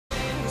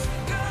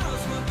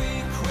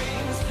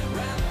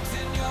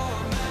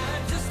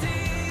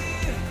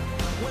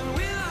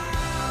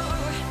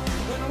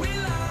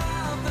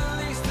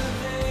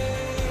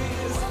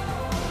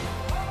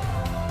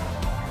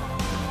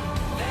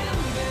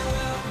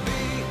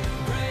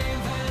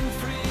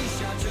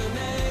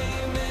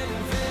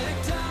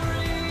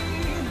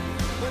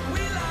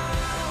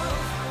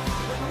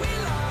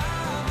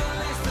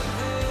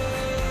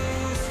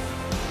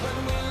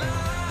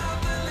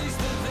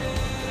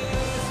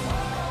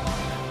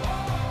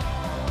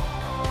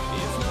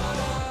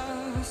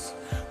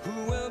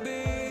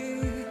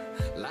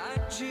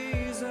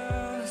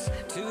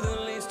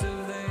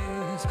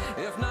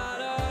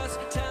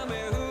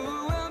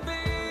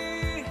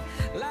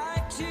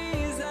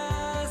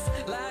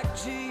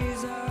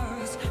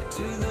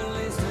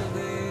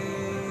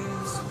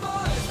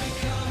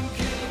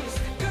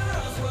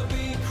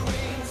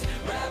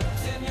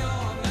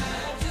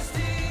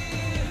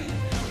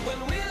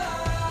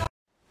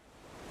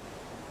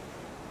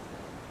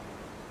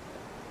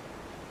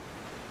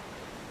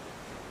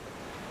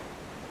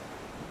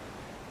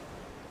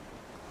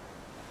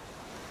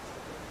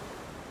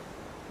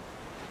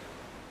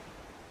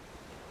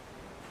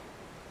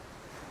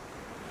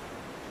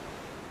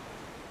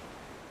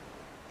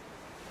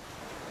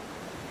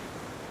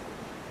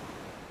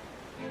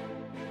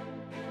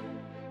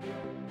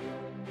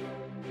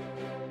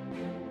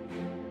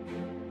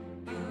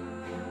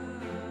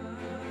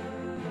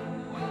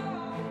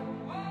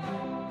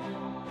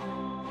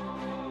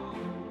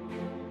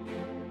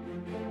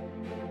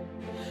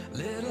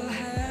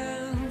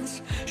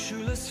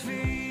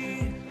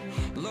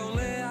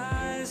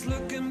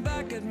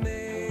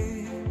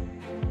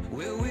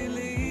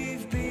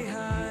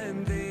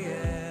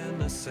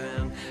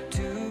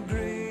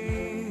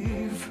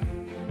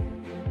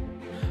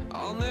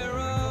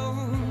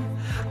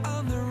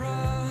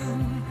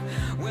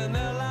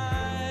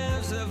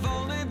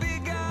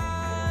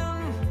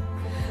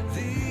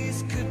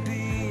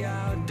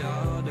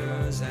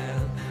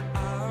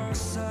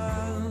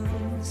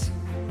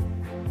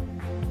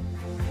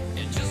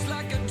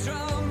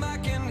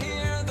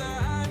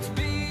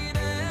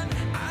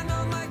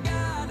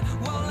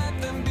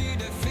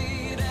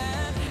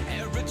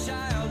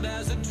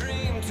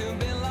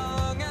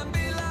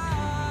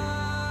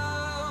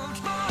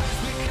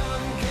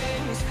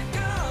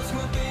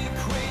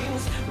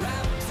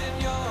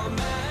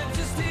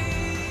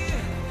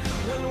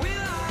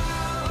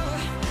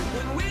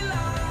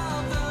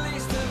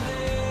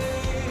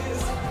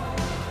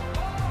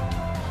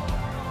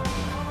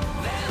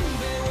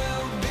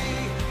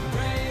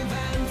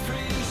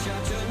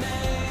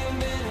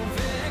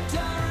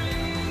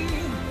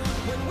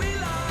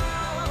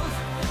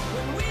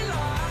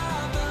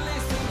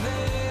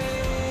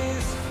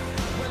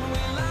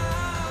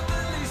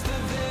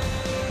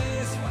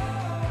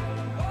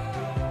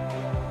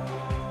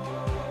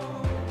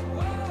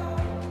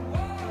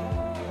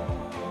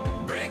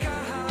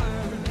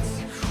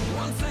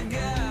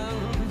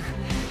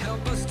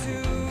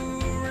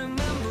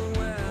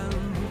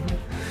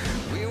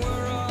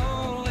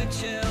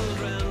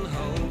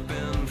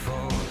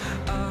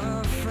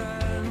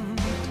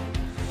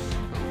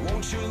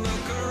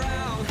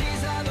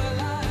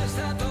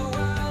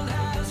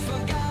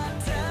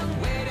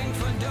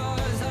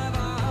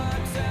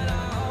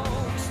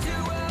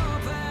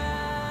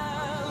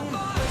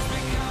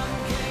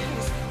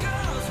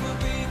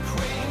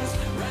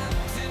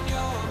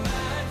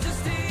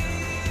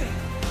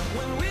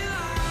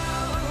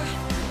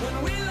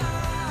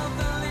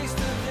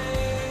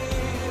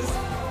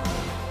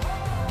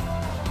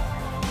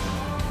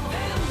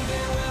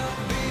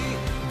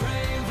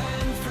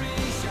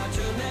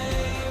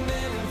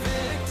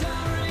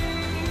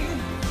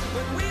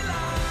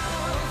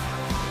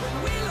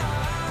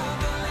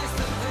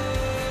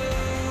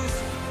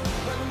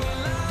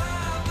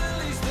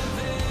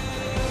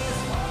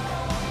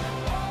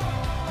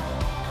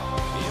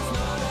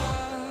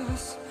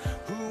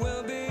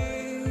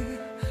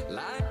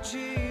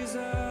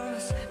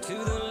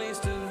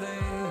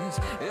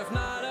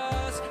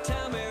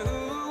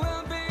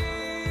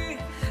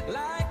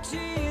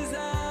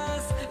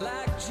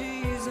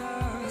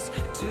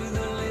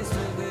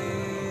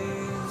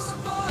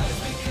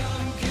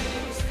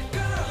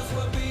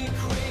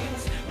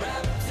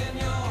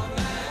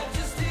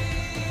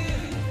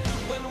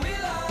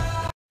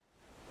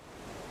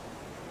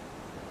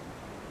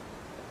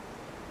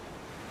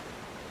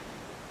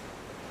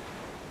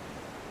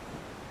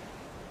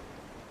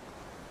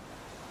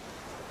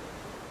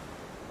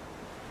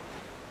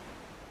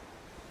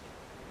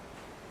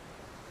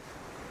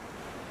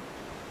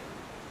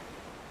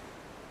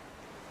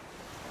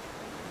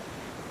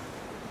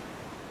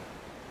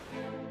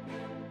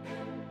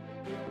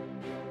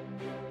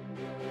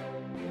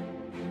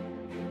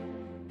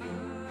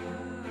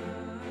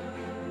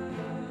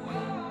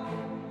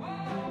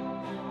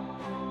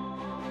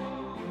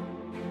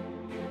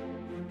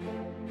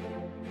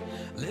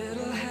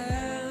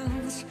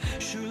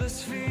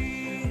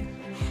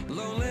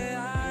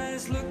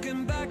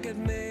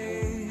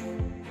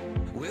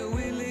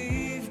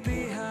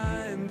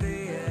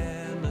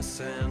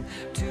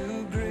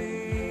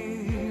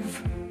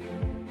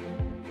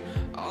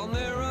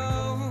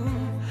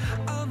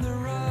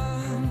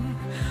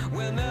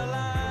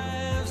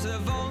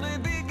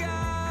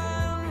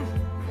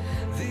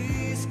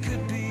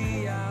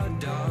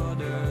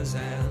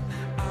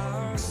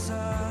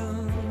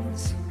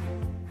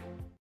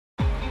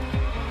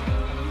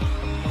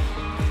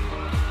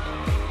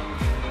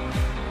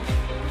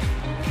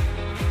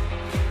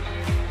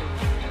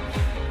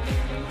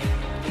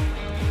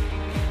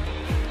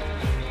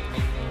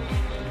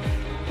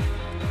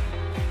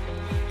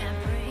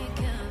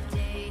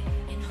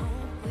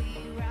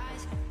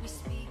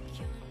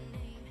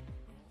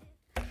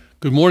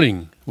Good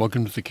morning.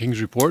 Welcome to the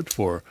King's Report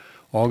for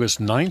August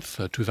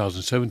 9th,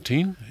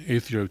 2017,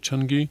 8th year of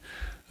Chungi,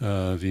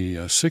 the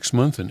 6th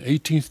month and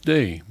 18th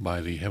day by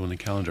the heavenly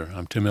calendar.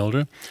 I'm Tim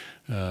Elder,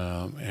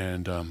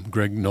 and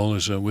Greg Knoll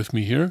is with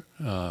me here,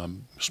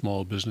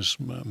 small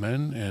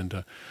businessman,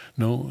 and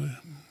no,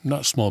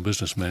 not small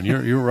businessman.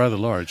 You're rather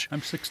large.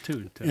 I'm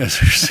 6'2". Yes,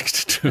 you're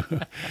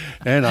 6'2",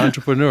 and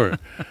entrepreneur.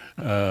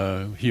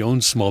 He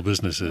owns small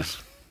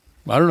businesses.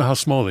 I don't know how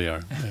small they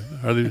are.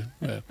 Are they?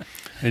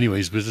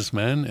 Anyways,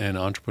 businessman and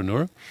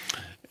entrepreneur.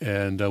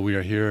 And we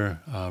are here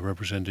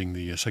representing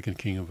the second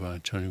king of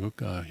Cheongguk,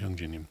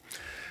 Hyungjinim.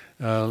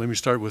 Let me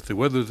start with the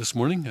weather this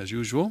morning, as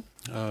usual.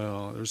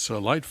 There's a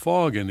light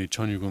fog in the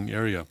Cheongguk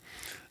area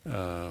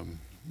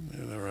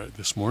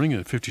this morning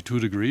at 52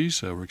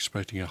 degrees. We're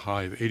expecting a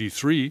high of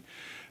 83.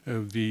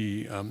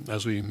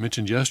 As we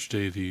mentioned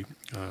yesterday, the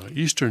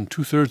eastern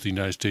two-thirds of the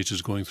United States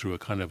is going through a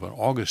kind of an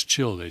August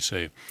chill, they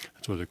say.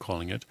 That's what they're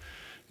calling it.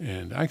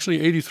 And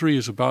actually 83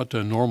 is about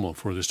normal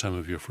for this time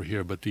of year for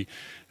here. But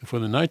for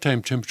the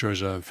nighttime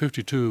temperatures,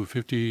 52,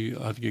 50,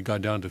 I think it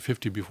got down to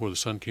 50 before the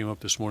sun came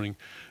up this morning.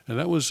 And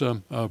that was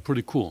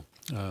pretty cool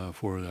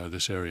for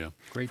this area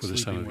Great for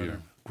this time of weather.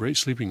 year. Great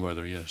sleeping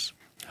weather, yes.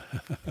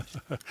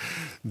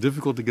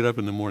 Difficult to get up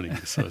in the morning,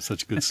 so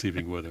such good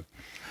sleeping weather.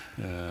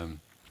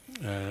 And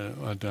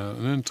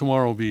then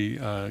tomorrow will be,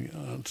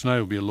 tonight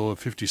will be a low of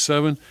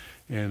 57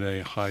 and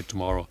a high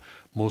tomorrow.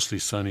 Mostly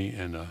sunny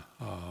and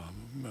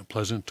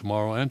pleasant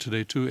tomorrow and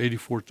today too.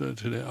 84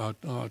 today,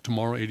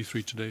 tomorrow,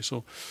 83 today.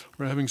 So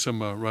we're having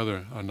some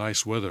rather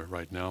nice weather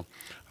right now.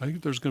 I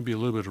think there's going to be a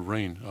little bit of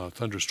rain,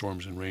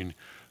 thunderstorms and rain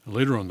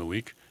later on the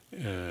week,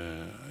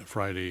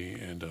 Friday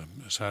and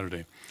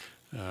Saturday.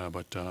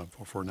 But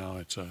for now,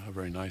 it's a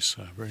very nice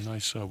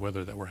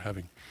weather that we're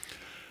having. I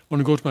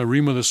want to go to my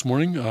Rima this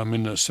morning. I'm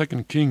in 2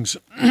 Kings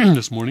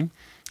this morning,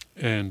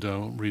 and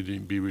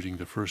be reading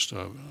the first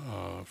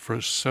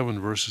 7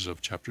 verses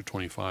of chapter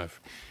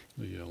 25,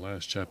 the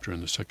last chapter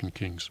in the 2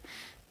 Kings.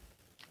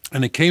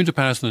 And it came to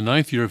pass in the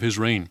 9th year of his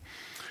reign,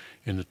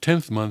 in the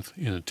 10th month,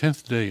 in the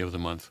 10th day of the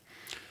month,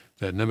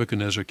 that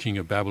Nebuchadnezzar king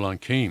of Babylon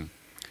came,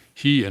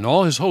 he and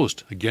all his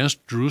host,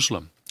 against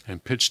Jerusalem,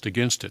 and pitched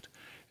against it,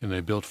 and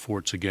they built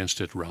forts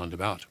against it round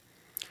about.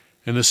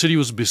 And the city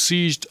was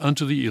besieged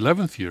unto the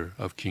 11th year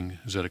of King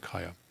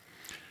Zedekiah.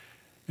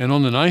 And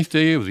on the 9th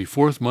day of the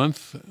 4th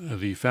month,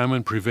 the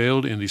famine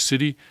prevailed in the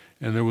city,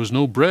 and there was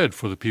no bread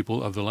for the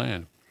people of the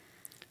land.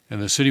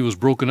 And the city was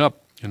broken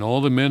up, and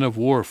all the men of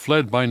war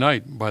fled by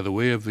night by the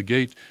way of the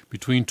gate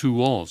between two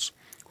walls,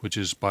 which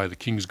is by the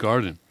king's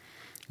garden.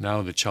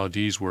 Now the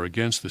Chaldees were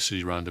against the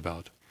city round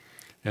about.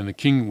 And the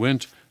king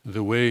went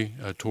the way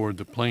toward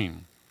the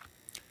plain.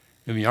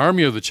 And the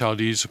army of the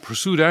Chaldees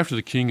pursued after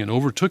the king and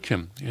overtook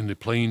him in the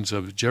plains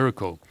of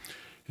Jericho,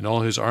 and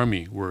all his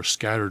army were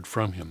scattered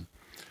from him.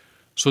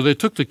 So they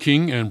took the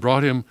king and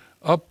brought him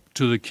up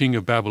to the king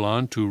of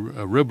Babylon, to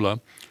Riblah,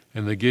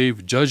 and they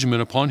gave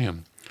judgment upon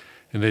him.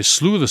 And they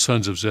slew the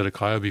sons of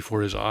Zedekiah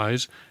before his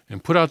eyes,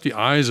 and put out the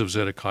eyes of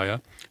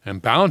Zedekiah,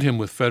 and bound him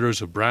with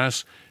fetters of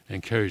brass,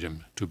 and carried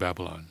him to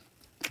Babylon.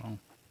 Oh.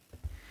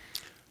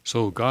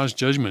 So God's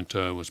judgment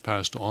was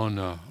passed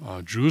on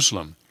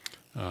Jerusalem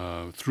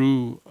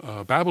through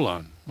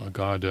Babylon.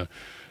 God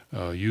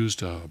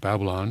used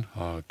Babylon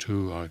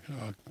to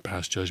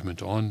pass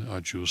judgment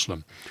on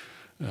Jerusalem.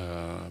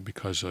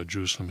 Because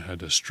Jerusalem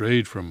had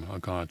strayed from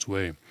God's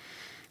way.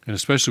 And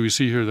especially we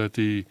see here that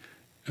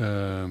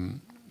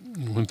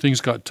when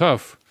things got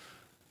tough,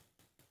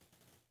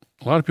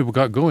 a lot of people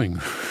got going.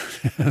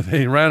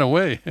 They ran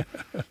away.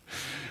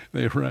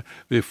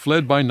 They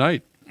fled by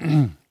night.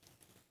 And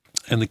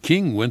the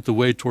king went the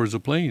way towards the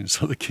plain.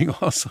 So the king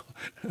also,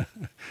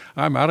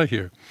 I'm out of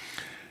here.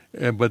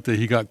 But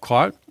he got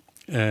caught,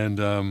 and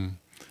the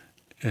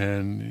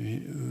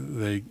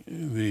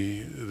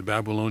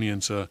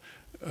Babylonians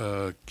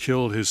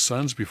killed his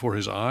sons before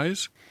his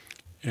eyes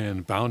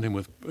and bound him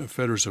with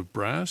fetters of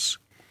brass.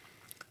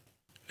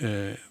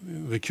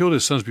 They killed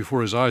his sons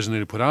before his eyes, and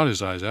they put out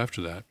his eyes after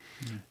that.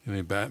 And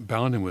they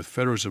bound him with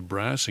fetters of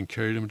brass and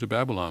carried him to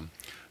Babylon.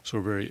 So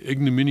a very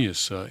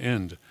ignominious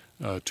end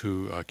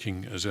to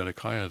King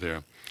Zedekiah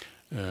there.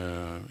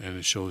 And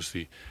it shows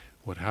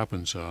what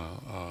happens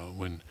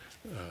when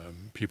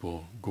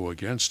people go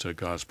against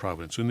God's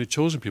providence. When the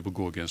chosen people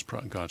go against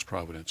God's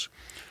providence.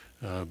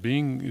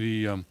 Being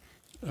the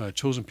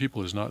chosen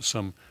people is not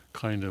some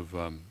kind of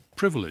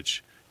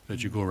privilege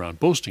that you go around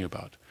boasting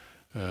about.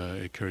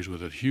 It carries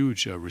with it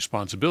huge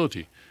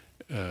responsibility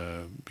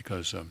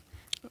because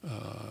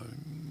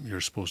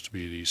you're supposed to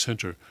be the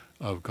center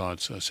of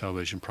God's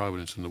salvation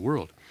providence in the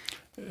world.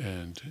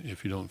 And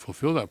if you don't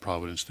fulfill that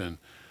providence, then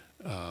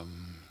a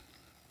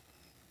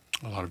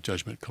lot of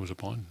judgment comes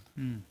upon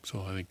you.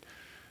 So I think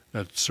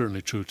that's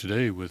certainly true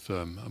today with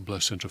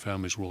Blessed Central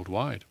Families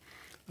worldwide,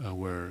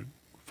 where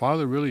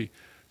Father really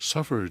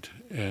suffered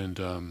and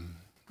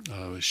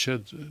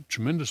shed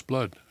tremendous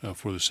blood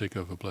for the sake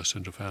of Blessed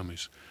Central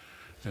Families.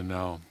 And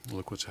now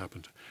look what's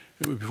happened.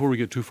 Before we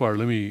get too far,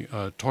 let me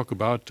talk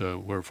about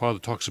where Father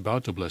talks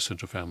about the Blessed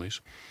Central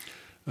Families.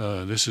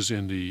 This is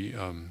in the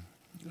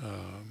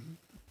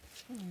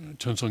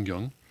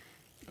Cheonseongyung.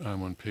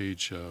 I'm on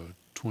page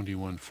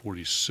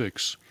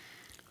 2146.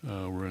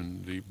 We're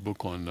in the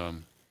book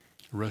on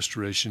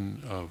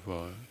restoration of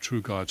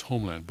true God's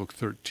homeland, book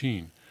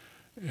 13.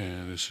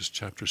 And this is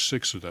chapter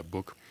 6 of that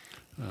book.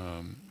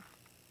 The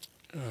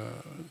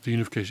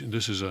unification,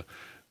 this is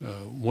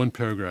one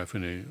paragraph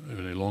in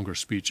a longer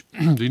speech.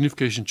 The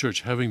Unification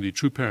Church, having the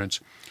true parents,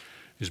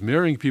 is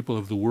marrying people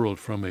of the world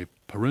from a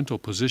parental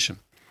position.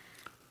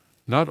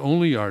 Not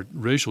only are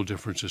racial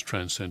differences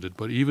transcended,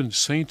 but even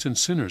saints and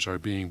sinners are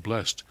being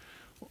blessed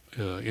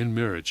in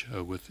marriage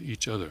with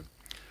each other.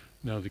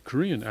 Now, the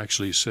Korean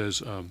actually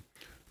says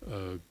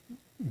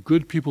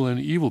good people and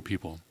evil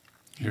people.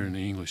 Here in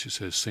English it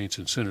says saints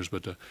and sinners,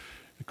 but the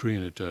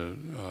Korean,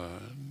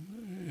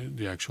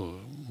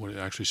 what it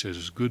actually says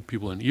is good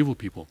people and evil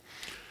people.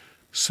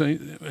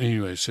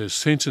 Anyway, it says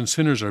saints and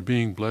sinners are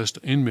being blessed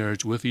in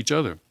marriage with each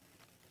other.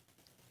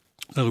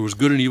 In other words,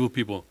 good and evil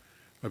people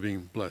are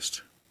being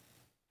blessed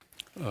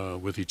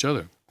with each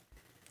other.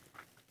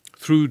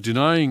 Through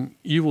denying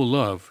evil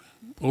love,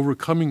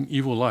 overcoming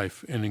evil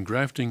life, and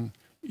engrafting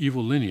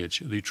evil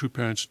lineage, the true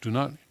parents do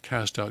not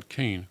cast out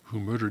Cain, who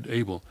murdered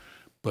Abel,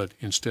 but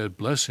instead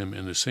bless him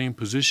in the same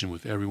position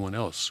with everyone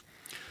else.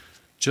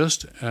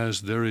 Just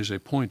as there is a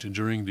point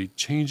during the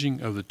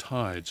changing of the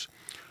tides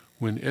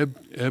when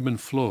ebb and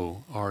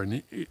flow are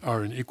in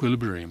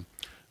equilibrium,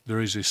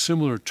 there is a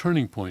similar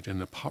turning point in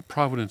the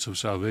providence of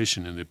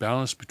salvation and the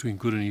balance between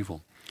good and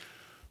evil.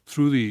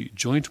 Through the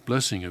joint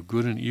blessing of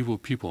good and evil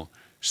people,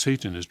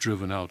 Satan is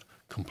driven out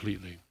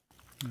completely.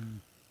 Mm.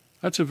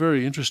 That's a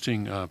very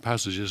interesting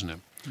passage, isn't it?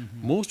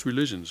 Mm-hmm. Most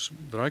religions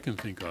that I can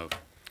think of,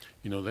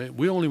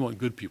 we only want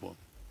good people.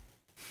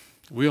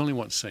 We only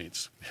want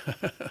saints.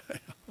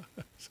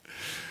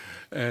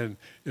 And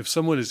if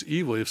someone is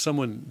evil, if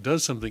someone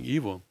does something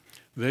evil,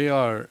 they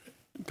are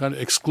kind of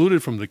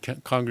excluded from the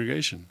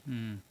congregation.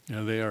 Mm.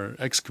 They are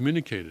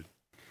excommunicated.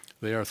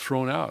 They are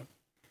thrown out.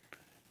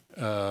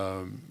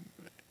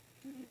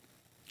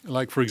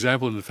 Like, for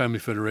example, in the Family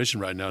Federation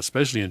right now,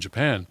 especially in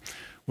Japan,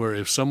 where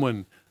if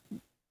someone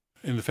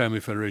in the Family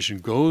Federation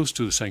goes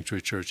to the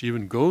Sanctuary Church,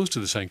 even goes to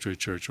the Sanctuary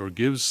Church or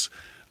gives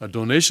a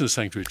donation to the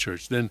Sanctuary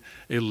Church, then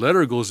a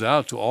letter goes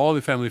out to all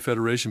the Family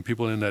Federation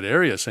people in that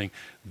area saying,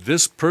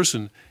 this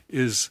person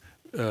is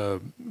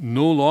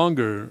no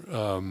longer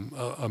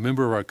a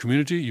member of our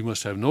community. You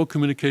must have no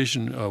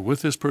communication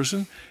with this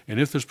person. And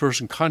if this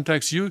person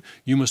contacts you,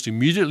 you must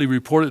immediately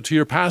report it to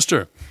your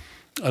pastor.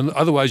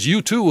 Otherwise,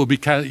 you too will be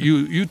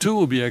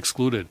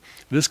excluded.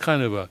 This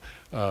kind of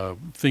a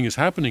thing is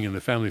happening in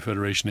the Family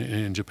Federation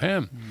in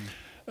Japan.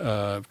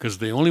 Because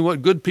they only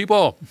want good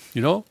people,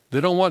 They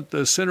don't want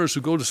the sinners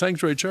who go to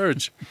Sanctuary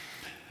Church.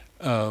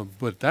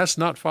 But that's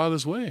not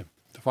Father's way.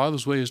 The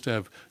Father's way is to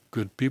have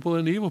good people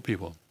and evil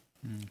people,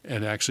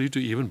 and actually to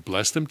even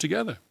bless them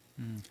together.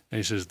 And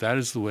he says that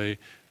is the way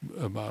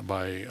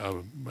by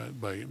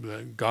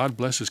God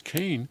blesses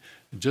Cain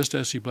just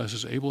as he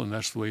blesses Abel, and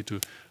that's the way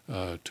to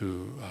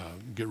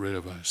get rid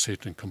of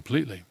Satan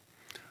completely.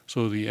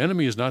 So the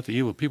enemy is not the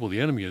evil people.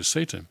 The enemy is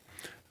Satan.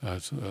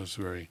 That's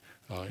very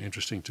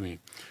interesting to me.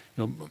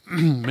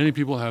 Many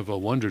people have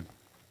wondered.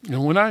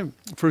 When I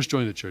first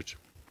joined the church,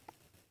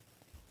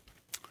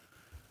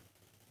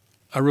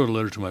 I wrote a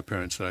letter to my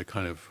parents that I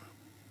kind of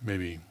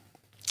maybe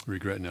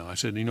regret now. I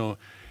said, in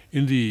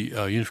the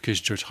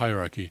Unification Church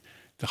hierarchy,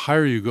 the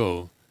higher you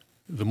go,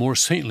 the more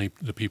saintly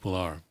the people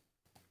are.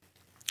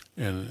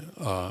 And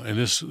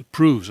this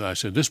proves, I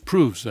said,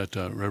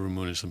 that Reverend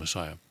Moon is the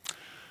Messiah.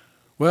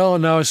 Well,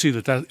 now I see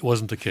that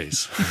wasn't the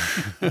case.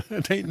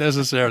 It ain't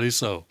necessarily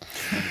so.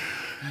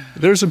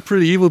 There's some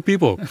pretty evil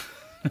people.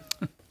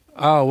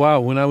 Oh, wow.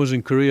 When I was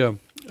in Korea,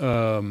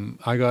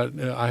 I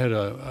had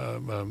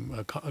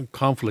a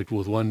conflict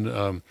with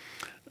one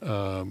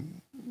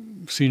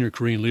senior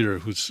Korean leader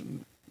whose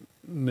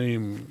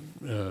name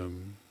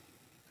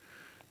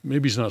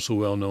maybe is not so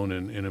well known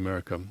in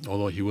America,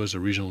 although he was a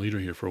regional leader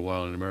here for a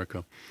while in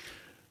America.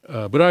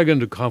 But I got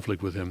into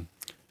conflict with him,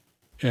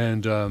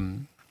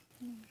 and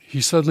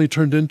he suddenly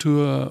turned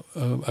into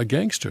a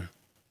gangster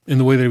in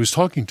the way that he was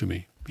talking to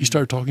me. He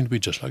started talking to me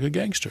just like a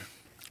gangster.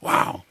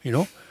 Wow,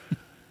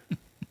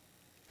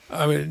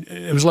 I mean,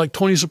 it was like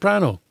Tony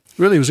Soprano.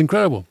 Really, it was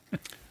incredible.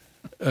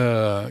 He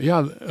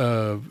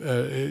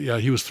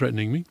was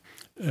threatening me.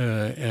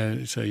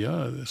 And say,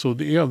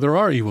 there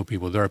are evil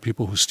people. There are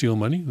people who steal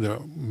money.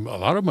 A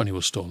lot of money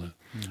was stolen.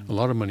 Mm-hmm.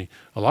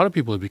 A lot of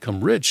people have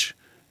become rich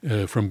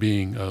from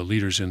being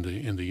leaders in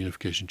the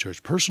Unification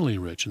Church, personally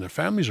rich, and their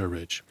families are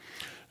rich.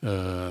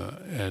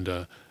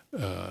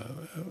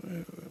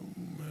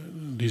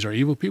 These are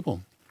evil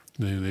people.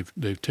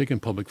 They've taken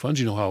public funds.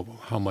 You know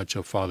how much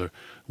a father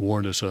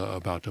warned us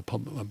about the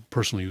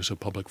personal use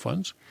of public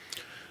funds.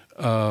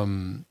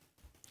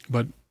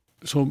 But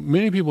so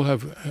many people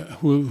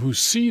who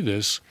see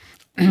this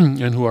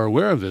and who are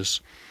aware of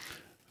this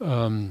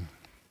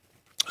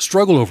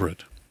struggle over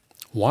it.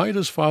 Why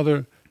does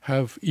Father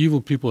have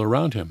evil people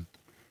around him?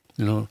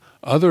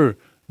 Other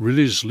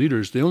religious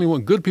leaders, they only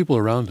want good people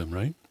around them,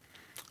 right?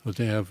 But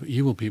they have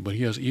evil people. But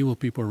he has evil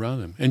people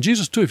around him. And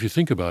Jesus, too, if you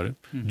think about it,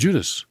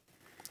 Judas.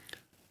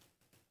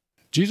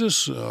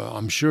 Jesus,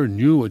 I'm sure,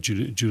 knew what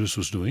Judas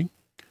was doing.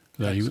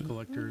 Tax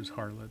collectors,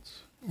 harlots.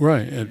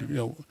 Right.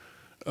 And,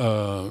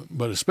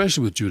 but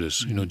especially with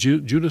Judas.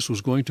 Judas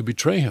was going to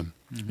betray him.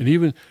 And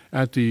even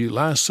at the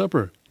Last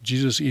Supper,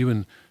 Jesus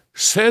even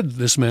said,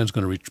 this man's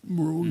going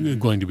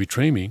to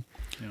betray me.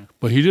 Yeah.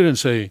 But he didn't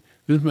say,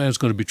 this man's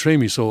going to betray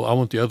me, so I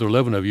want the other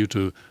 11 of you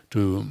to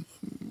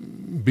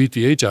beat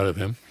the H out of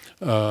him.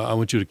 I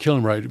want you to kill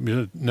him right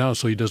now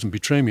so he doesn't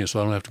betray me, so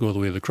I don't have to go the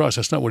way of the cross.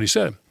 That's not what he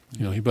said.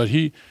 But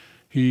he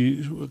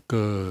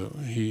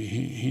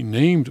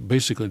named,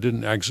 basically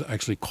didn't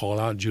actually call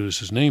out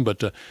Judas's name,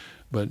 but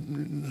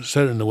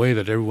said it in a way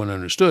that everyone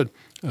understood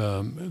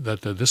that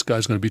this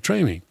guy's going to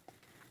betray me.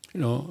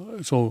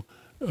 So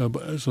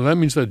that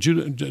means that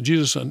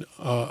Jesus,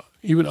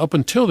 even up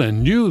until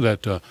then, knew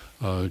that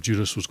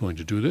Judas was going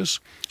to do this.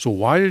 So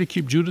why did he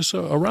keep Judas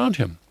around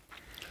him?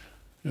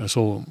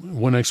 So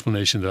one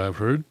explanation that I've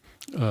heard,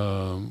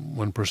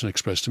 one person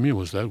expressed to me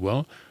was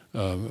that,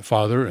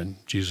 Father and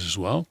Jesus as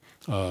well,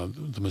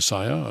 the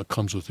Messiah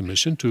comes with a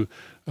mission to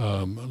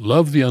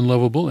love the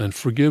unlovable and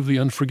forgive the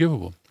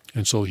unforgivable.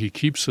 And so he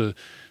keeps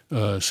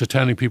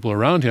satanic people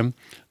around him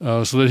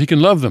so that he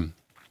can love them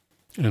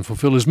and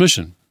fulfill his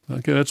mission.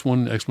 Okay, that's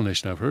one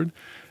explanation I've heard.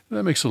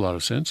 That makes a lot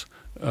of sense.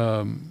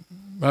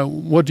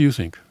 What do you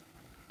think?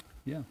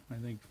 Yeah, I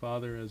think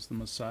Father, as the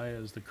Messiah,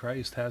 as the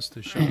Christ, has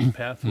to show the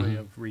pathway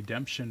of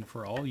redemption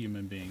for all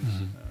human beings,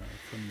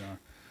 from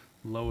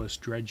the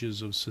lowest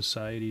dredges of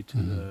society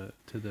to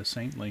the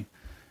saintly.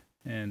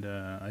 And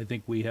I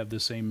think we have the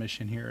same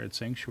mission here at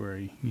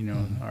Sanctuary.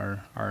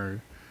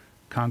 Our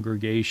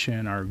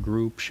congregation, our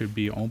group should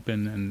be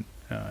open and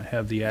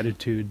have the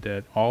attitude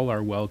that all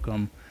are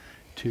welcome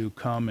to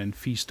come and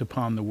feast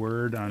upon the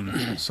Word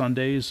on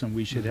Sundays, and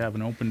we should have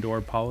an open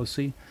door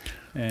policy,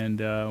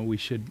 and we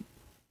should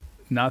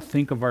not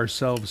think of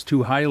ourselves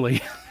too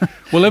highly.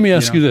 Well, let me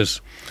ask you this.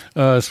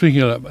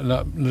 Speaking of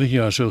not thinking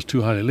of ourselves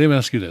too highly, let me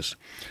ask you this.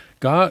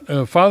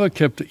 Father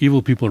kept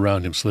evil people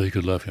around him so that he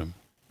could love him.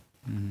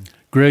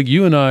 Greg,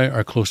 you and I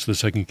are close to the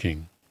second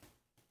king.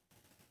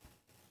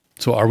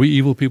 So are we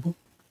evil people?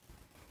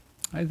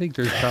 I think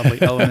there's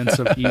probably elements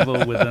of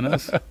evil within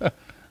us.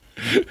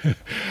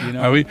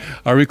 Are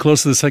we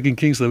close to the second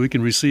king so that we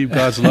can receive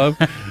God's love?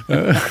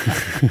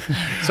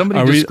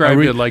 Somebody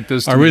described it like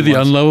this to me. Are we the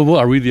unlovable?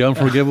 Are we the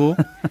unforgivable?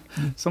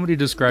 Somebody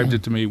described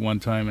it to me one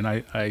time, and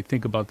I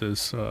think about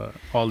this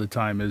all the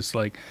time. Is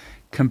like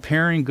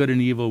comparing good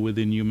and evil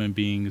within human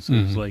beings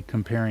is like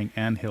comparing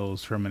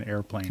anthills from an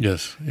airplane.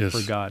 Yes.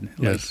 For God.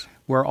 Yes.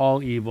 We're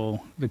all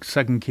evil. The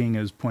second king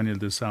has pointed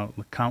this out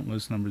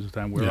countless numbers of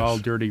times. We're all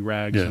dirty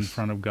rags in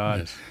front of God.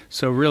 Yes.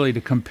 So really to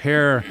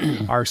compare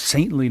our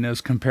saintliness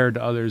compared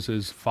to others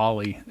is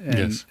folly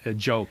and a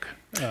joke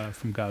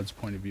from God's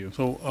point of view.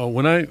 So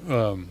when I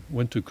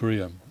went to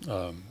Korea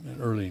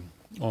early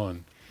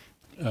on,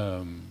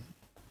 I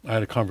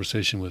had a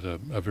conversation with a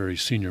very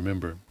senior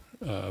member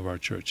of our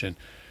church. And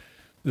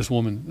this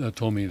woman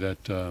told me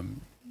that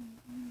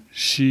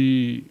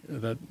she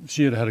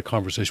had a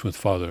conversation with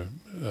Father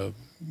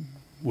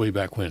way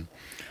back when,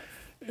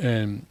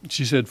 and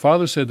she said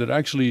Father said that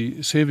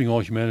actually saving all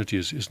humanity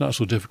is not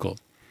so difficult.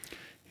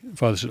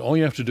 Father said all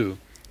you have to do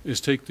is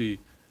take the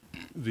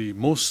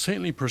most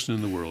saintly person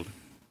in the world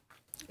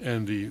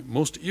and the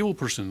most evil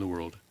person in the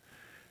world,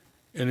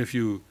 and if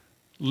you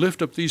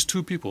lift up these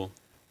two people,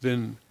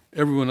 then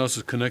everyone else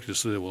is connected,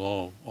 so they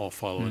will all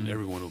follow, and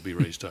everyone will be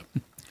raised up.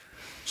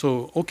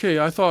 So, okay,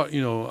 I thought,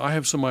 I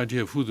have some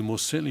idea of who the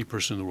most saintly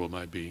person in the world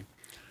might be.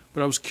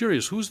 But I was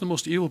curious, who's the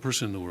most evil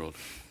person in the world?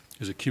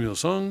 Is it Kim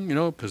Il-sung,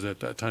 because at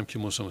that time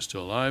Kim Il-sung was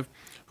still alive?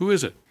 Who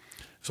is it?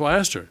 So I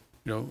asked her,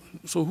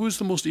 so who's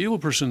the most evil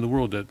person in the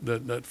world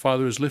that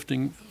Father is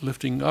lifting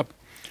up?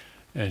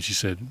 And she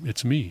said,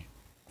 it's me.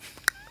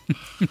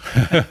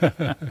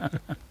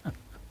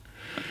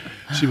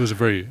 She was a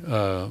very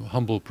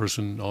humble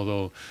person,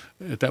 although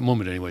at that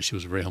moment anyway, she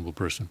was a very humble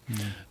person.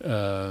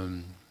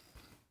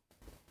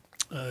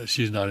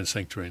 She's not in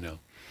Sanctuary now.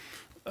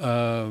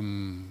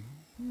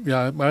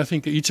 I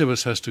think each of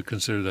us has to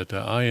consider that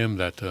I am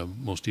that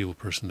most evil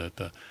person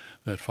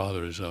that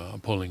Father is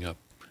pulling up.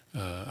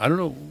 I don't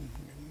know.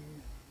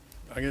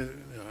 I guess,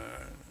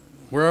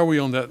 where are we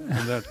on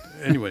that?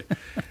 Anyway,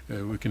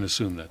 we can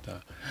assume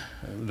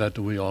that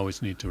we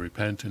always need to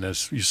repent. And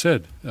as you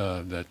said,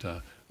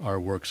 that our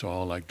works are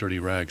all like dirty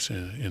rags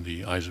in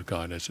the eyes of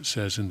God, as it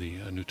says in the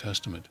New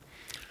Testament.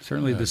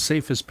 Certainly the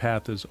safest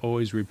path is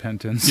always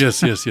repentance.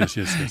 Yes.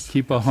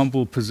 Keep a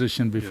humble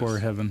position before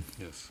heaven.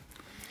 Yes.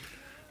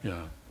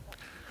 Yeah.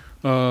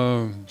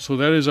 So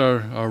that is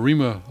our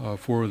Rima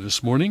for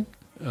this morning.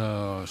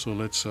 So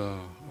let's, I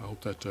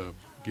hope that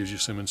gives you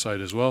some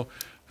insight as well.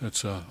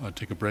 Let's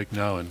take a break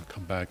now and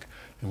come back,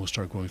 and we'll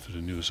start going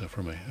through the news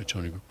from a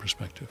Choni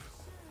perspective.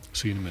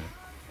 See you in a minute.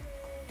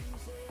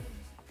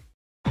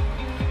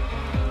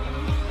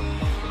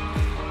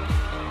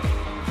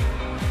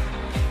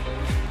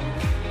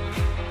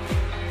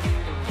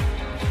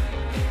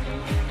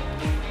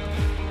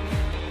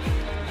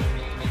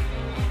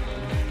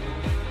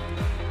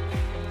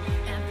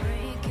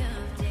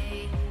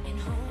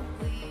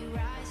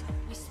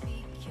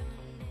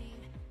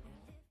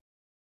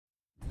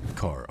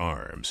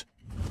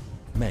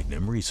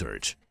 Freedom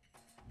Research.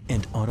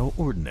 And Auto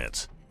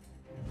Ordnance.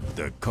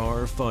 The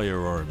Carr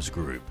Firearms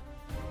Group.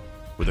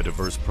 With a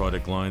diverse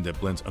product line that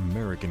blends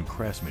American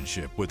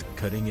craftsmanship with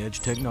cutting-edge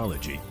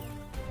technology.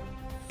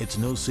 It's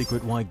no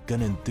secret why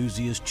gun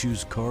enthusiasts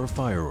choose Carr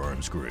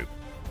Firearms Group.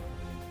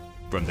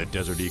 From the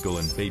Desert Eagle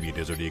and Baby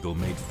Desert Eagle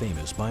made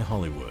famous by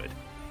Hollywood.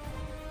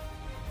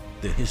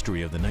 The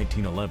history of the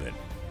 1911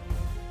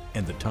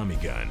 and the Tommy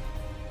gun.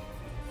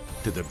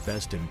 To the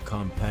best in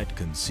compact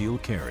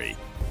concealed carry.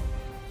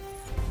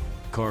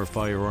 Carr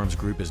Firearms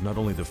Group is not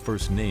only the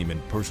first name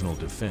in personal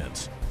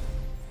defense,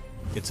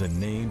 it's a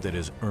name that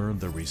has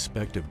earned the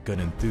respect of gun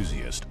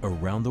enthusiasts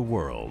around the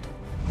world.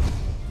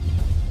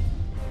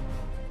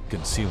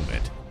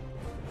 Concealment,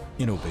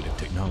 innovative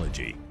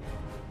technology,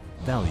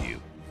 value,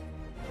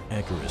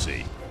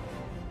 accuracy,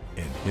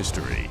 and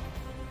history.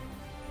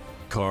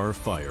 Carr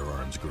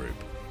Firearms Group.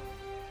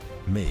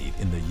 Made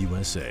in the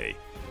USA.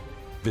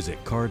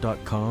 Visit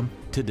carr.com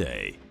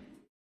today.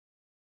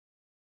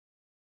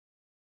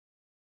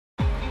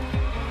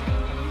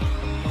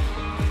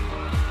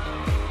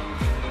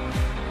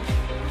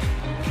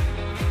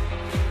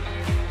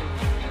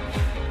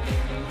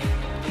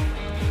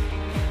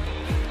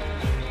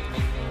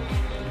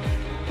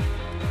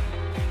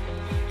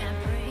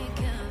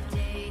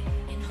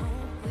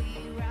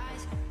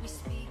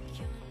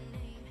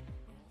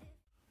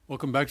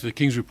 Welcome back to the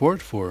King's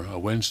Report for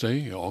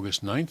Wednesday,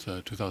 August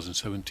 9th,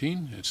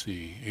 2017. It's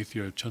the 8th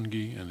year of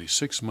Chungi and the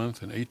 6th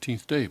month and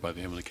 18th day by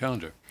the Emily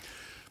calendar.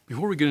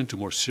 Before we get into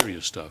more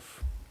serious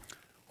stuff,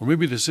 or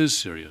maybe this is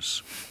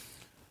serious,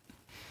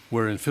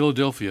 where in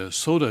Philadelphia,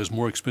 soda is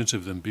more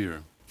expensive than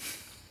beer.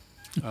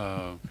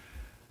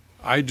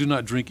 I do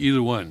not drink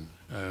either one,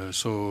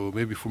 so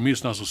maybe for me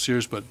it's not so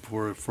serious, but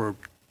for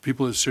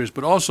people it's serious.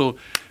 But also,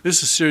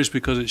 this is serious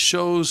because it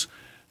shows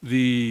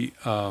the...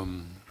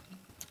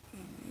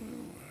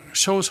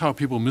 shows how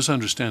people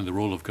misunderstand the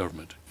role of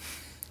government.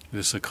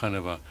 This is a kind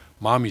of a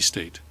mommy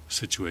state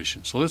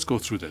situation. So let's go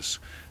through this.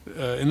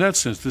 In that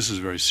sense, this is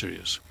very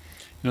serious.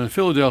 In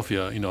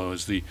Philadelphia,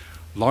 is the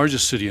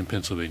largest city in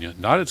Pennsylvania,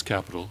 not its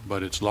capital,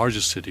 but its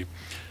largest city.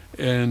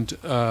 And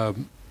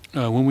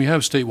when we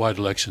have statewide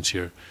elections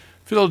here,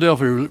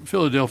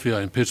 Philadelphia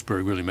and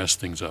Pittsburgh really mess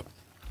things up.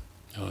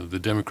 The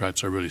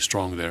Democrats are really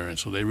strong there, and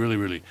so they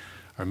really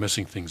are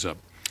messing things up.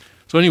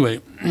 So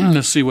anyway,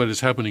 let's see what is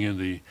happening in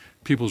the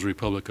People's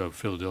Republic of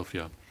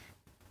Philadelphia.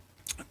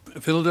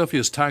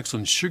 Philadelphia's tax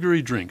on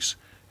sugary drinks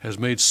has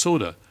made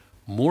soda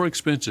more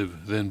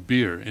expensive than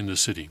beer in the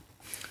city.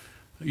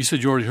 You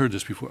said you already heard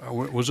this before.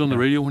 Was it on the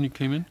radio when you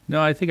came in?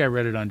 No, I think I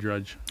read it on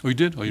Drudge. Oh, you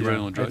did? Oh, you read it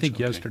on Drudge? I think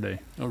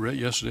yesterday. Oh, read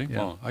yesterday?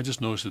 Yeah. Oh, I just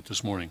noticed it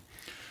this morning.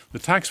 The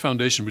Tax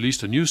Foundation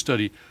released a new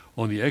study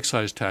on the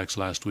excise tax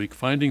last week,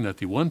 finding that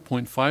the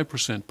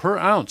 1.5% per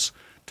ounce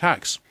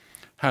tax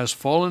has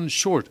fallen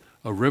short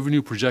of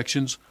revenue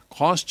projections,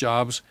 cost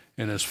jobs,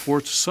 and has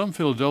forced some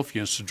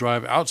Philadelphians to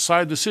drive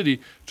outside the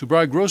city to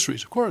buy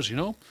groceries. Of course,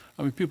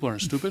 people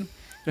aren't stupid.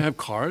 They have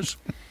cars.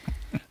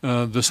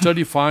 The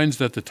study finds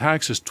that the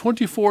tax is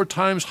 24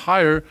 times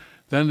higher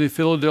than the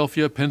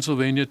Philadelphia,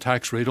 Pennsylvania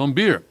tax rate on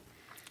beer.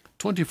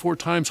 24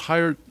 times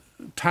higher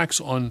tax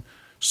on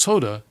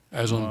soda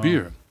as on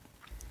beer.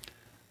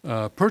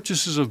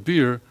 Purchases of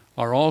beer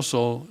are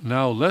also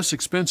now less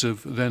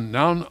expensive than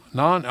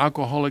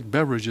non-alcoholic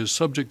beverages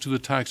subject to the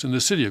tax in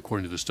the city,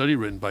 according to the study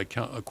written by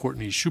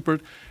Courtney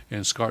Schubert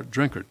and Scott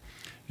Drenkert.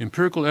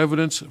 Empirical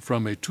evidence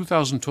from a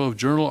 2012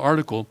 journal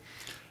article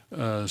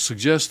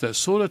suggests that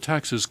soda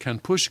taxes can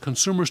push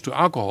consumers to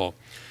alcohol,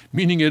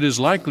 meaning it is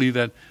likely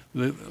the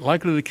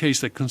case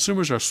that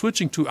consumers are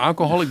switching to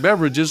alcoholic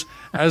beverages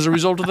as a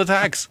result of the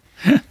tax.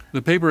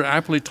 The paper,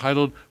 aptly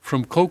titled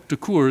 "From Coke to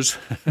Coors,"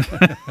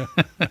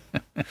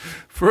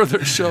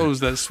 further shows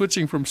that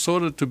switching from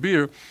soda to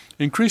beer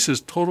increases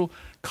total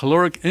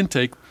caloric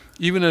intake,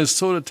 even as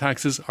soda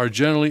taxes are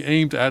generally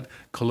aimed at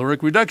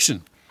caloric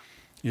reduction.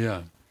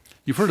 Yeah.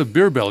 You've heard of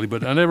beer belly,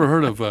 but I never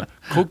heard of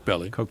Coke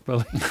belly. Coke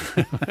belly.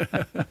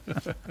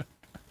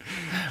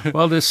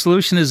 Well, the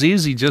solution is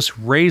easy. Just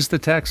raise the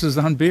taxes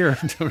on beer.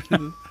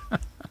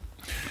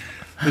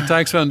 The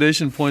Tax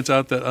Foundation points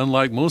out that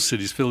unlike most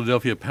cities,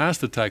 Philadelphia passed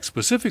the tax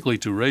specifically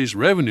to raise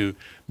revenue,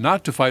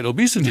 not to fight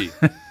obesity.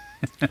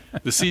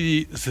 The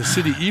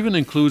city even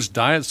includes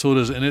diet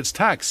sodas in its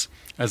tax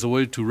as a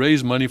way to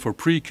raise money for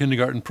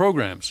pre-kindergarten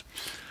programs.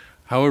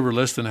 However,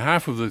 less than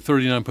half of the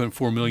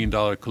 $39.4 million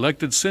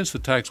collected since the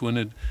tax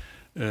went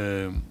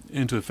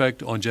into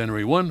effect on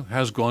January 1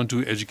 has gone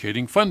to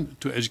education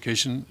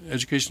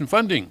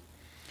funding.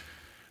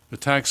 The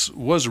tax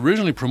was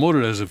originally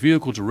promoted as a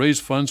vehicle to raise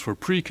funds for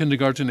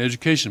pre-kindergarten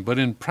education, but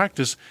in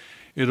practice,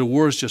 it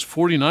awards just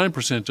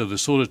 49% of the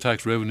soda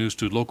tax revenues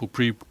to local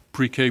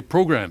pre-K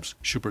programs,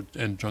 Schubert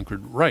and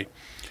Drunkard write.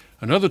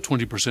 Another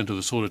 20% of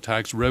the soda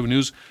tax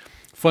revenues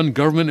fund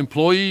government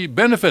employee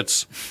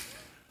benefits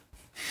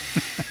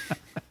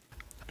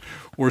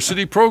or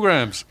city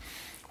programs,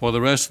 while the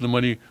rest of the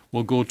money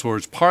will go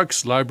towards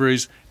parks,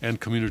 libraries,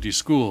 and community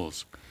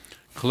schools.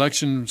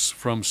 Collections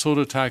from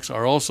soda tax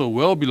are also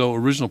well below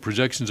original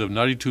projections of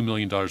 $92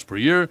 million per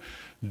year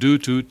due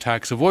to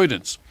tax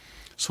avoidance.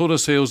 Soda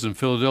sales in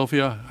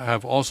Philadelphia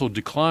have also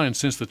declined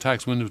since the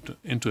tax went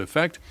into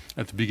effect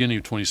at the beginning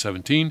of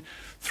 2017,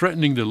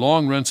 threatening the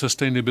long-run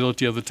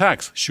sustainability of the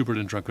tax, Schubert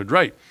and Drunkard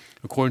write.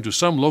 According to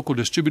some local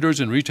distributors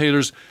and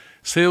retailers,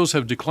 sales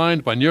have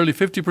declined by nearly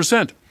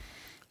 50%.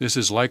 This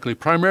is likely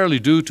primarily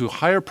due to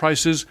higher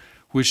prices,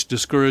 which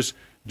discourage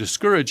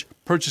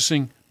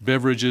purchasing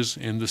beverages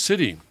in the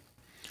city.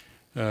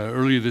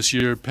 Earlier this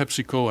year,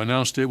 PepsiCo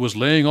announced it was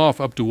laying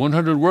off up to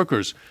 100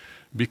 workers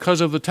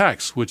because of the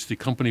tax, which the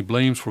company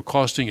blames for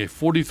costing a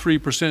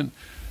 43%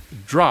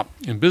 drop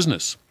in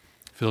business.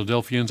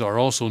 Philadelphians are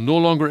also no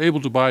longer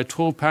able to buy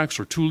 12 packs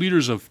or 2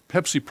 liters of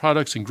Pepsi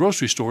products in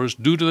grocery stores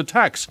due to the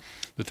tax,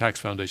 the Tax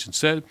Foundation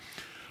said.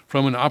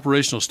 From an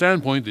operational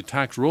standpoint, the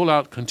tax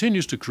rollout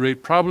continues to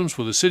create problems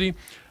for the city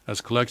as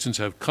collections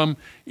have come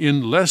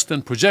in less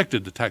than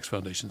projected, the Tax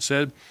Foundation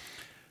said.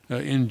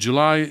 In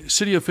July,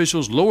 city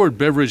officials lowered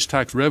beverage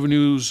tax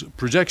revenues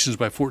projections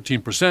by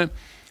 14%,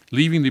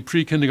 leaving the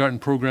pre-kindergarten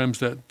programs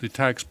that the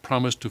tax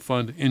promised to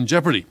fund in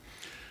jeopardy.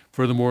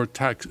 Furthermore,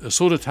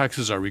 soda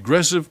taxes are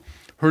regressive,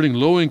 hurting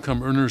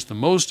low-income earners the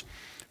most.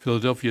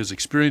 Philadelphia's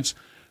experience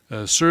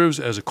serves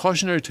as a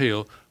cautionary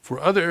tale for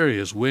other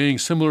areas weighing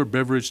similar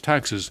beverage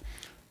taxes,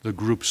 the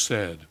group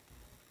said.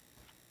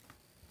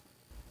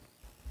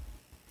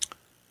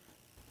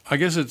 I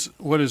guess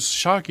what is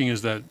shocking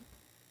is that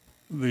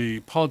the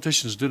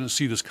politicians didn't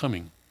see this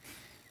coming.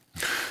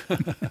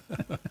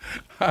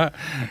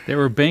 They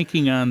were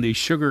banking on the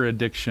sugar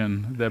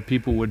addiction, that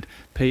people would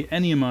pay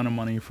any amount of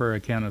money for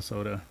a can of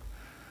soda.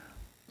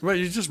 Right,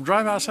 you just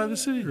drive outside the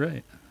city.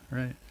 Right.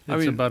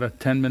 It's about a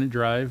 10-minute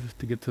drive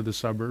to get to the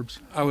suburbs.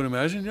 I would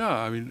imagine,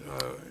 yeah.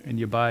 And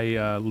you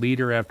buy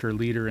liter after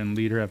liter and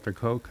liter after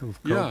Coke.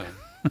 Yeah.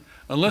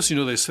 Unless,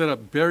 they set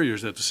up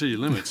barriers at the city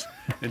limits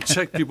and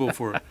check people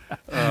for...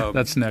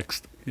 That's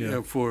next.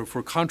 Yeah. For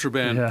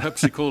contraband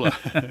Pepsi Cola,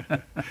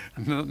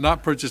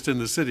 not purchased in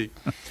the city.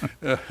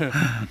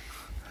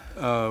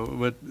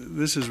 But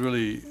this is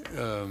really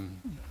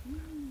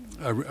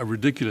a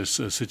ridiculous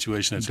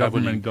situation that's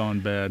Government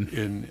gone bad.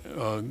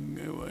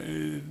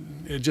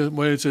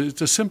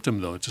 It's a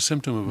symptom, though. It's a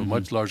symptom of a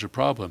much larger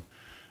problem,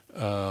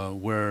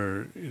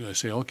 where they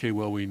say, okay,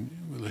 well,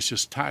 let's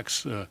just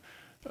tax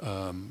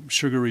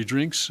sugary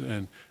drinks,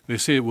 and they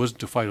say it wasn't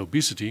to fight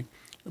obesity.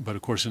 But,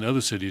 of course, in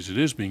other cities, it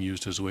is being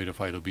used as a way to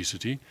fight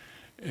obesity.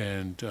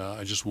 And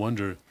I just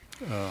wonder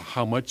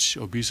how much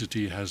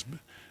obesity has...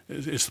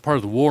 It's part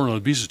of the war on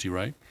obesity,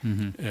 right?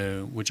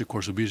 Mm-hmm. Which, of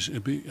course,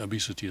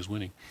 obesity is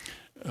winning.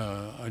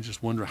 I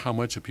just wonder how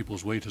much of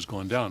people's weight has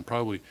gone down.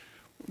 Probably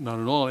not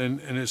at all. And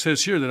it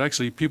says here that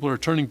actually people are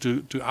turning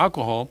to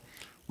alcohol,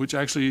 which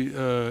actually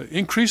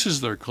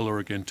increases their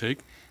caloric intake.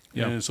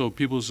 Yep. And so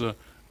people's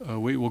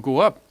weight will go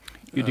up.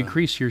 You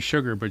decrease your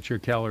sugar, but your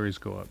calories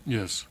go up.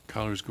 Yes,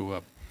 calories go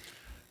up.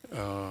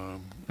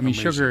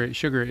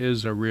 Sugar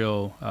is a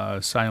real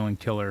silent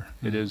killer.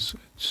 Mm-hmm. It is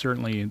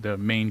certainly the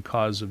main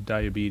cause of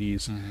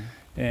diabetes,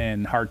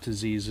 and heart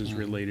disease is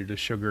related to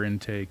sugar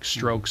intake.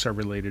 Strokes are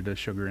related to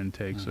sugar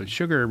intake. So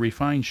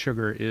refined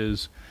sugar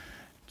is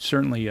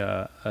certainly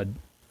a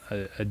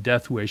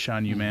death wish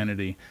on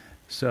humanity.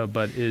 So,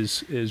 but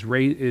is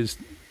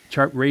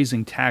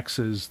raising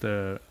taxes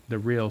the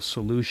real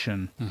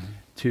solution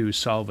to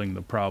solving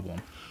the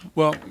problem?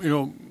 Well,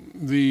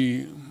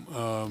 the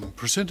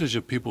percentage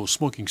of people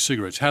smoking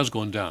cigarettes has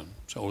gone down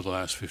over the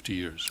last 50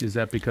 years. Is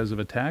that because of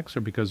a tax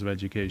or because of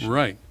education?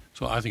 Right.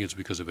 So I think it's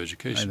because of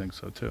education. I think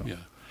so, too. Yeah.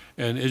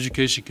 And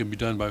education can be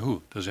done by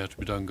who? Does it have to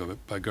be done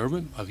by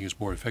government? I think it's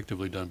more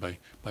effectively done by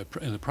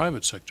in the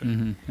private sector.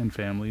 And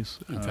families.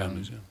 And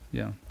families,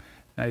 yeah.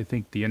 I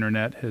think the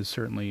internet has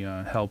certainly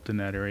helped in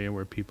that area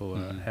where people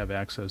have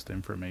access to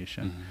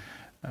information.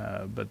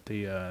 But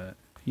the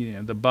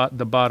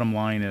bottom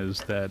line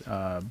is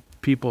that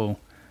people,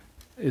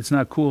 it's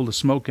not cool to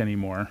smoke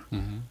anymore.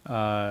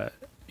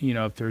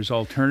 If there's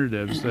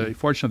alternatives,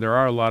 fortunately there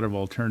are a lot of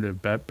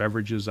alternative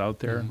beverages out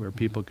there where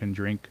people can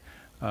drink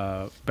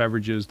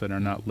beverages that are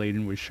not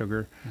laden with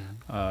sugar.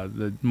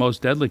 The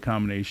most deadly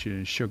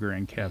combination is sugar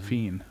and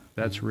caffeine.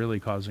 That's really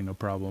causing a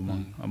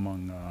problem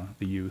among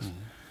the youth.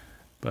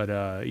 But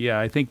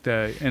I think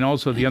and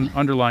also the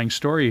underlying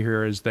story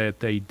here is that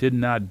they did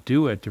not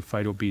do it to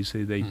fight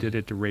obesity. They did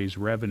it to raise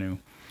revenue.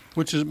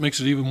 Which makes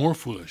it even more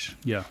foolish.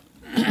 Yeah.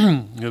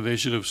 They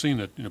should have seen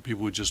that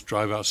people would just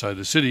drive outside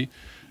the city,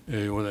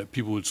 or that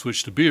people would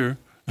switch to beer.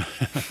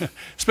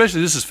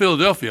 Especially this is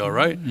Philadelphia,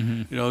 right?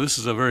 This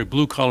is a very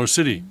blue-collar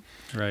city.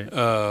 Right.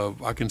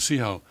 I can see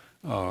how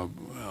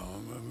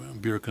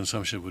beer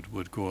consumption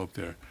would go up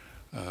there.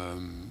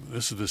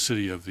 This is the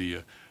city of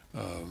the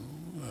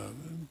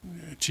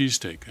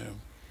cheesesteak.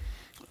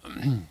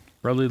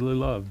 Brotherly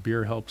love.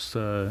 Beer helps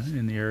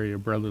in the area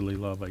of brotherly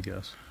love, I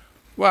guess.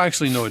 Well,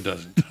 actually, no, it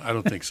doesn't. I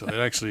don't think so. It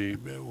actually,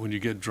 when you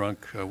get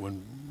drunk,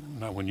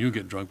 not when you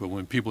get drunk, but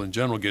when people in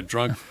general get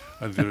drunk,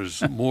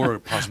 there's more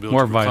possibility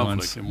more for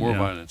violence. conflict and more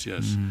violence,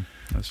 yes.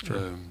 That's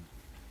true.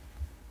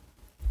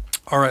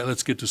 All right,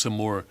 let's get to some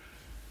more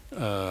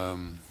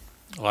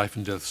life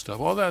and death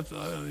stuff. All that,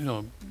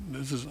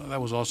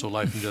 that was also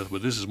life and death,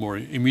 but this is more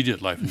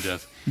immediate life and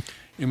death,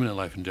 imminent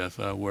life and death,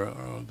 where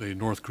the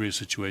North Korea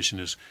situation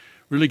is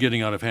really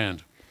getting out of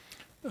hand.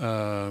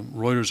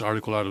 Reuters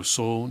article out of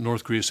Seoul,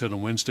 North Korea said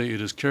on Wednesday it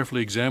is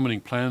carefully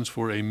examining plans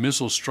for a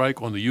missile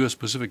strike on the U.S.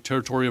 Pacific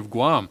territory of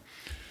Guam,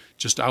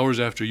 just hours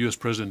after U.S.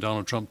 President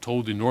Donald Trump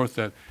told the North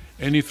that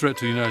any threat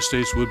to the United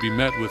States would be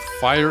met with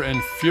fire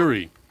and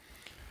fury.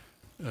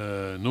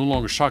 No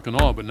longer shock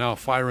and awe, but now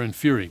fire and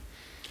fury.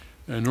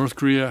 North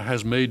Korea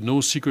has made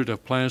no secret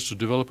of plans to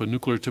develop a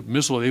nuclear-tipped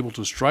missile able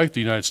to strike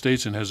the United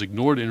States and has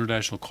ignored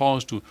international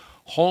calls to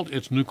halt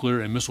its nuclear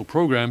and missile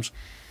programs.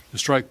 The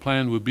strike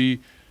plan would be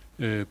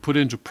put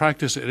into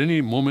practice at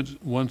any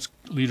moment once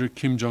leader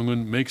Kim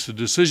Jong-un makes a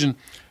decision,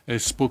 a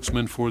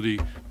spokesman for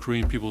the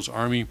Korean People's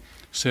Army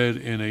said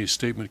in a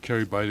statement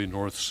carried by the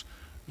North's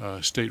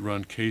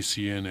state-run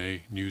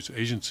KCNA news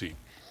agency.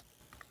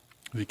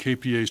 The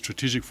KPA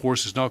strategic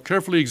force is now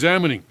carefully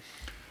examining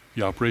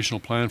the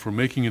operational plan for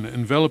making an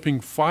enveloping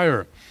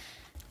fire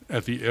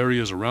at the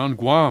areas around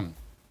Guam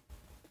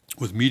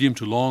with medium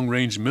to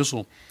long-range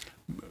missile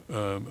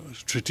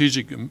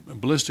strategic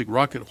ballistic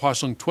rocket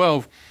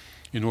Hwasong-12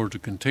 in order to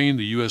contain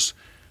the U.S.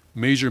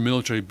 major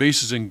military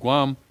bases in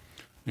Guam,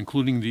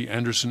 including the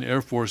Andersen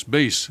Air Force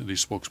Base, the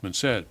spokesman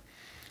said.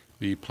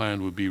 The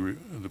plan would be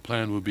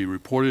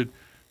reported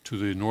to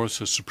the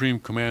North's Supreme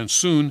Command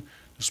soon,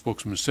 the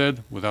spokesman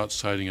said, without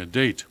citing a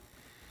date.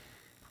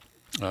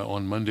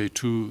 On Monday,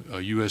 two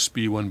U.S.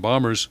 B-1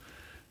 bombers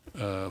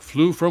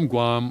flew from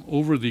Guam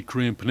over the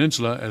Korean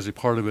Peninsula as a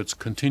part of its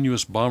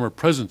continuous bomber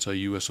presence, a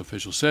U.S.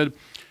 official said,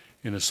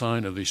 in a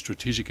sign of the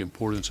strategic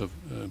importance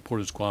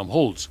Guam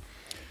holds.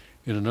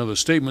 In another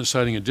statement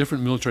citing a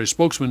different military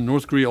spokesman,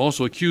 North Korea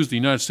also accused the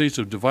United States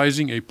of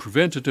devising a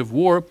preventive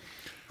war,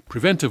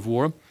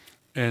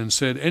 and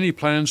said any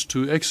plans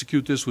to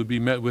execute this would be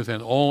met with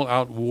an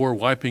all-out war,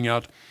 wiping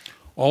out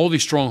all the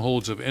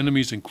strongholds of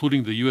enemies,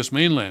 including the U.S.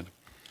 mainland.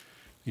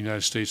 The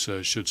United States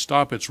should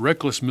stop its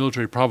reckless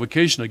military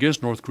provocation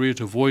against North Korea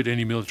to avoid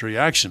any military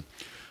action,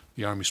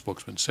 the Army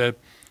spokesman said.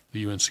 The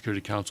UN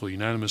Security Council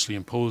unanimously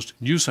imposed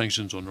new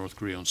sanctions on North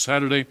Korea on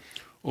Saturday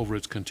over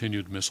its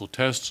continued missile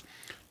tests.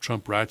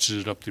 Trump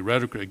ratcheted up the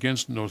rhetoric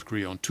against North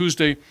Korea on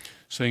Tuesday,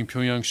 saying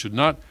Pyongyang should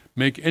not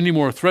make any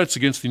more threats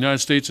against the United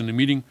States in a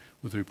meeting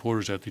with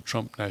reporters at the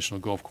Trump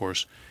National Golf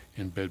Course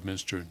in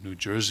Bedminster, New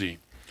Jersey.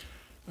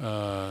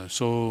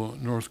 So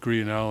North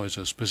Korea now is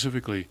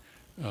specifically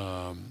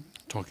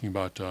talking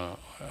about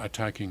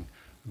attacking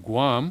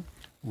Guam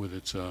with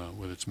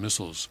its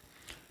missiles.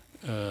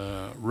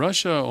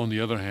 Russia, on the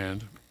other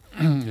hand,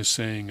 is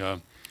saying,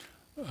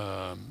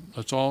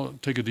 let's all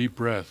take a deep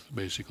breath,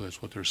 basically,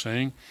 that's what they're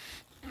saying.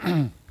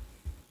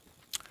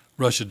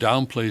 Russia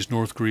downplays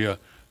North Korea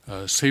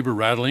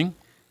saber-rattling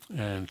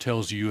and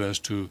tells the U.S.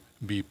 to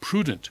be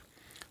prudent.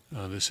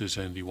 This is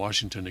in the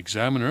Washington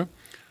Examiner.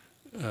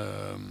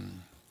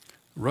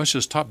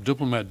 Russia's top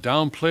diplomat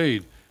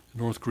downplayed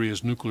North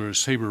Korea's nuclear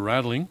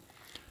saber-rattling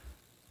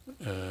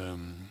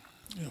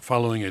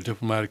following a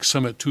diplomatic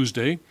summit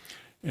Tuesday,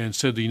 and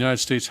said the United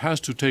States has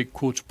to take,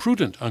 quote,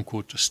 prudent,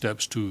 unquote,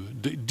 steps to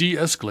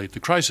de-escalate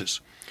the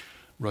crisis.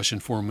 Russian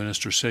Foreign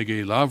Minister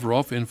Sergei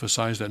Lavrov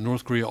emphasized that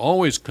North Korea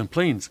always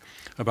complains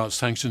about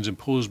sanctions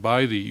imposed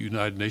by the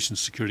United Nations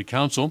Security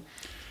Council.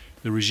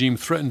 The regime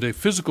threatened a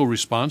physical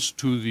response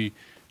to the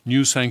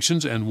new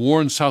sanctions and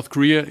warned South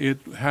Korea it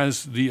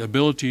has the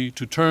ability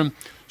to turn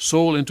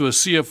Seoul into a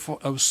sea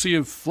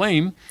of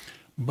flame,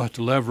 but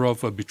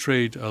Lavrov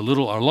betrayed a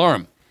little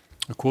alarm.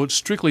 Quote,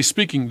 strictly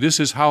speaking, this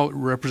is how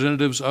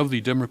representatives of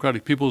the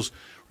Democratic People's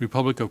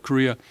Republic of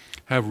Korea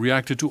have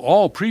reacted to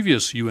all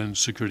previous UN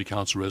Security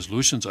Council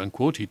resolutions,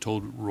 unquote, he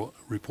told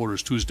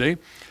reporters Tuesday,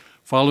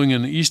 following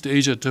an East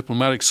Asia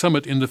diplomatic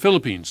summit in the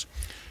Philippines.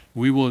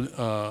 We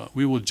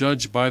will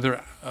judge by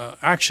their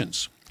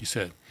actions, he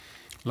said.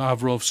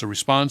 Lavrov's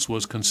response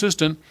was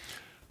consistent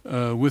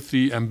with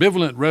the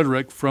ambivalent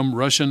rhetoric from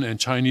Russian and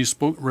Chinese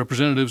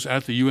representatives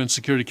at the UN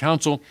Security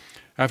Council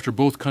after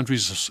both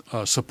countries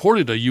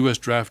supported a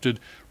U.S.-drafted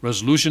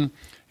resolution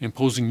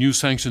imposing new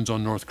sanctions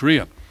on North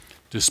Korea.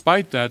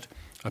 Despite that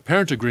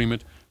apparent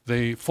agreement,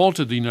 they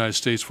faulted the United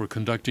States for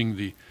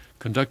conducting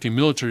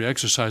military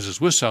exercises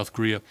with South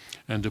Korea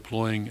and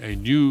deploying a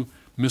new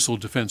missile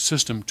defense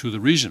system to the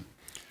region.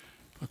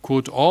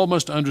 Quote, all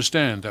must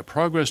understand that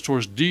progress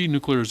towards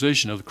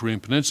denuclearization of the Korean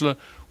Peninsula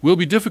will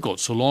be difficult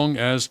so long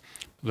as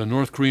the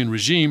North Korean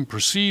regime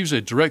perceives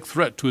a direct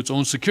threat to its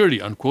own security,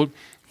 unquote,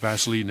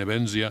 Vasily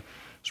Nebenzia,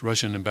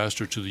 Russian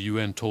ambassador to the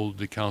UN, told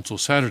the Council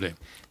Saturday.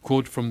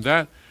 Quote, for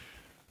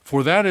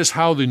that is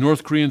how the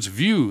North Koreans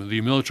view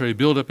the military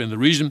buildup in the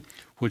region,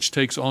 which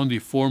takes on the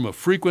form of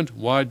frequent,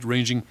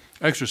 wide-ranging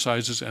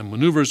exercises and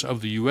maneuvers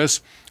of the U.S.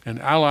 and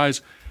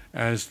allies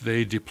as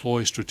they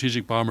deploy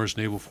strategic bombers,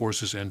 naval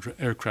forces, and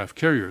aircraft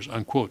carriers,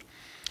 unquote.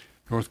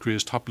 North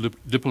Korea's top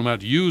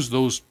diplomat used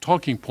those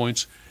talking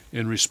points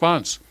in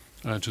response.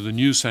 to the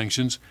new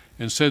sanctions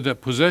and said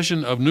that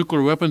possession of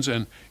nuclear weapons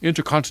and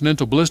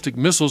intercontinental ballistic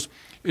missiles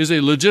is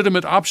a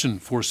legitimate option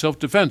for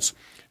self-defense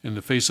in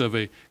the face of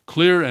a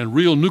clear and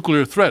real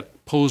nuclear threat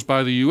posed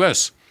by the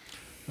U.S.,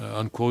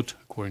 unquote,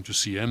 according to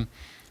CNN.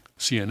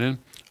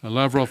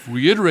 Lavrov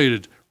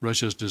reiterated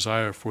Russia's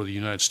desire for the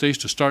United States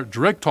to start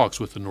direct talks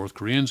with the North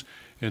Koreans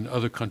and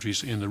other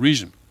countries in the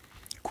region.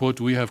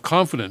 Quote, we are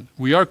confident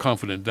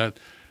that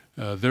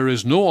there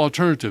is no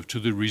alternative to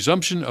the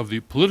resumption of the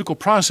political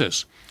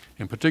process,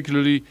 in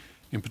particular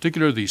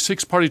the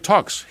six-party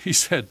talks, he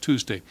said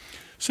Tuesday.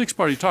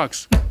 Six-party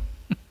talks.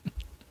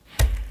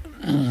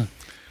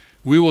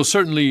 We will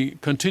certainly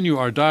continue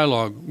our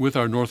dialogue with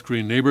our North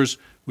Korean neighbors.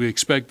 We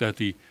expect that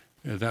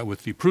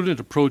with the prudent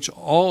approach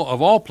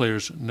of all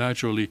players,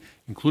 naturally,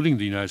 including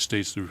the United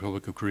States, the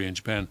Republic of Korea, and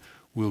Japan,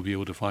 we'll be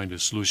able to find a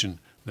solution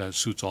that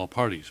suits all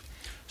parties.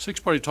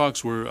 Six-party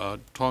talks were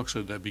talks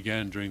that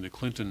began during the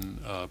Clinton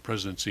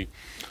presidency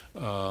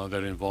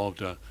that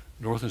involved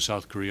North and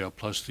South Korea,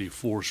 plus the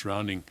four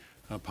surrounding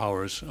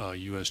powers,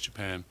 U.S.,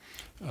 Japan,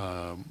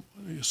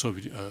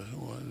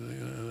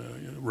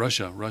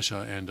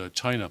 Russia, and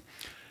China.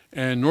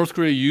 And North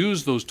Korea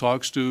used those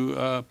talks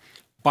to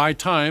buy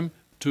time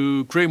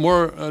to create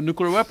more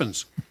nuclear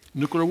weapons,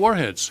 nuclear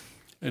warheads.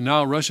 And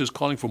now Russia is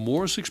calling for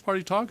more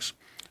six-party talks?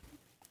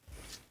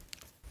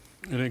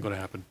 It ain't going to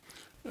happen.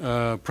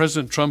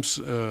 President Trump's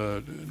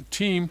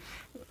team,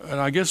 and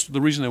I guess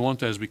the reason they want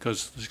that is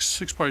because the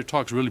six-party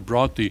talks really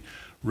brought the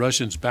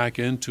Russians back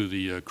into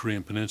the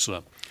Korean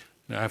Peninsula.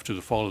 After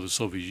the fall of the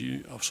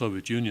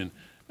Soviet Union,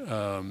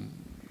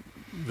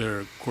 their,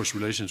 of course,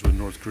 relations with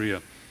North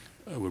Korea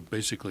were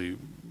basically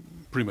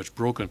pretty much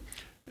broken.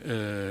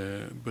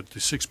 But the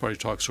six-party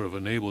talks sort of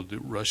enabled the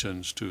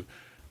Russians to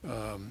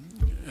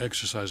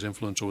exercise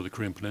influence over the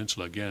Korean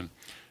Peninsula again.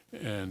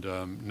 And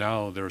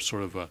now they're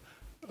sort of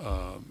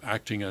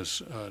acting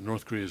as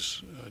North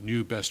Korea's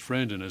new best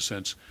friend in a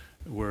sense,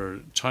 where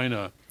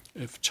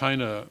if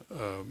China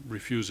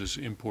refuses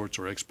imports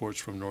or exports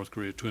from North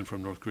Korea to and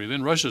from North Korea,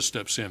 then Russia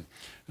steps in.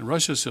 And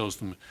Russia sells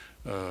them,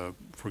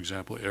 for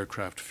example,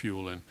 aircraft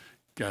fuel and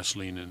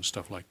gasoline and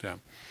stuff like that.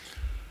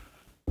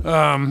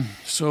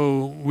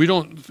 So we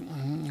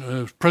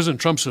don't,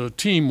 President Trump's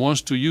team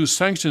wants to use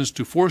sanctions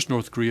to force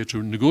North Korea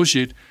to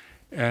negotiate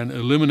an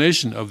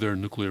elimination of their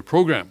nuclear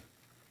program.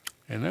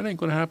 And that ain't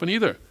going to happen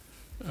either.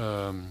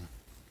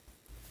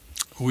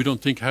 We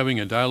don't think having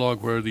a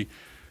dialogue where the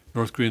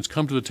North Koreans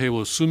come to the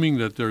table assuming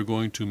that they're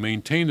going to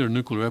maintain their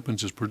nuclear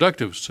weapons is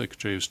productive,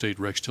 Secretary of State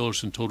Rex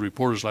Tillerson told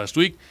reporters last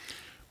week.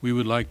 We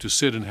would like to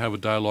sit and have a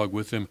dialogue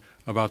with them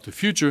about the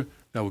future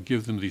that will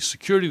give them the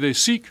security they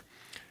seek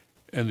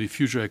and the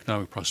future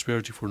economic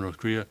prosperity for North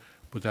Korea,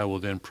 but that will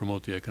then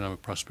promote the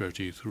economic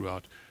prosperity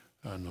throughout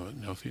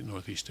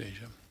Northeast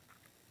Asia.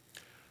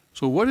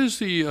 So what is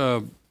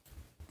the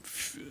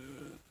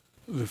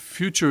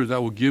future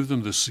that will give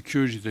them the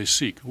security they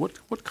seek?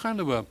 What kind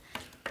of a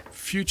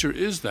future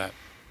is that?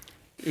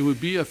 It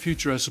would be a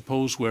future, I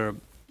suppose, where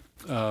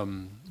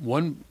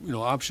one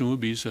option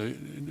would be, say,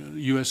 the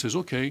U.S. says,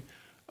 okay,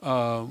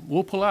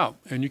 we'll pull out,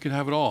 and you can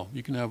have it all.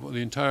 You can have the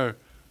entire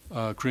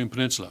Korean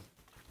Peninsula,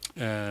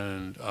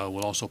 and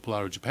we'll also pull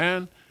out of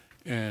Japan,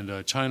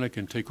 and China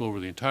can take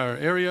over the entire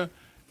area,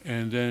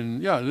 and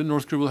then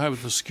North Korea will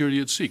have the security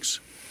it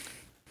seeks.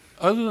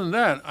 Other than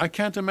that, I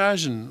can't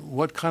imagine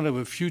what kind of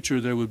a future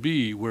there would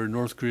be where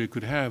North Korea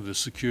could have the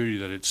security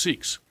that it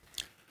seeks.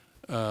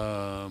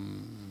 So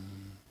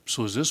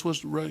is this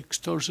what Rex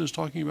Tillerson is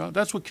talking about?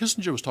 That's what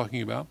Kissinger was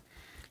talking about.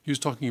 He was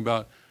talking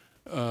about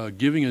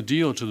giving a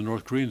deal to the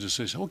North Koreans and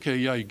say, okay,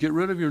 you get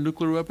rid of your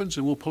nuclear weapons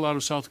and we'll pull out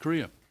of South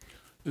Korea.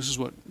 This is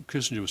what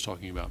Kissinger was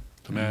talking about,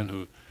 the man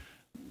who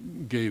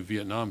gave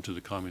Vietnam to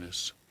the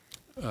communists.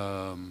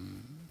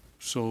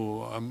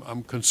 So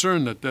I'm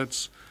concerned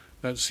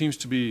that seems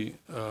to be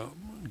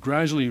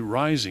gradually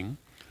rising,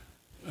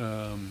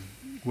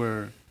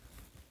 where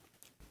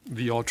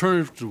the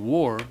alternative to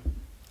war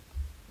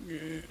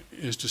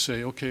is to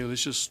say, okay,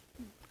 let's just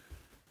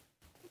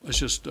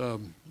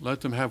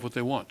let them have what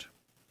they want.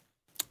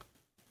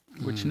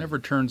 Which never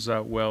turns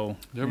out well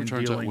in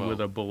dealing with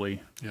a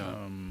bully. Yeah.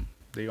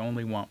 They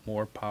only want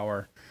more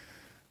power,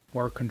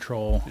 more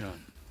control. Yeah.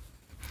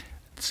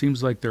 It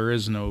seems like there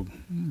is no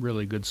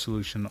really good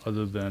solution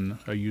other than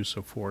a use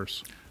of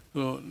force.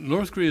 Well,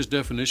 North Korea's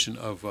definition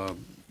of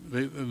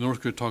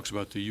North Korea talks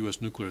about the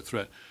U.S. nuclear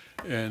threat,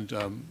 and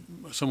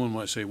someone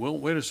might say, well,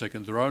 wait a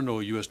second, there are no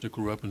U.S.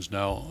 nuclear weapons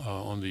now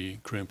on the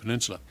Korean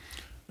Peninsula.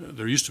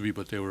 There used to be,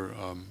 but they were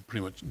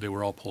they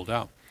were all pulled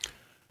out.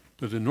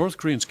 But the North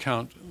Koreans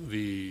count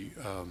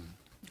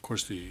of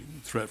course, the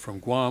threat from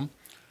Guam,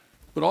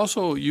 but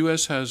also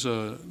U.S. has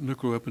a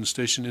nuclear weapons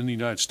station in the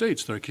United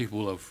States that are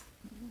capable of,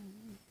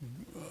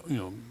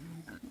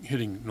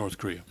 hitting North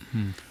Korea.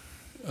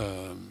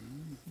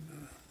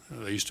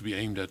 They used to be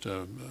aimed at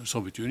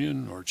Soviet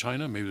Union or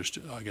China. Maybe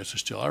I guess they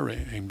still are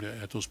aimed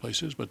at those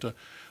places. But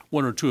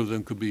one or two of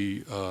them could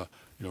be,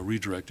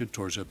 redirected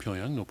towards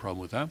Pyongyang. No problem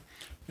with that.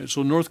 And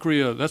so North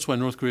Korea. That's why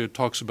North Korea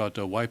talks about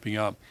wiping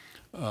out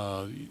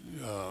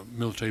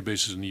military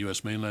bases in the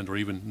U.S. mainland or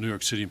even New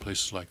York City and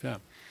places like that,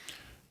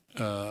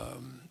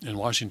 and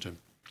Washington.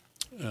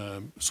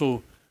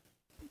 So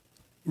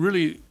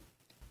really,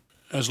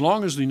 as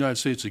long as the United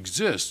States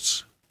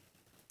exists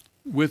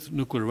with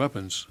nuclear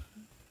weapons,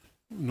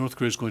 North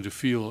Korea is going to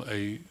feel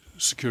a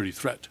security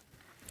threat.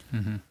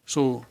 Mm-hmm.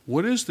 So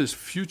what is this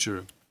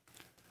future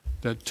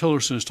that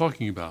Tillerson is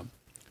talking about?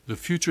 The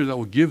future that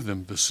will give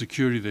them the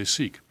security they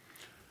seek.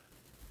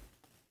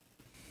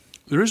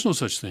 There is no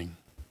such thing,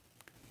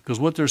 because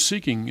what they're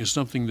seeking is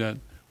something that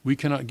we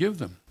cannot give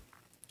them.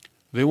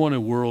 They want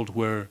a world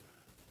where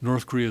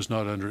North Korea is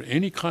not under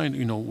any kind,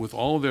 with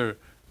all their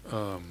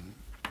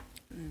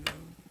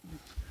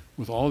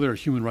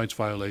human rights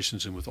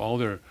violations and with all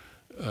their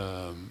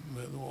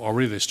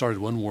already they started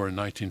one war in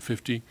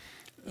 1950,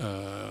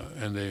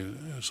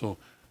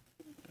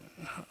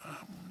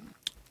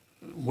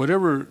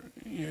 whatever,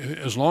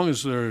 as long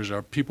as there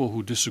are people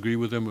who disagree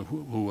with them,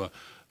 who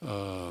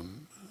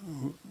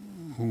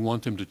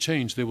want them to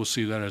change, they will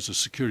see that as a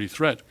security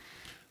threat,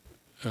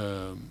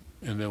 and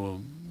they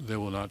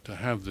will not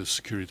have the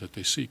security that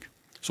they seek.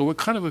 So, what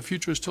kind of a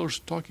future is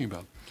Tillerson talking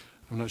about?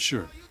 I'm not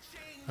sure.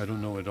 I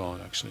don't know at all,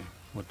 actually,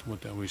 what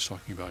he's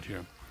talking about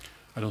here.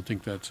 I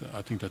think that's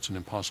an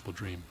impossible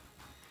dream.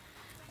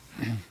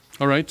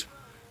 All right.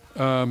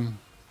 Do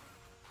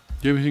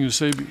you have anything to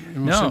say,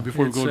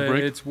 before we go to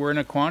break? We're in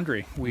a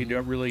quandary. We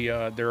don't really.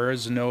 There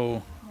is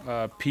no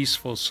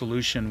peaceful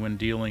solution when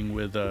dealing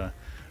with a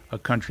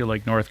country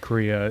like North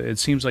Korea. It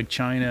seems like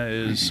China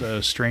is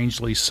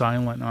strangely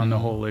silent on the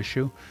whole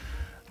issue.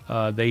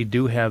 They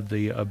do have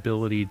the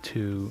ability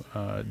to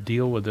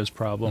deal with this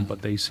problem,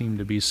 but they seem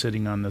to be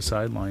sitting on the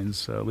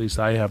sidelines. At least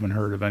I haven't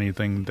heard of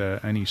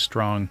any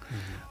strong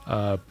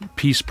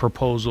peace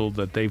proposal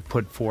that they've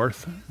put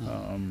forth.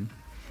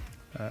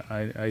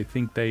 I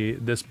think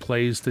this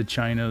plays to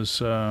China's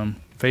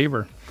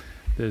favor,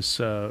 this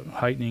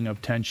heightening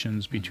of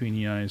tensions between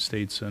the United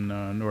States and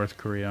North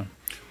Korea.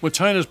 Well,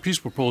 China's peace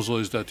proposal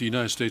is that the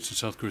United States and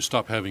South Korea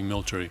stop having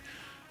military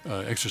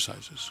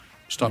exercises,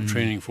 stop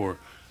training for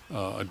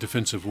a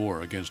defensive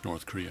war against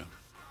North Korea.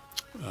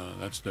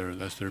 That's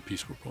their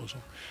peace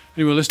proposal.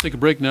 Anyway, let's take a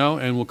break now,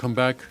 and we'll come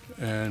back,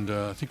 and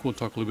I think we'll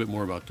talk a little bit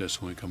more about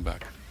this when we come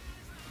back.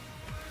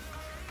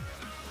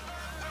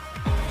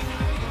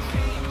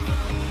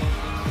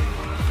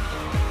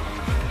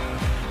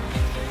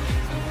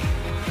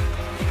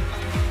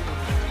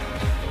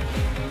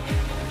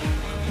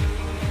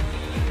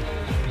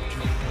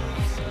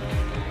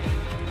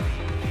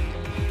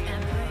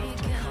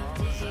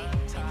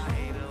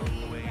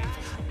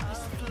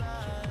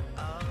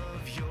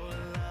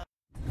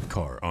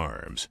 Car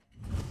Arms,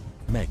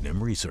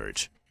 Magnum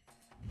Research,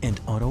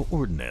 and Auto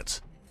Ordnance.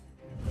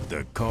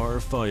 The Car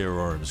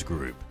Firearms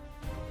Group.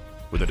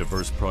 With a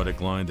diverse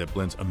product line that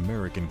blends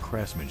American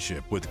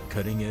craftsmanship with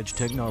cutting-edge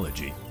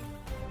technology.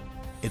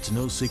 It's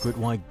no secret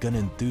why gun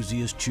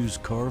enthusiasts choose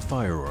Car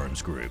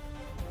Firearms Group.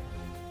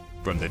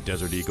 From the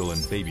Desert Eagle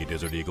and Baby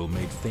Desert Eagle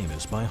made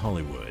famous by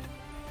Hollywood.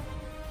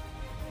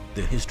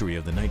 The history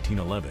of the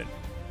 1911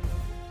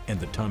 and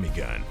the Tommy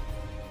gun.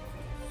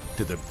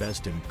 To the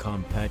best in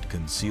compact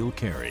concealed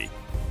carry.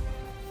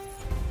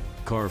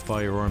 Car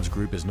Firearms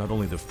Group is not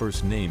only the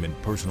first name in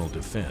personal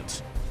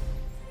defense,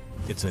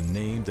 it's a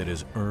name that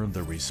has earned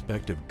the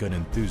respect of gun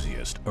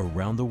enthusiasts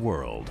around the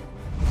world.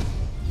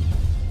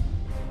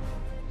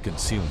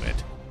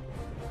 Concealment,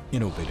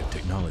 innovative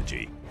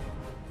technology,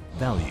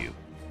 value,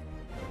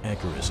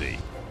 accuracy,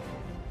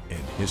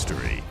 and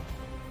history.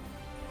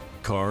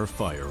 Car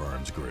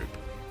Firearms Group.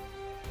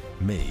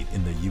 Made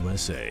in the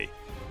USA.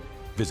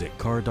 Visit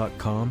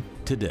car.com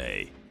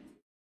today.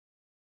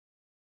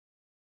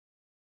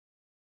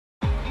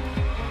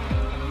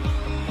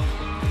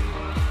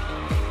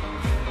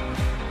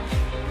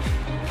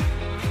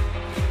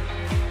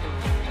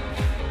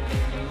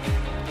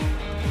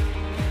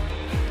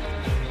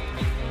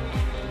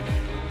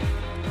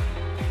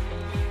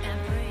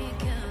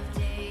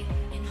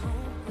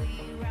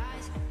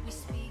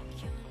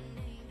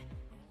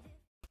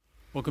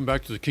 Welcome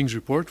back to the King's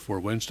Report for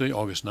Wednesday,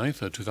 August 9th,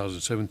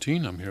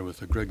 2017. I'm here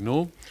with Greg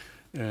Knoll,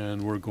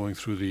 and we're going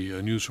through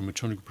the news from a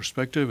technical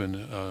perspective.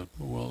 And,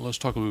 let's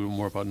talk a little bit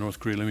more about North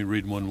Korea. Let me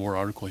read one more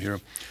article here.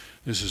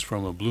 This is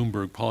from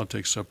Bloomberg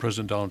Politics.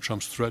 President Donald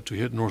Trump's threat to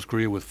hit North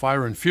Korea with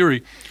fire and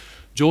fury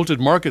jolted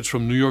markets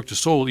from New York to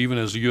Seoul, even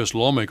as the U.S.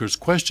 lawmakers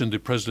questioned the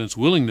president's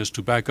willingness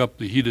to back up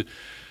the heated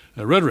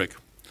rhetoric.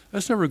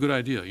 That's never a good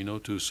idea,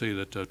 to say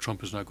that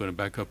Trump is not going to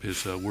back up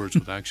his words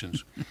with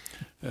actions.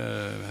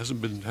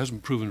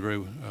 Hasn't proven very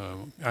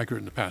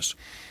accurate in the past.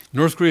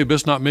 North Korea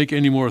best not make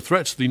any more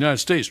threats to the United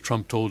States,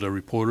 Trump told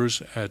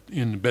reporters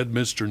in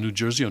Bedminster, New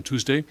Jersey on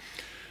Tuesday.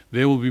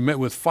 They will be met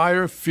with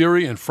fire,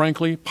 fury, and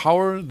frankly,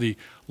 power, the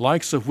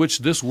likes of which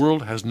this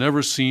world has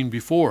never seen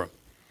before.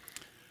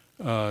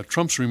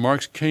 Trump's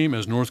remarks came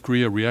as North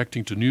Korea,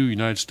 reacting to new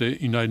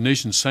United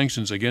Nations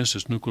sanctions against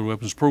its nuclear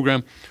weapons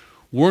program,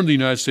 warned the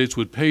United States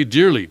would pay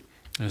dearly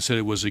and said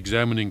it was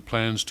examining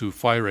plans to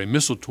fire a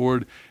missile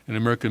toward an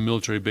American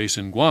military base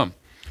in Guam.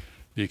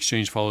 The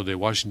exchange followed a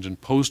Washington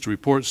Post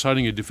report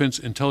citing a Defense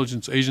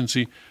Intelligence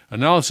Agency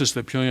analysis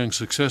that Pyongyang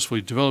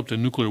successfully developed a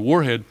nuclear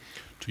warhead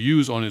to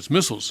use on its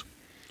missiles.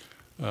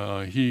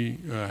 He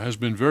has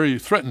been very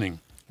threatening,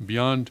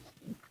 beyond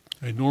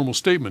a normal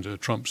statement,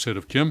 Trump said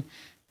of Kim.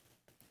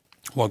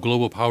 While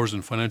global powers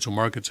and financial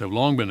markets have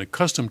long been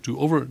accustomed to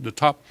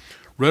over-the-top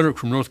rhetoric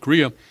from North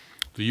Korea,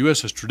 the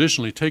U.S. has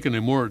traditionally taken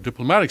a more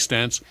diplomatic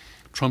stance.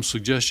 Trump's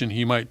suggestion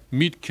he might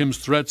meet Kim's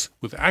threats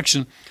with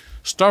action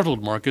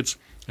startled markets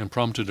and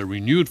prompted a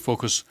renewed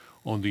focus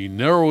on the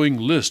narrowing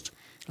list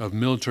of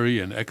military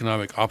and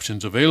economic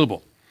options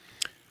available.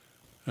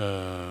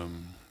 The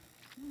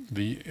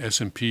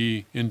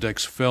S&P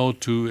index fell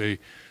to a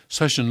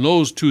session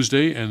lows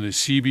Tuesday, and the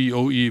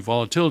CBOE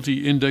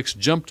volatility index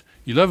jumped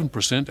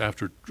 11%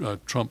 after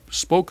Trump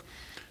spoke.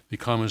 The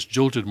comments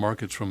jolted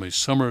markets from a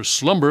summer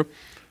slumber,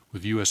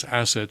 with U.S.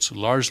 assets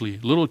largely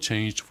little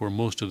changed for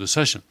most of the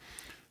session.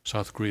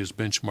 South Korea's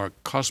benchmark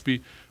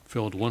Kospi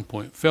fell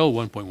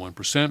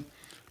 1.1%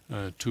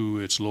 to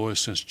its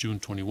lowest since June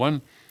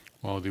 21,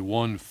 while the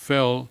won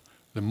fell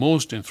the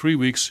most in 3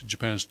 weeks.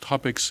 Japan's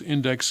Topix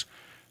index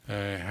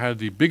had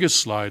the biggest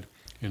slide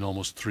in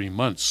almost 3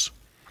 months.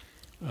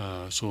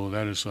 So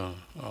that is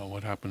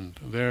what happened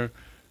there.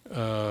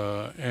 The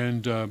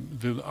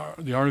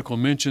article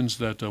mentions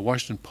that the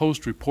Washington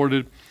Post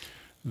reported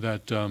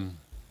that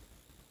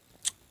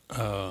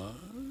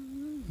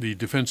the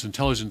Defense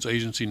Intelligence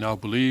Agency now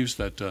believes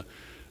that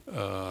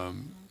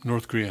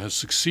North Korea has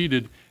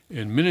succeeded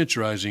in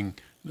miniaturizing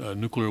a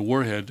nuclear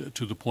warhead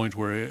to the point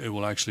where it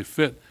will actually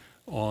fit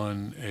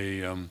on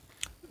a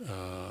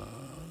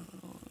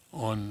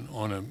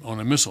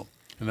missile.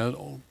 And that,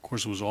 of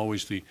course, was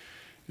always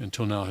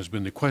until now has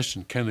been the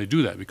question: can they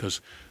do that?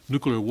 Because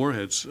nuclear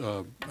warheads,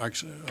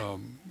 actually,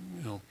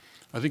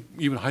 I think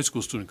even a high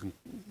school student can,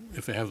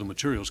 if they have the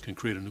materials, can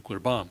create a nuclear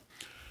bomb.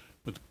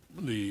 But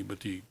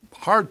the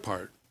hard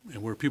part,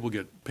 and where people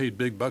get paid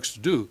big bucks to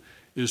do,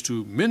 is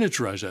to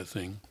miniaturize that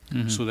thing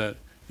so that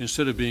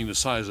instead of being the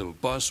size of a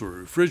bus or a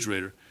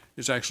refrigerator,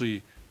 it's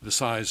actually the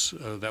size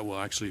that will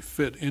actually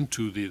fit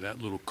into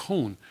that little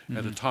cone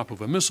at the top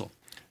of a missile.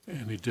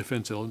 And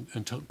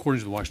according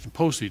to the Washington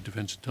Post, the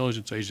Defense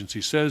Intelligence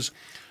Agency says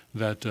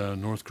that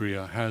North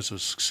Korea has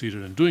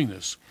succeeded in doing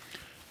this.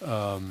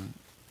 Now,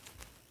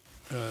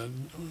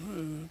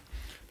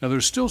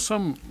 there's still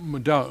some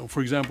doubt.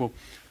 For example,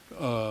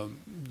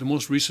 the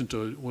most recent,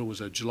 what was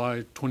that,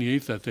 July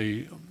 28th, that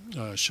they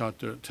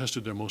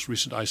tested their most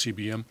recent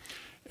ICBM,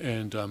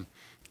 and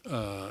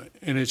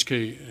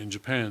NHK in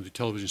Japan, the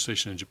television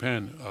station in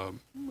Japan,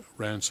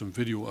 ran some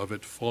video of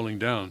it falling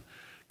down,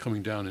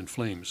 coming down in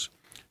flames.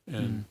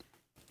 And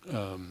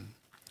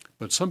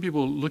but some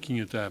people looking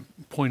at that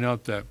point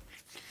out that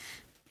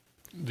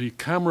the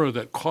camera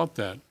that caught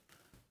that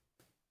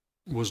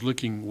was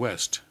looking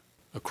west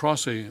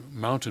across a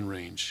mountain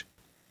range.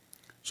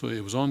 So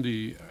it was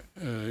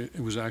it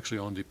was actually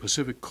on the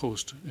Pacific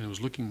coast, and it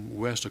was looking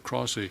west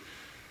across a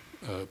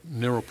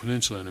narrow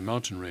peninsula and a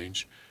mountain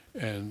range.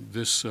 And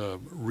this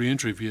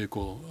reentry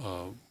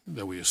vehicle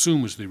that we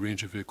assume was the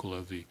reentry vehicle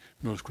of the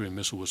North Korean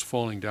missile was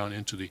falling down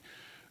into the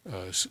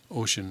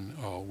ocean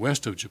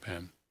west of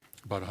Japan,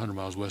 about 100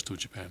 miles west of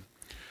Japan.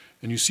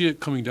 And you see it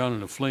coming down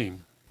in a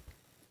flame.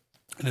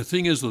 And the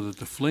thing is, though, that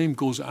the flame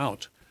goes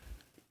out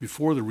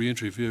before the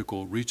reentry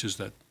vehicle reaches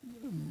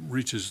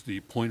the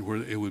point where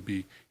it would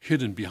be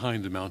hidden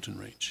behind the mountain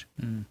range.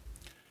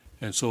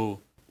 And so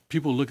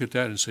people look at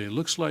that and say, it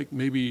looks like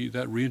maybe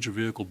that reentry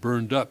vehicle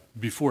burned up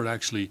before it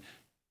actually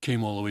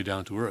came all the way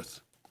down to Earth.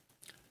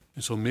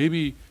 And so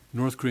maybe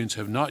North Koreans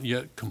have not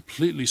yet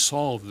completely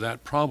solved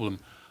that problem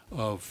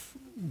of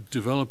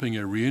developing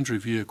a reentry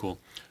vehicle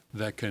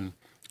that can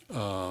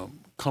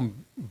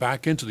come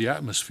back into the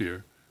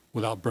atmosphere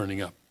without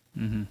burning up.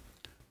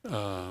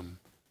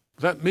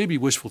 That may be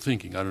wishful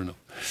thinking. I don't know.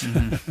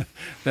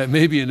 That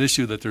may be an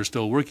issue that they're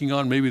still working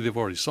on. Maybe they've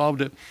already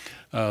solved it.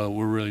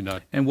 We're really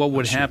not. And what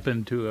would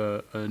happen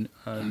to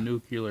a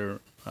nuclear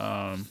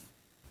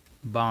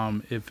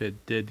bomb if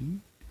it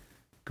did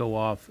go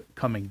off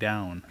coming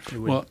down? It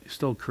would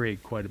still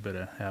create quite a bit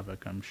of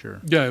havoc, I'm sure.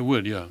 Yeah, it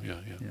would. Yeah.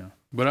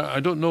 But I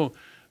don't know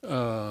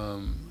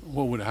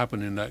what would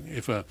happen in that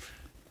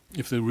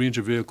if the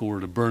reentry vehicle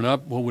were to burn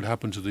up. What would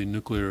happen to the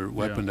nuclear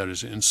weapon that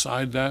is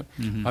inside that?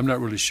 I'm not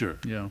really sure.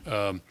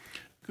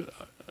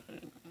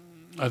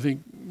 I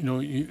think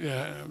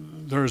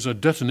there's a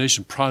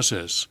detonation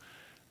process.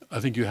 I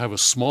think you have a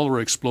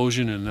smaller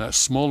explosion, and that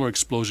smaller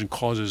explosion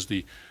causes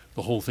the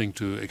whole thing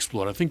to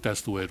explode. I think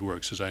that's the way it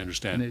works, as I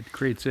understand. And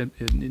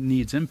it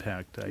needs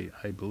impact,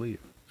 I believe.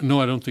 No,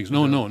 I don't think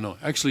so. No.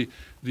 Actually,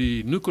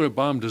 the nuclear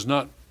bomb does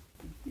not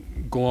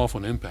go off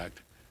on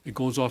impact. It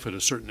goes off at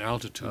a certain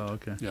altitude. Oh,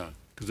 okay. Yeah,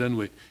 because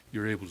then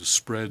you're able to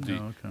spread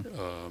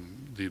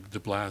the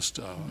blast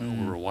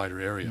over a wider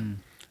area.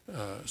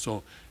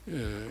 So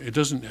it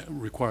doesn't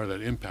require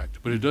that impact,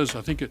 but it does.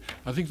 I think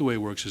the way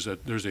it works is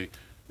that there's a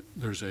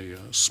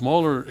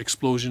smaller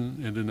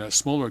explosion, and then that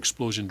smaller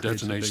explosion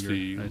detonates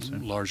the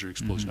larger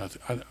explosion.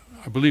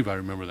 I believe I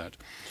remember that.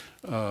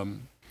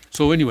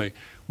 So anyway,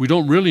 we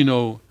don't really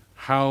know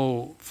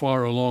how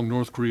far along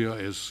North Korea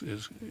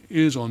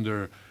is on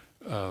their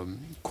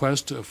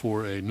quest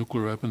for a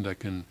nuclear weapon that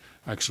can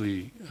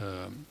actually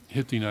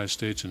hit the United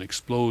States and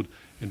explode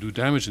and do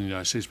damage in the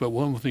United States. But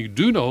one thing you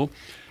do know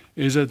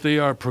is that they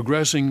are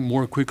progressing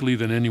more quickly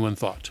than anyone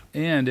thought.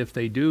 And if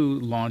they do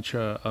launch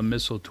a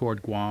missile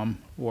toward Guam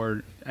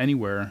or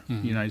anywhere,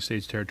 United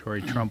States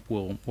territory, Trump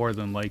will more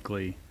than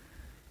likely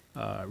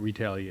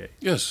retaliate.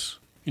 Yes.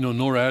 You know,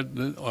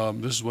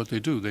 NORAD, this is what they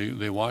do.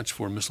 They watch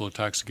for missile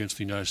attacks against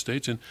the United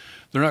States, and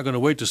they're not going to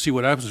wait to see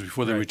what happens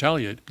before they Right.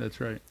 retaliate. That's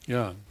right.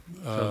 Yeah.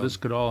 So this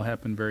could all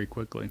happen very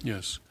quickly.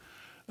 Yes.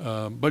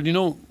 But, you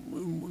know,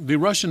 the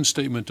Russian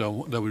statement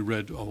that we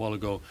read a while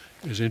ago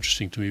is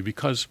interesting to me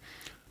because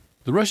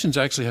the Russians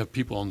actually have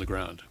people on the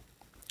ground.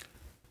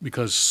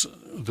 Because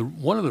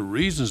one of the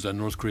reasons that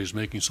North Korea is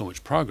making so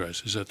much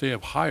progress is that they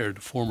have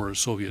hired former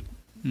Soviet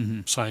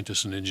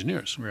scientists and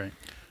engineers Right.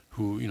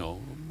 who, you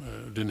know,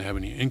 didn't have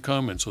any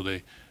income, and so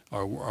they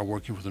are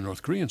working for the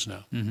North Koreans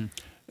now.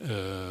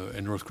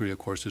 And North Korea, of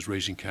course, is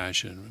raising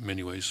cash in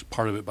many ways.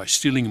 Part of it by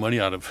stealing money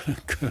out of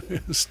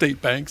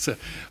state banks,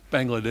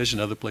 Bangladesh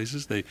and other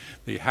places. They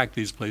hack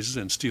these places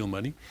and steal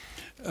money.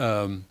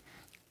 So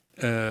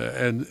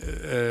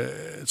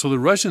the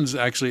Russians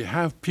actually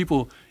have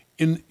people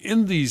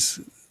in these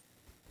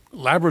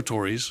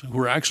laboratories who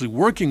are actually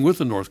working with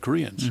the North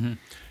Koreans.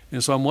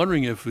 And so I'm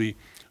wondering if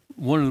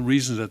one of the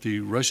reasons that the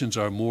Russians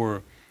are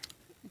more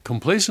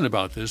complacent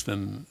about this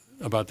than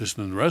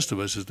the rest of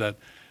us is that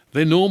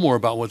they know more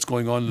about what's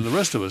going on than the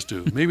rest of us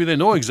do. Maybe they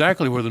know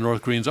exactly where the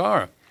North Koreans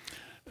are.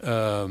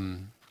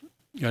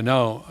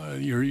 Now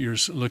you're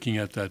looking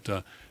at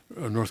that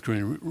North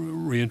Korean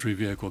reentry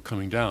vehicle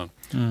coming down,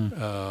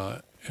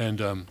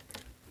 and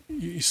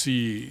you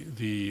see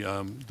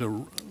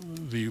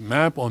the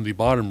map on the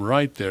bottom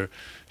right there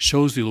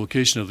shows the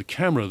location of the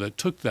camera that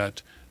took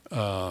that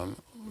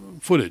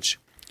footage.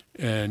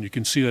 And you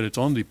can see that it's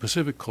on the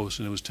Pacific coast,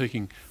 and it was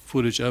taking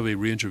footage of a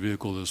reentry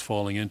vehicle that was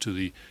falling into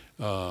the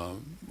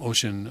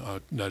ocean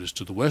that is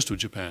to the west of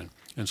Japan.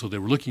 And so they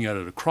were looking at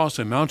it across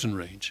a mountain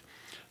range.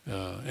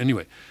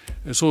 Anyway,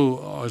 and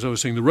so as I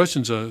was saying, the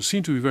Russians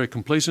seem to be very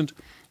complacent.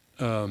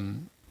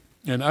 And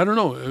I don't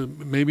know,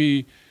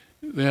 maybe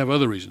they have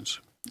other reasons.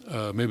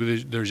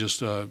 Maybe they're just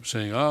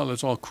saying,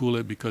 let's all cool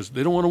it because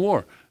they don't want a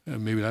war.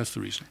 Maybe that's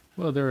the reason.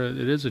 Well,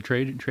 it is a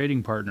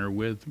trading partner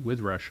with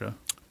Russia.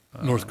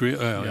 North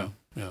Korea,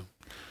 yeah.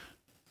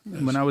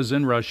 When I was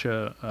in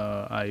Russia,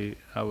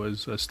 I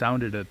was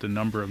astounded at the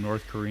number of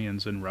North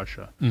Koreans in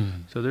Russia.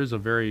 So there's a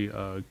very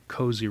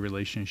cozy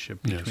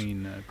relationship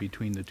between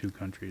the two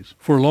countries.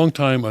 For a long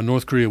time,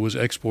 North Korea was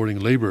exporting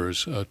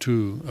laborers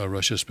to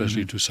Russia,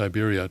 especially to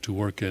Siberia, to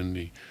work in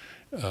the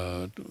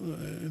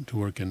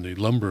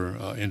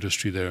lumber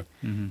industry there,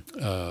 and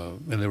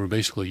they were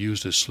basically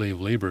used as slave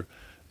labor.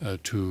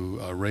 To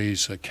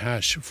raise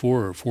cash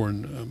for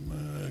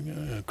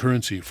foreign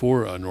currency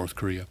for North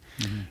Korea.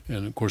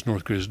 And of course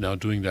North Korea is now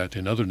doing that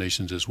in other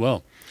nations as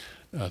well.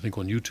 I think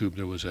on YouTube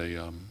there was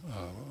a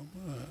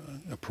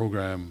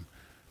program,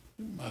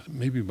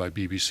 maybe by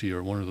BBC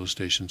or one of those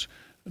stations,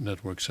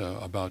 networks,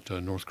 about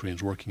North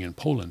Koreans working in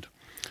Poland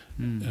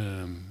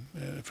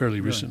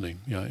fairly recently,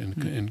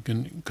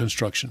 in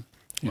construction,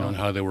 and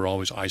how they were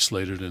always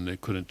isolated and they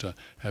couldn't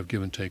have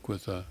give and take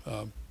with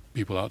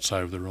people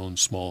outside of their own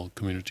small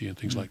community and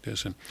things like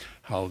this, and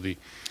how the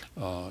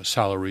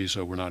salaries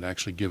were not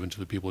actually given to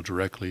the people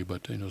directly,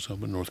 but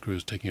North Korea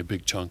is taking a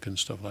big chunk and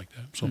stuff like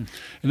that. So,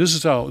 and this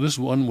is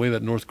one way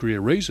that North Korea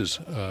raises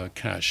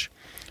cash,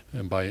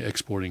 and by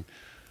exporting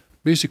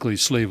basically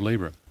slave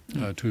labor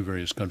to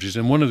various countries.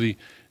 And one of the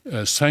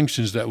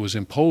sanctions that was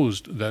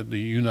imposed, that the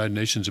United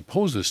Nations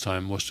imposed this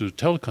time, was to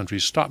tell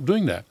countries stop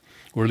doing that,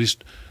 or at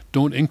least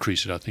don't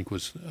increase it. I think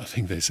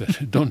they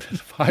said don't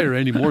hire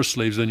any more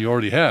slaves than you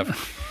already have.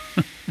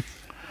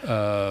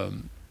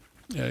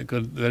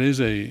 That is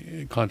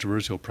a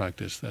controversial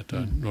practice that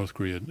North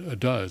Korea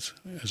does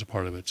as a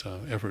part of its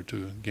effort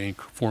to gain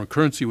foreign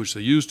currency, which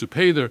they use to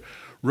pay their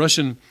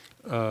Russian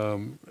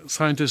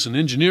scientists and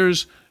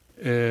engineers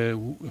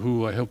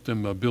who helped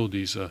them build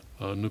these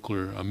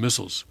nuclear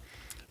missiles.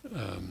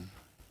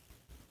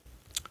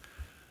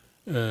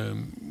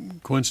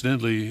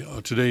 Coincidentally,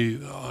 today,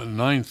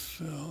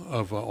 9th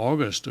of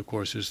August, of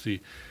course, is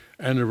the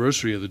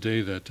anniversary of the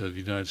day that the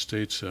United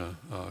States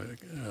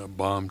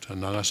bombed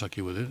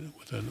Nagasaki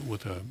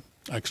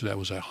actually that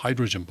was a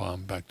hydrogen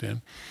bomb back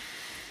then.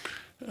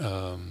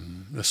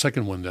 The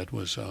second one that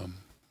was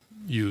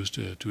used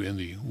to end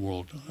the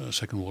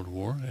Second World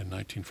War in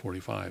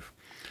 1945.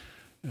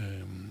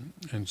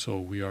 And so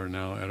we are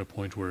now at a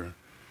point where,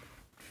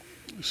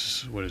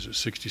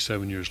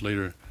 67 years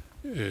later,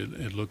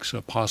 it looks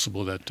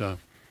possible that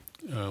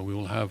we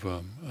will have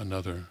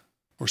another,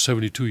 or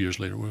 72 years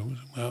later.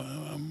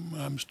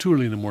 It's too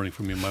early in the morning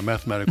for me. My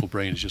mathematical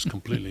brain is just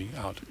completely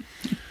out.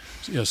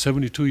 Yeah,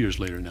 72 years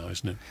later now,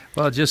 isn't it?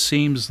 Well, it just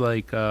seems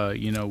like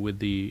with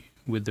the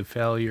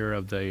failure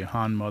of the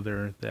Han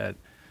Mother, that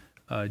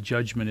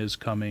judgment is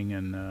coming,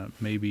 and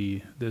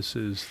maybe this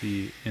is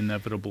the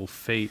inevitable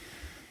fate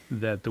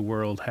that the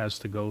world has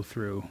to go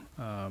through.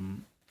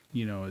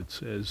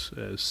 It's as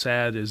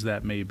sad as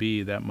that may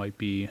be. That might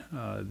be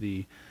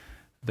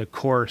the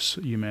course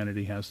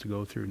humanity has to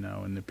go through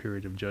now in the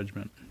period of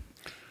judgment.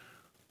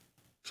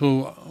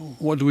 So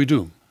what do we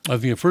do? I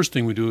think the first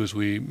thing we do is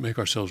we make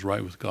ourselves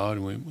right with God,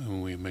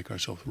 and we make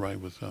ourselves right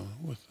with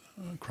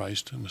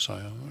Christ and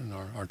Messiah and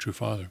our true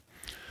Father.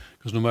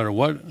 Because no matter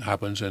what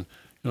happens, and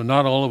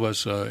not all of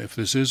us, if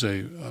this is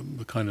a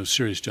kind of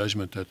serious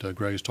judgment that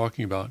Greg is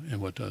talking about,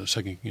 and what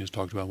Second King has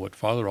talked about, what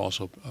Father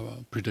also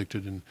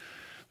predicted in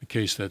the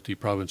case that the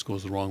province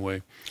goes the wrong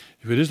way,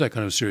 if it is that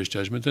kind of serious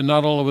judgment, then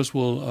not all of us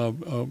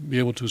will be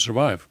able to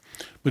survive.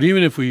 But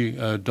even if we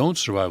don't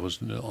survive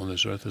on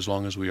this earth, as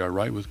long as we are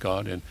right with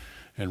God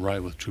and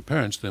right with true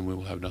parents, then we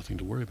will have nothing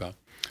to worry about.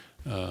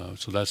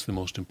 So that's the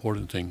most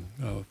important thing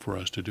for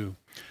us to do.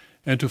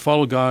 And to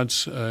follow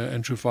God's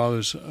and true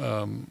Father's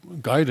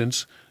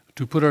guidance,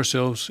 to put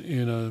ourselves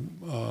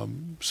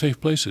in safe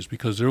places,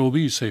 because there will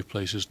be safe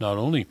places not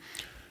only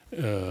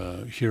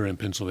here in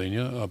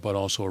Pennsylvania, but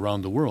also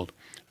around the world.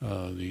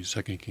 The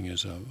Second King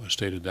has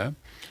stated that.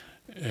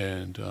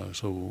 And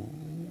so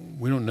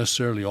we don't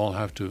necessarily all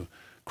have to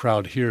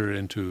crowd here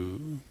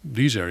into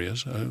these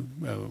areas.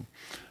 But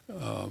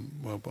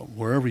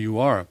wherever you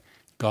are,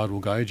 God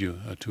will guide you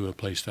to a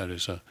place that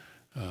is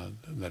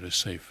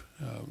safe,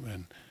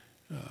 and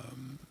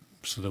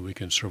so that we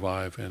can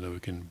survive, and that we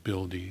can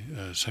build the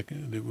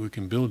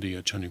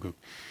Cheongguk,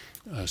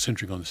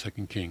 centering on the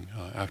Second King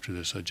after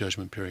this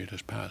judgment period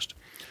has passed.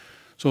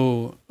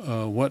 So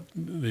what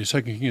the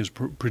Second King is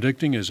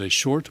predicting is a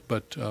short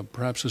but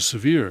perhaps a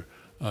severe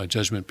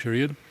judgment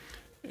period,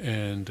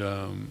 and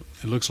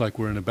it looks like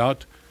we're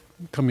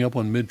coming up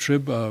on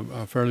mid-trib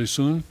fairly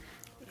soon,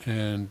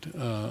 and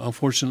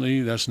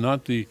unfortunately that's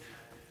not the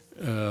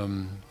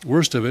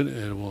worst of it.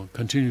 It will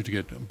continue to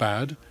get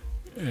bad,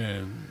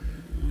 and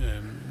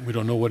we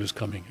don't know what is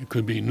coming. It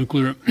could be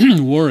nuclear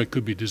war, it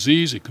could be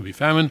disease, it could be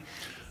famine,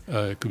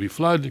 it could be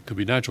flood, it could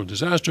be natural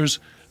disasters.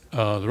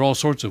 There are all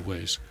sorts of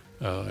ways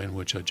in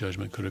which a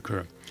judgment could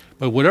occur.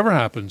 But whatever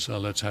happens,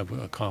 let's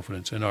have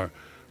confidence in our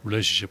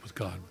relationship with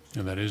God,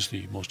 and that is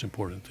the most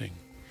important thing.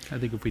 I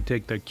think if we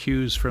take the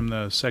cues from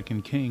the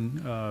Second King,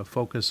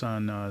 focus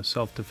on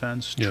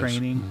self-defense, Yes.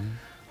 training,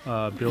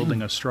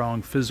 building a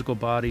strong physical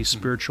body,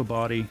 spiritual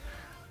body,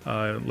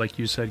 like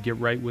you said, get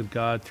right with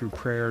God through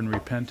prayer and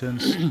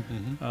repentance,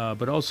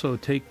 but also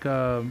take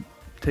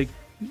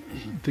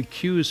the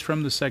cues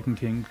from the Second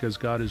King, because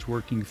God is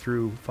working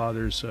through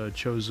Father's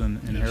chosen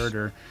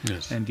inheritor,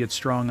 Yes. and get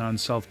strong on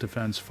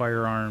self-defense,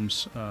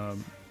 firearms,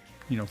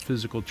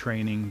 physical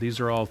training. These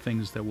are all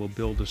things that will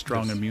build a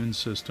strong Yes. immune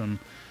system,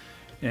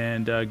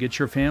 and get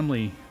your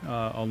family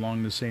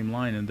along the same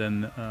line, and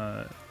then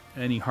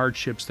any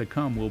hardships that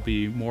come will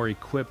be more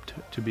equipped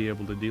to be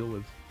able to deal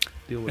with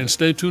And it.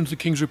 stay tuned to the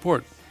King's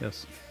Report,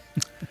 Yes.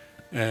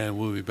 and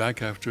we'll be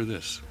back after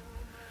this.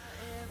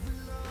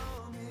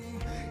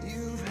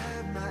 You've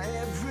heard my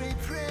every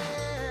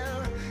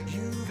prayer.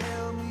 You've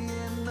held me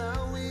in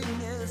the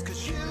weakness,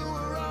 'cause you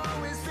were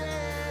always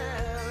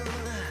there.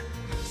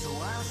 So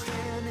I'll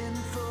stand in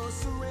full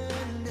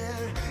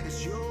surrender.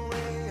 It's your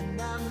way and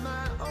not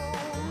my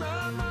own.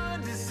 My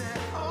mind is set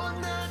on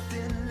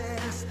nothing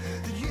less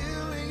than you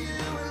and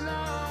you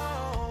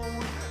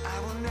alone. I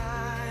will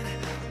not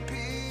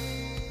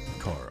be.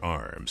 Car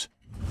Arms,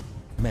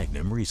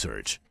 Magnum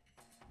Research,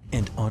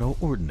 and Auto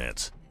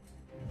Ordnance.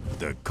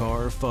 The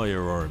Car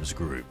Firearms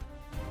Group.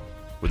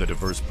 With a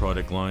diverse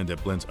product line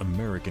that blends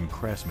American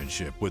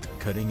craftsmanship with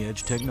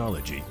cutting-edge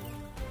technology,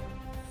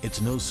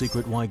 it's no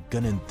secret why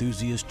gun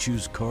enthusiasts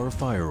choose Car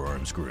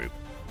Firearms Group.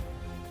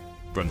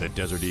 From the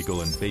Desert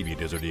Eagle and Baby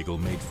Desert Eagle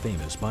made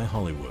famous by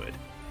Hollywood,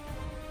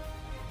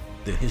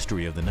 the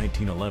history of the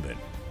 1911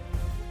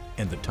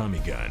 and the Tommy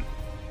gun,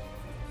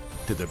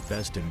 to the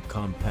best in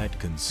compact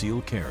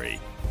concealed carry,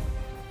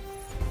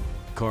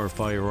 Car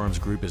Firearms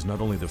Group is not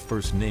only the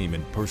first name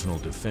in personal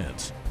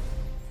defense,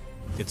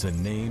 it's a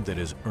name that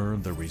has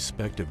earned the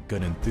respect of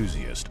gun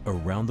enthusiasts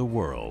around the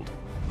world.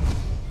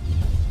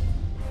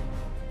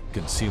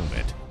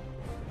 Concealment,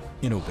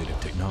 innovative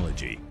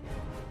technology,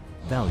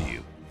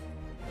 value,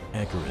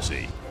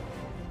 accuracy,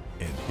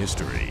 and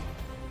history.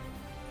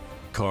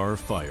 Car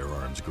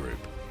Firearms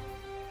Group.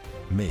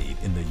 Made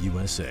in the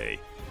USA.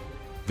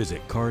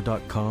 Visit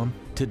car.com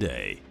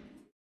today.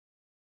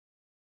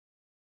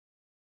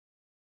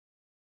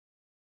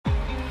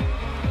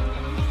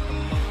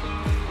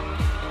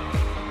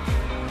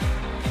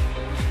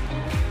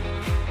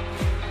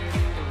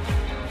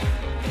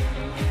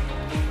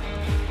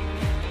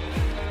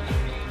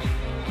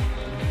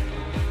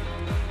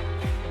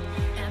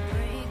 At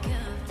break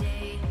of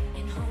day,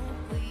 in hope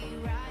we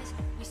rise,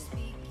 we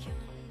speak your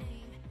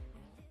name.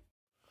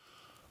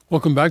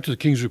 Welcome back to the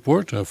King's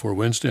Report for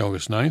Wednesday,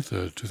 August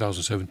 9th,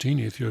 2017,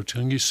 8th year of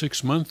Cheonggye,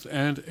 6th month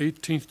and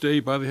 18th day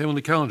by the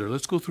heavenly calendar.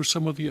 Let's go through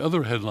some of the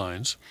other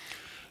headlines.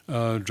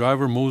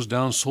 Driver mows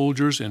down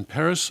soldiers in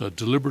Paris, a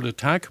deliberate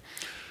attack.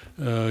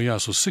 So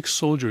 6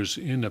 soldiers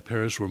in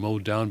Paris were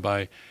mowed down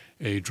by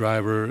a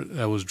driver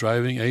that was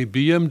driving a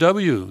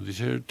BMW.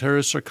 The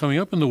terrorists are coming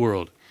up in the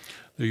world.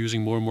 They're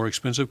using more and more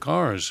expensive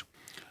cars.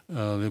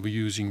 They'll be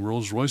using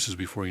Rolls Royces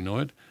before you know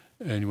it.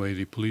 Anyway,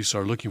 the police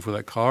are looking for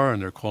that car,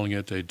 and they're calling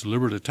it a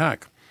deliberate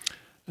attack.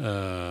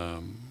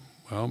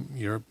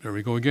 Europe, there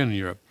we go again in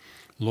Europe.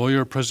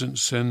 Lawyer president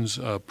sends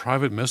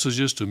private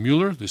messages to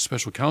Mueller, the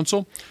special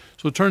counsel.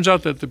 So it turns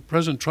out that the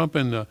President Trump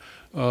and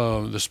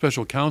the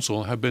special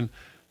counsel have been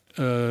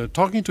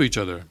talking to each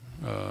other.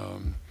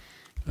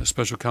 The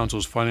special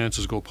counsel's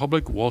finances go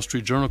public. Wall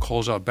Street Journal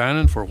calls out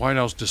Bannon for White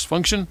House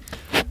dysfunction.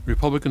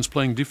 Republicans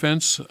playing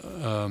defense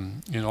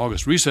in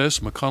August recess.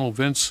 McConnell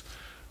vents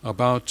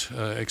about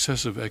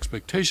excessive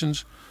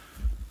expectations.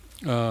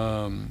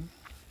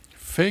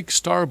 Fake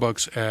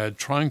Starbucks ad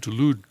trying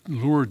to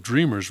lure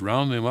dreamers,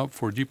 round them up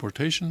for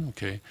deportation.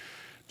 Okay,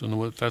 don't know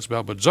what that's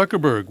about. But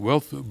Zuckerberg,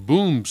 wealth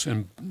booms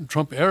in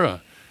Trump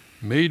era,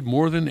 made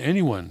more than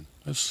anyone.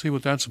 Let's see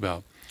what that's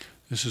about.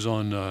 This is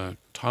on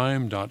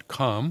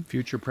time.com.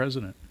 Future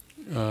president.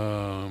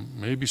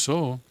 Maybe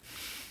so.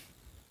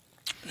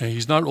 And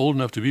he's not old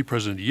enough to be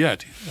president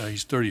yet.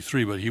 He's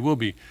 33, but he will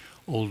be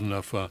old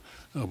enough by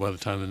the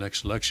time the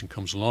next election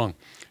comes along.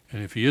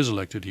 And if he is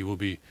elected, he will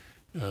be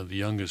the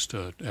youngest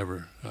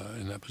ever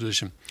in that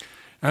position.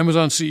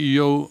 Amazon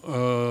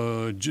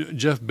CEO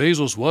Jeff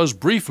Bezos was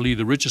briefly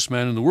the richest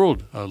man in the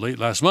world late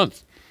last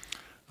month.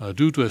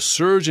 Due to a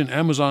surge in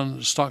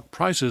Amazon stock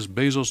prices,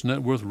 Bezos'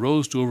 net worth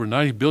rose to over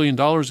 $90 billion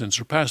and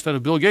surpassed that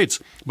of Bill Gates.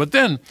 But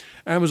then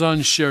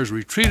Amazon shares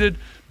retreated,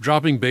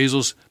 dropping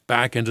Bezos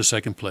back into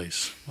second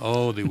place.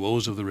 Oh, the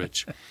woes of the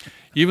rich.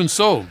 Even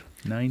so,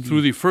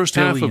 through the first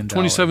half of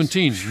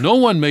 2017, no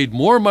one made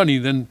more money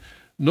than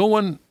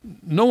Bezos,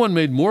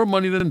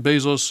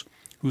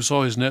 who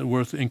saw his net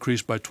worth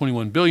increase by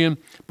 $21 billion.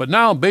 But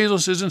now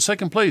Bezos is in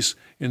second place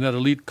in that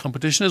elite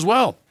competition as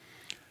well.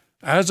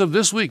 As of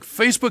this week,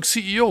 Facebook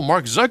CEO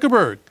Mark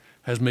Zuckerberg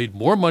has made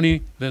more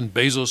money than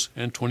Bezos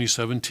in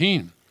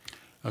 2017.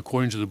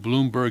 According to the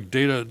Bloomberg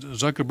data,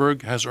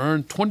 Zuckerberg has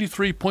earned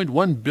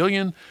 $23.1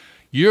 billion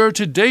year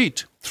to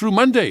date through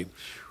Monday.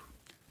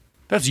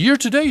 That's year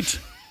to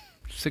date.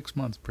 6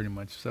 months, pretty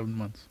much, 7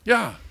 months.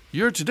 Yeah,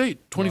 year to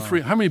date,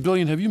 23. Wow. How many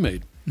billion have you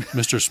made,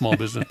 Mr. Small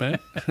Businessman?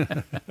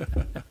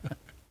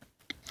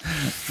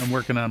 I'm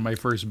working on my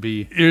first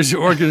B. You're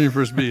working on your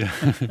first B.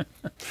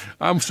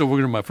 I'm still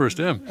working on my first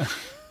M.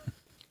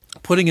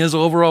 Putting his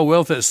overall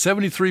wealth at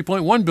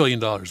 $73.1 billion.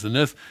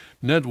 The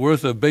net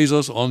worth of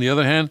Bezos, on the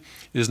other hand,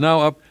 is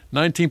now up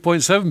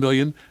 $19.7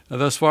 billion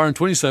thus far in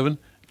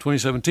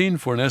 2017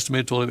 for an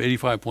estimated total of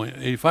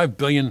 $85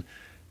 billion.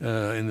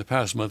 In the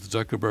past month,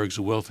 Zuckerberg's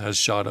wealth has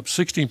shot up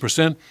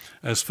 16%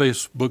 as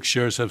Facebook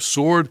shares have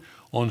soared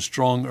on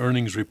strong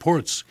earnings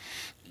reports.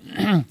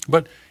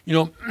 But you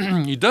know,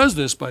 he does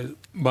this by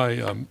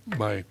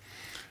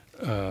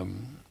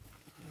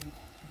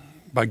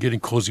getting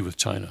cozy with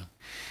China,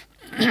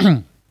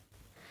 and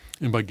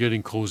by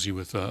getting cozy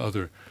with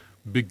other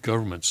big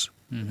governments.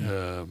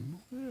 And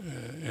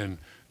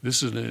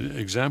this is an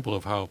example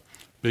of how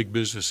big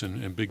business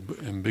and big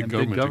government. Big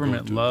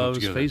government loves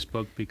together.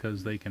 Facebook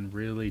because they can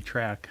really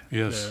track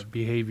the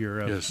behavior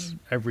of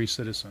every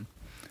citizen.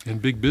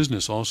 And big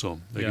business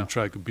also. They can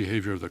track the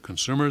behavior of their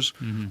consumers.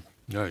 All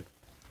right.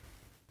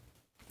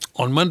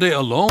 On Monday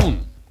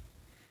alone,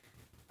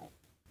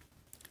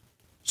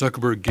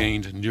 Zuckerberg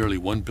gained nearly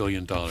 $1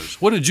 billion.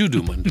 What did you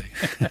do Monday?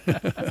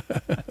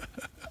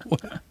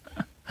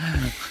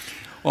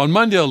 On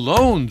Monday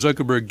alone,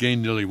 Zuckerberg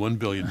gained nearly $1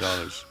 billion.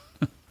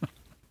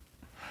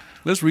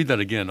 Let's read that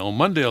again. On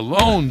Monday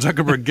alone,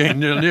 Zuckerberg gained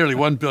nearly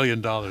 $1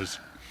 billion.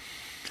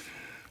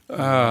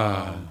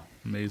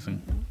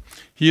 Amazing.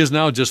 He is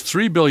now just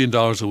 $3 billion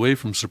away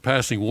from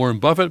surpassing Warren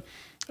Buffett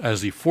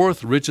as the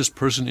 4th richest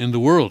person in the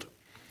world.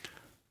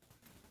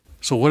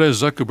 So what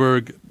has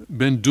Zuckerberg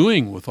been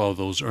doing with all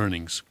those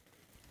earnings?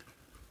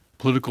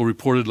 Politico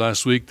reported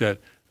last week that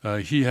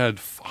he had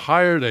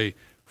hired a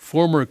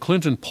former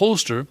Clinton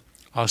pollster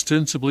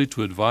ostensibly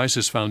to advise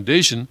his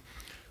foundation.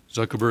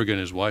 Zuckerberg and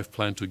his wife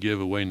plan to give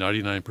away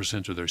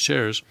 99% of their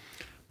shares,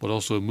 but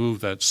also a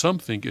move that some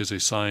think is a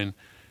sign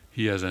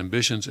he has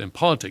ambitions in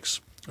politics.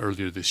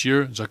 Earlier this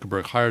year,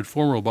 Zuckerberg hired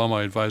former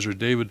Obama advisor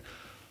David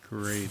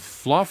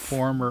Fluff.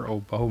 Former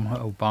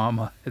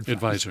Obama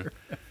advisor.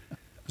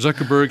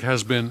 Zuckerberg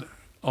has been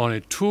on a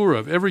tour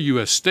of every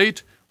U.S.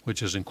 state, which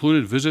has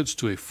included visits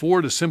to a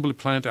Ford assembly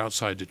plant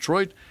outside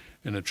Detroit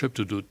and a trip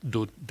to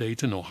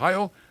Dayton,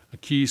 Ohio, a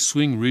key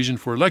swing region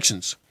for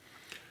elections.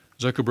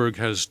 Zuckerberg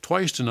has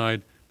twice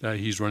denied that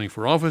he's running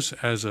for office.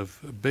 As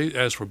for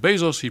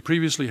Bezos, he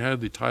previously had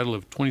the title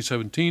of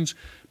 2017's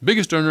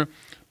biggest earner,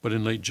 but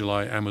in late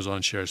July,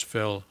 Amazon shares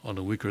fell on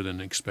a weaker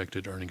than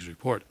expected earnings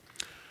report.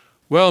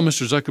 Well,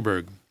 Mr.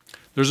 Zuckerberg,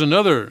 there's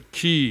another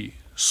key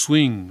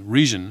swing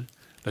region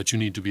that you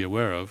need to be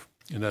aware of,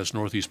 and that's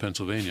Northeast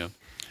Pennsylvania.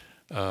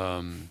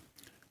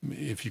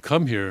 If you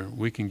come here,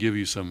 we can give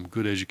you some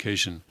good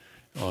education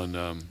on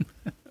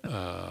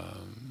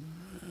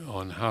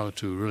how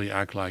to really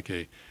act like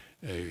a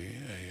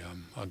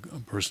a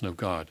person of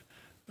God.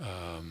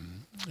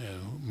 And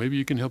maybe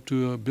you can help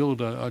to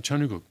build a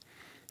Chanuguk.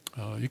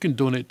 You can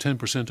donate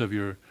 10% of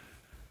your.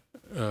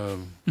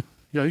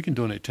 Yeah, you can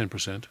donate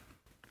 10%.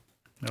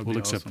 That would We'll be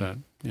accept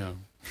awesome. that. Yeah.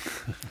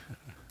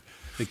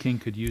 The king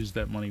could use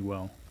that money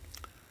well.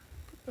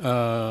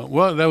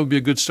 Well, that would be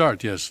a good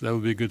start. Yes, that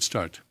would be a good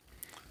start.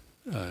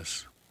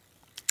 Yes.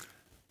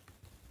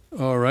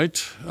 All right.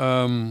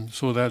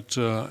 So that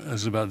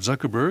is about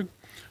Zuckerberg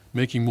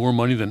making more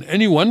money than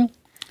anyone.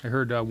 I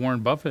heard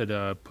Warren Buffett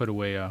put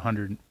away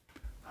 100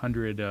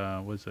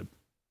 was it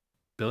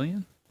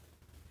billion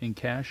in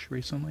cash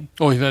recently?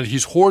 Oh, that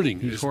he's hoarding.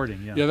 He's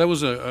hoarding, yeah. Yeah, that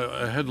was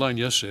a headline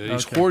yesterday.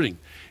 He's Okay. hoarding.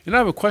 And I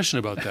have a question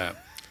about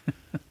that.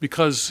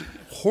 Because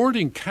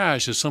hoarding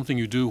cash is something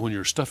you do when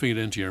you're stuffing it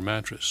into your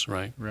mattress,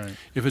 right? Right.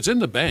 If it's in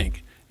the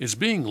bank, it's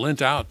being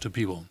lent out to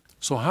people.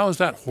 So how is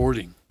that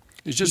hoarding?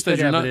 It's just You that could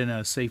you're have not it in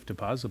a safe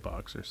deposit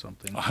box or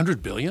something.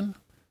 100 billion?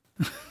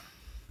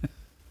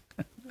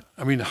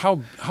 I mean,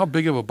 how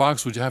big of a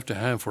box would you have to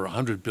have for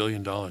 $100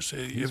 billion? He's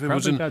If it was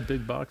probably in got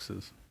big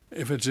boxes.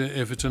 if it's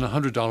in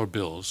 $100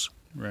 bills.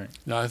 Right.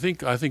 Now, I think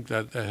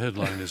that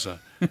headline is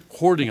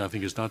hoarding. I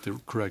think is not the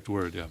correct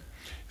word. Yeah.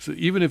 So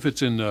even if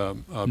it's in No,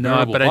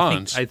 bearable but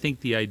bonds, I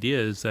think the idea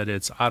is that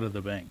it's out of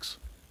the banks.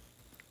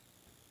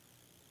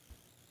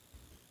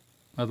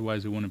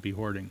 Otherwise, it wouldn't be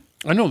hoarding.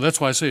 I know that's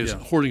why I say Yeah.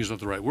 hoarding is not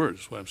the right word.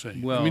 Is what I'm saying.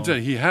 It Well- means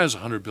that he has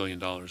 $100 billion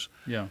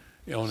Yeah.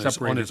 on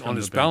Separated from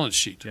his the bank. balance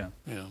sheet. Yeah.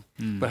 You know.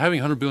 But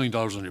having $100 billion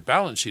on your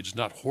balance sheet is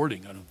not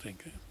hoarding. I don't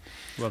think.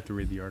 We'll have to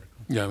read the article.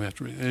 Yeah, we have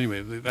to read.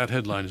 Anyway, that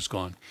headline is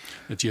gone.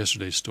 It's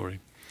yesterday's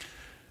story.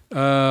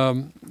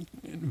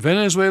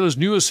 Venezuela's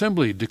new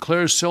assembly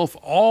declares self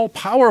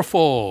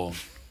all-powerful.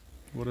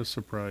 What a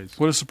surprise.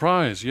 What a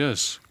surprise,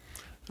 yes.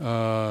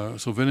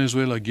 So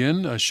Venezuela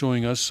again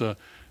showing us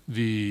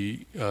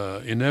the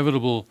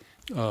inevitable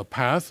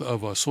path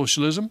of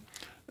socialism,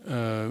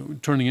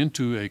 turning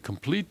into a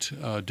complete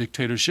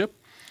dictatorship.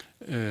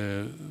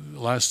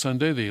 Last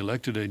Sunday they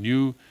elected a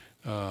new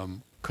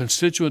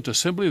constituent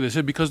assembly. They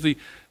said because the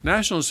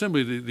National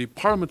Assembly, the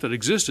parliament that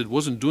existed,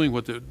 wasn't doing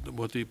what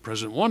the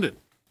president wanted.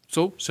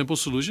 So, simple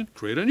solution,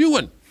 create a new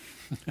one.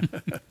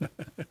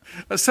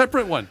 A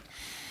separate one.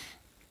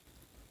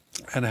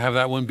 And have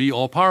that one be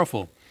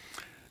all-powerful.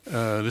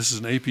 This is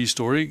an AP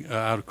story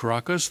out of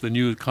Caracas. The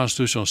new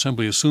Constitutional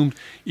Assembly assumed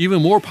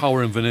even more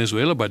power in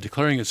Venezuela by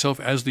declaring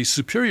itself as the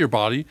superior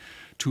body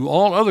to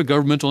all other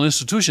governmental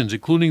institutions,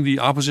 including the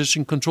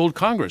opposition-controlled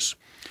Congress.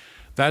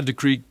 That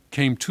decree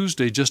came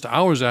Tuesday, just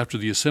hours after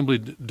the Assembly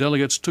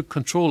delegates took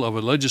control of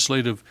a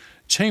legislative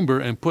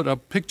chamber and put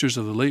up pictures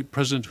of the late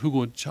President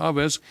Hugo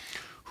Chavez,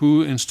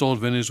 who installed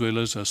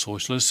Venezuela's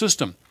socialist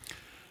system.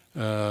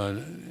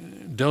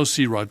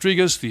 Delcy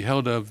Rodriguez, the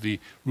head of the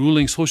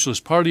ruling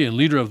Socialist Party and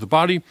leader of the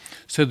body,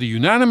 said the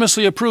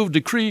unanimously approved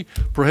decree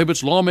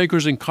prohibits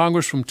lawmakers in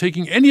Congress from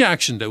taking any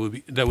action that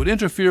would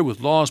interfere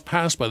with laws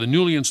passed by the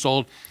newly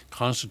installed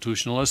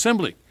Constitutional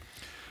Assembly.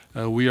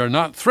 We are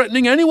not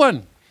threatening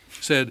anyone,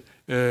 said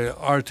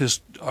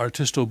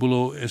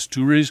Artistobulo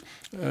Esturiz,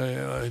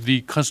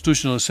 the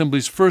Constitutional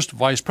Assembly's first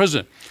vice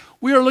president.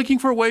 We are looking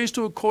for ways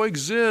to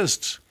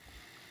coexist.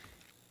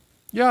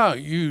 Yeah,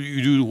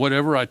 you do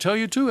whatever I tell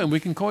you to, and we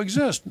can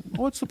coexist.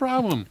 What's the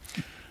problem?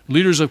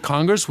 Leaders of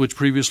Congress, which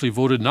previously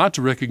voted not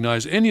to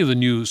recognize any of the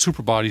new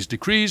superbody's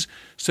decrees,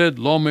 said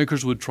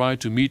lawmakers would try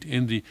to meet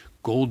in the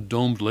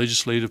gold-domed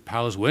Legislative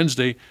Palace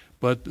Wednesday,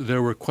 but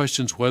there were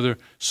questions whether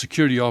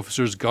security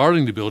officers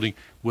guarding the building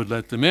would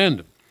let them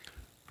in.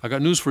 I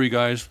got news for you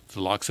guys.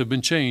 The locks have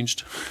been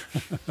changed.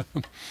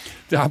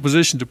 The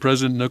opposition to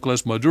President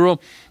Nicolas Maduro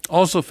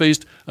also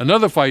faced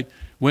another fight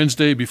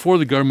Wednesday before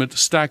the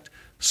government-stacked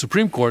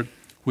Supreme Court,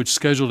 which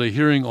scheduled a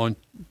hearing on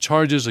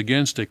charges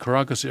against a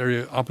Caracas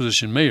area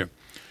opposition mayor.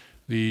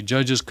 The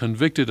judges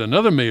convicted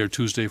another mayor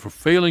Tuesday for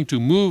failing to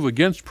move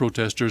against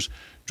protesters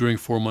during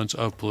 4 months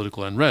of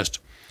political unrest.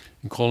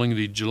 In calling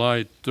the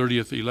July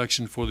 30th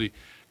election for the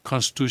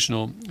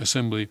Constitutional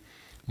Assembly,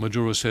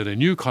 Maduro said a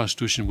new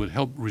constitution would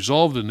help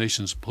resolve the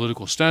nation's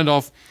political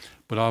standoff,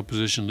 but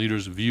opposition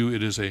leaders view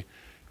it as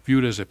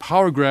a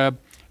power grab,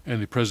 and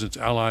the president's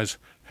allies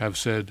have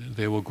said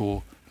they will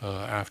go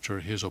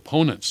after his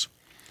opponents.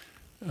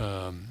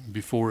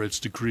 Before its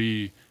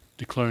decree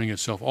declaring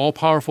itself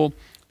all-powerful,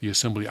 the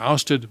assembly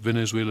ousted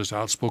Venezuela's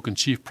outspoken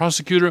chief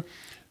prosecutor,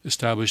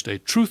 established a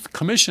truth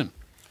commission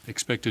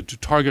expected to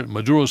target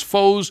Maduro's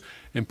foes,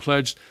 and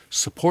pledged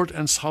support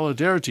and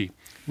solidarity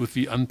with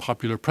the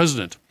unpopular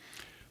president.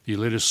 The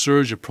latest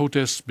surge of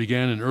protests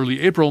began in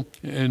early April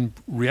in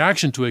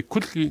reaction to a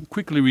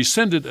quickly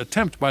rescinded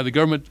attempt by the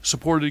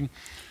government-supporting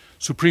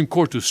Supreme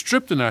Court to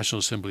strip the National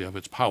Assembly of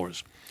its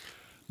powers.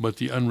 But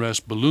the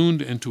unrest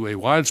ballooned into a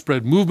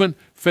widespread movement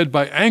fed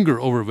by anger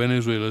over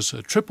Venezuela's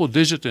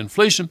triple-digit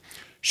inflation,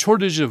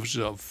 shortages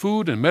of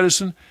food and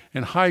medicine,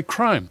 and high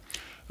crime.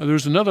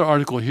 There's another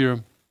article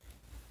here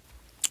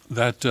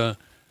that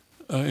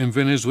in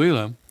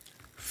Venezuela,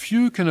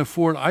 few can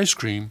afford ice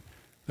cream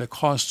that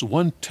costs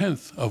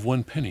 1/10 of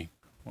 1 penny.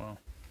 Wow.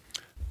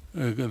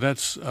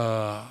 That's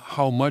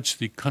how much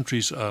the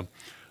country's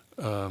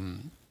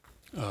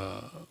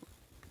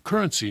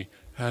currency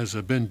has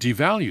been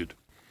devalued.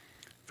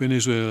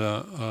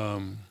 Venezuela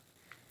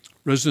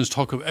residents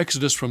talk of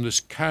exodus from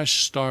this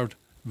cash-starved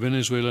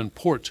Venezuelan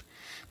port.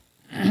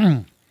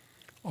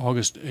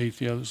 August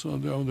 8th, yeah, so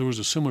there was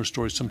a similar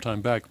story some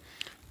time back.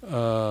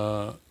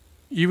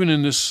 Even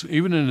in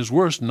his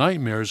worst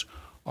nightmares,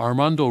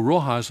 Armando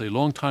Rojas, a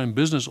longtime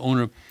business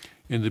owner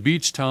in the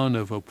beach town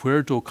of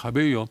Puerto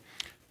Cabello,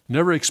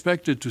 never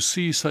expected to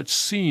see such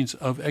scenes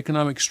of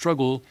economic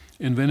struggle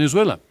in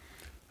Venezuela.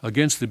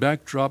 Against the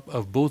backdrop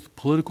of both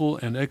political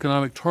and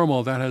economic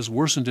turmoil that has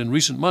worsened in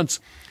recent months,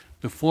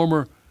 the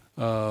former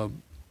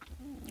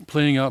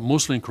playing out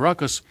mostly in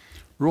Caracas,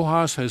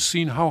 Rojas has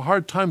seen how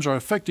hard times are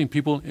affecting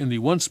people in the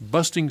once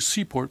bustling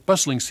seaport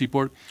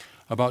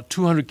about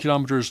 200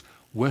 kilometers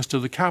west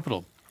of the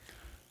capital.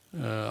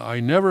 I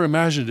never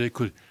imagined it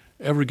could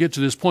ever get to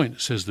this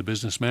point, says the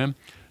businessman,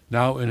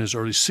 now in his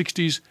early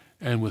 60s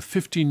and with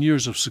 15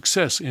 years of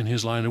success in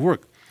his line of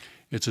work.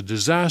 It's a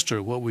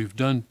disaster what we've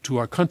done to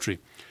our country.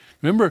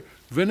 Remember,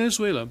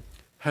 Venezuela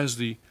has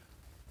the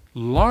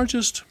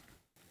largest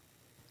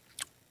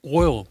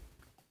oil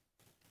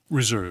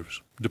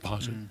reserves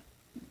deposit.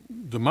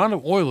 The amount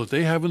of oil that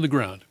they have in the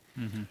ground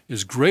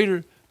is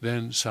greater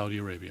than Saudi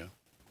Arabia.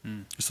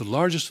 It's the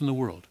largest in the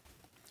world.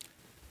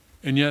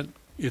 And yet,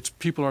 its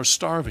people are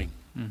starving.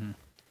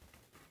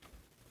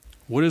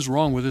 What is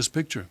wrong with this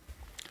picture?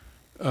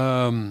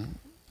 And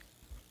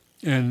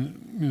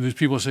these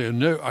people say,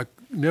 I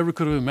never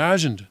could have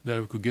imagined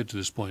that it could get to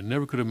this point.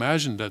 Never could have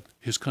imagined that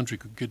his country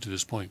could get to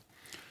this point.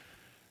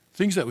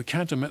 Things that we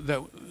can't imagine,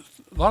 a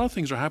lot of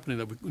things are happening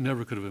that we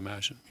never could have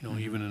imagined,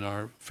 even in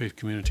our faith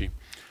community.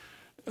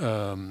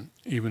 Even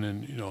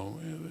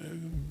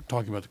in,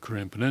 talking about the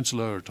Korean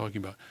Peninsula or talking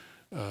about,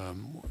 a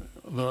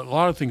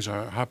lot of things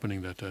are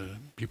happening that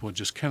people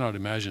just cannot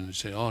imagine and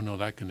say, oh, no,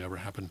 that can never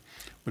happen.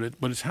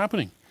 But it's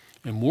happening,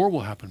 and more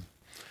will happen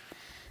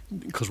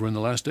because we're in the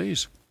last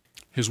days.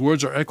 His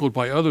words are echoed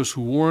by others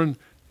who warn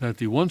that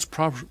the once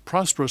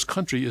prosperous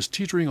country is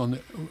teetering on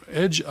the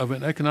edge of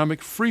an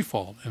economic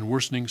freefall and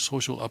worsening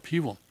social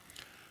upheaval.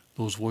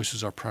 Those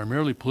voices are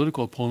primarily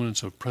political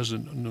opponents of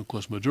President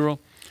Nicolas Maduro.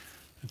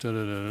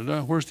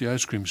 Where's the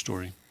ice cream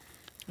story?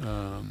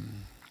 There's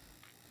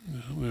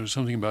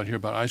something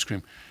about ice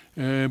cream.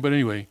 But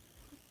anyway,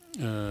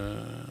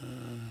 I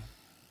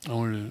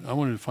wanted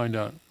to find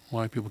out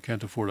why people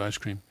can't afford ice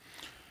cream.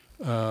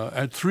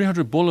 At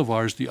 300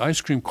 bolivars, the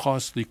ice cream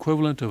costs the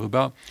equivalent of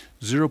about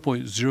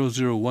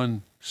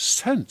 0.001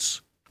 cents.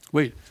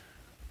 Wait,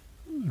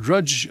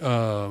 Drudge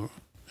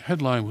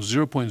headline was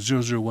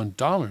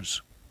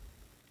 $0.001.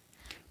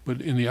 But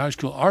in the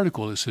actual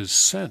article, it says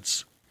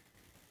cents.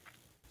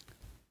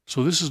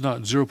 So this is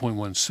not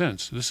 0.1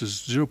 cents. This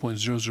is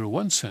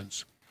 0.001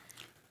 cents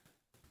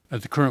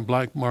at the current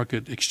black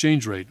market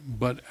exchange rate.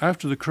 But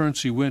after the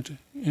currency went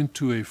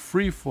into a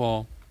free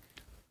fall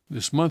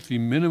this month, the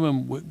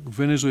minimum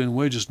Venezuelan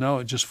wage is now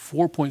at just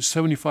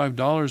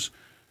 $4.75,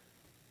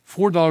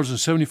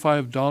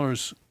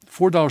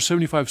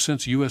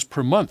 $4.75 U.S.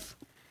 per month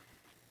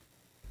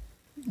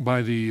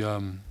by the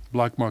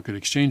black market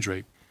exchange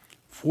rate.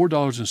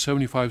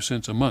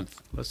 $4.75 a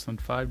month. Less than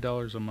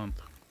 $5 a month.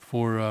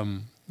 For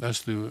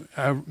that's the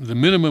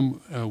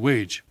minimum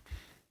wage.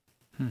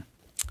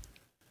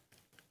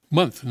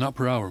 Month, not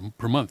per hour,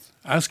 per month.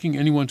 Asking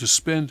anyone to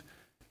spend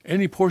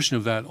any portion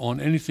of that on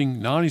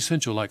anything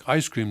non-essential like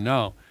ice cream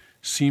now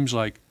seems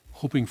like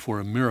hoping for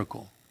a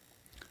miracle.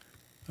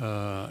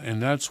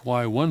 And that's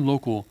why one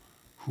local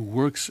who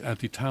works at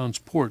the town's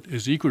port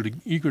is eager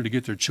to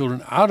get their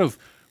children out of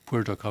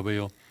Puerto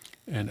Cabello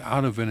and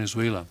out of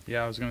Venezuela.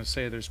 Yeah, I was going to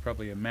say there's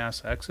probably a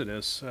mass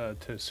exodus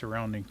to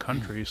surrounding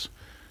countries.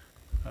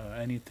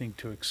 Anything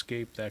to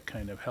escape that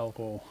kind of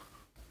hellhole.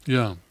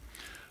 Yeah,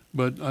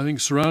 but I think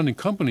surrounding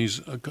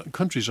countries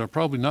are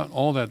probably not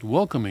all that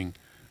welcoming.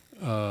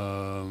 This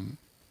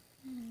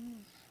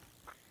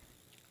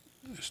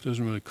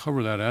doesn't really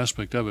cover that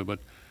aspect of it, but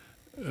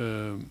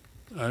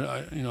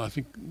I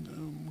think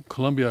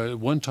Colombia at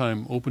one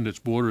time opened its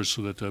borders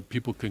so that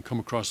people can come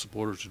across the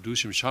border to do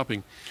some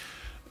shopping.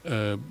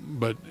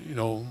 But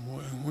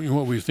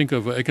what we think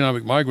of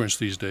economic migrants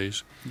these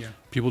days,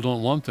 people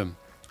don't want them.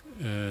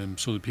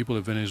 So the people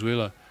of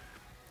Venezuela,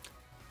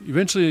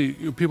 eventually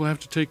people have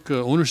to take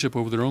ownership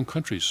over their own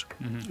countries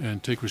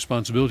and take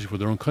responsibility for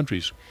their own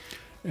countries.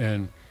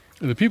 And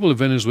the people of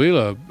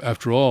Venezuela,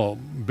 after all,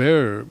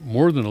 bear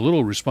more than a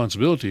little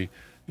responsibility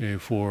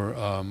for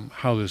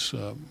how this,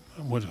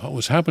 what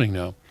was happening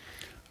now.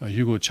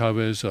 Hugo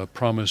Chavez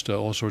promised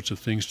all sorts of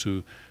things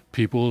to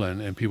people,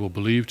 and people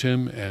believed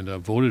him and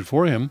voted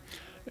for him.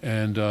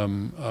 And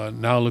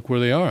now look where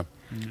they are.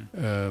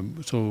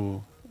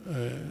 So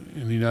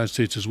in the United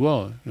States as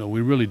well,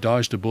 we really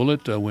dodged a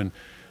bullet when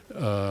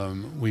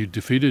we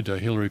defeated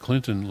Hillary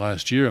Clinton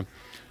last year.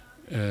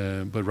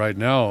 But right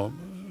now,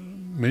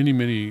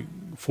 many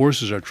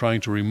forces are trying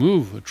to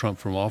remove Trump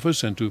from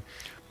office and to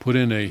put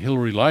in a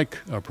Hillary-like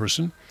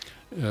person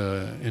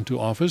into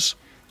office.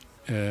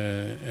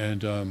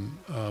 and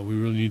we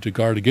really need to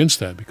guard against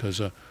that,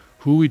 because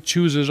who we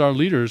choose as our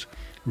leaders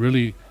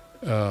really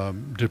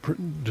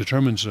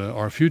determines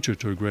our future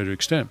to a greater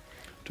extent.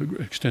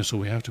 So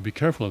we have to be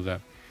careful of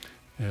that.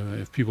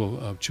 If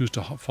people choose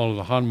to follow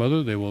the Han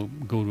Mother, they will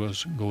go a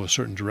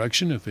certain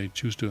direction. If they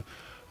choose to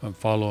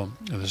follow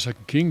the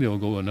second king, they will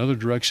go another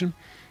direction.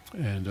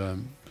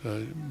 And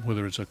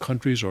whether it's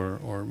countries or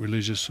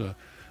religious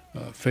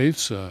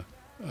faiths,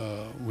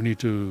 we need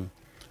to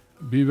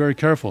be very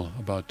careful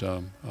about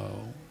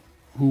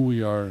who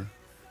we are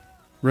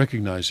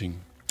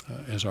recognizing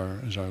as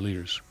our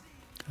leaders.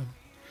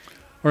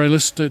 All right,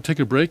 let's take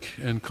a break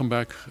and come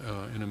back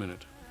in a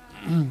minute.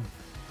 You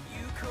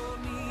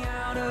called me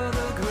out of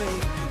the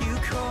grave. You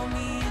called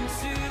me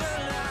into the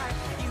light.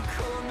 You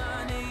called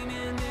my name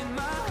and then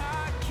my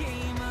heart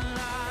came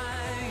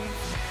alive.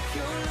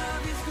 Your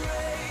love is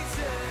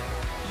greater.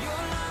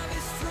 Your love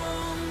is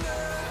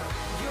stronger.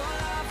 Your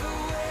love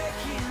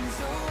awakens,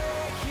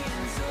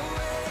 awakens,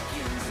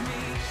 awakens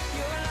me.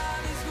 Your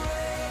love is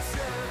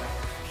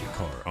greater.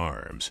 Car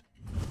Arms,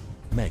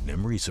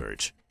 Magnum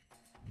Research,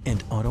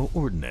 and Auto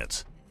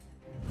Ordnance.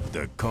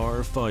 The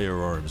Car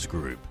Firearms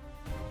Group.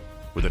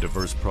 With a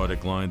diverse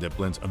product line that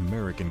blends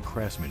American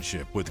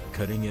craftsmanship with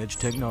cutting-edge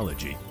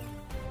technology,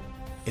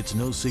 it's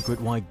no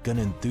secret why gun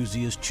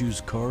enthusiasts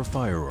choose Car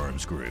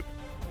Firearms Group.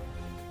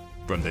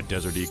 From the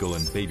Desert Eagle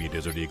and Baby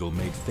Desert Eagle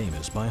made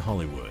famous by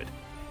Hollywood,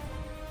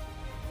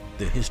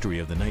 the history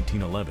of the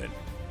 1911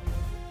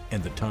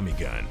 and the Tommy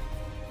gun,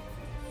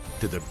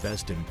 to the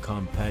best in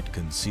compact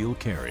concealed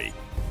carry,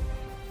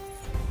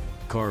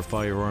 Car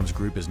Firearms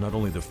Group is not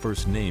only the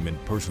first name in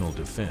personal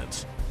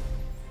defense,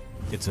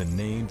 it's a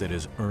name that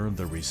has earned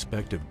the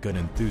respect of gun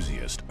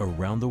enthusiasts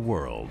around the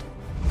world.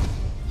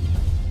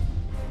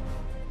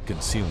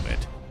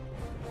 Concealment,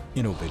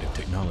 innovative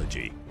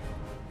technology,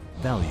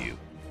 value,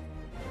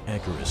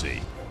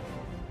 accuracy,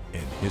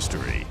 and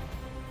history.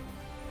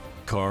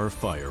 Car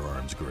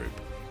Firearms Group.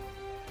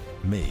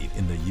 Made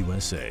in the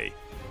USA.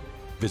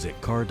 Visit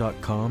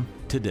car.com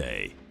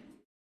today.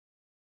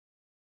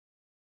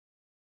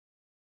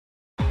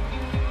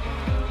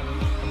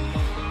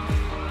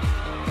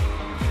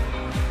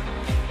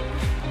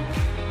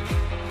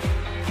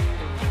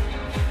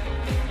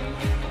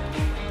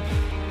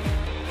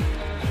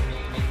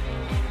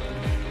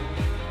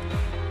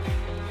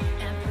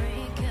 At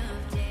break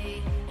of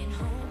day, in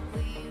hope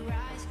we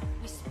rise,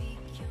 we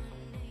speak your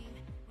name.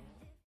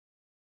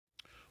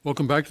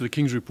 Welcome back to the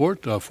King's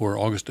Report for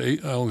August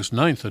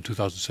 9th of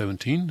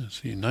 2017.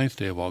 It's the 9th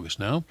day of August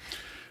now.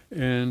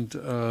 And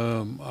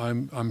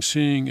I'm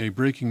seeing a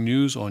breaking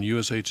news on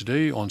USA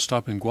Today on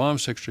stopping Guam.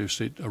 Secretary of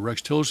State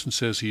Rex Tillerson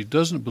says he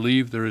doesn't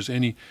believe there is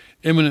any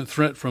imminent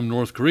threat from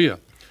North Korea.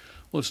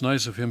 Well, it's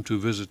nice of him to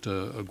visit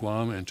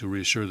Guam and to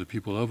reassure the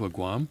people of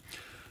Guam.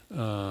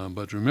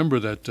 But remember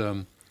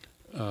that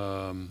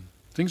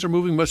things are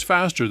moving much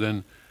faster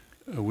than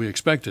we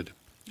expected.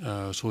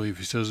 So if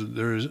he says that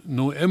there is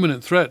no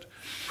imminent threat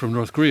from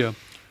North Korea,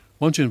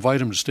 why don't you invite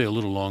him to stay a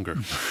little longer?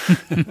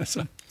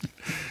 So,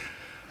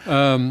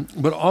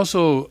 but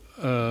also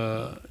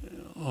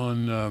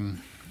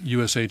on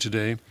USA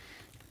Today,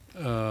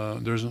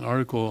 there's an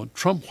article,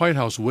 Trump White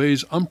House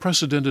weighs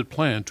unprecedented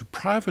plan to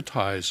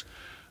privatize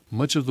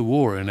much of the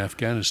war in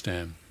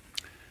Afghanistan.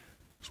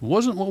 It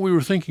wasn't what we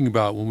were thinking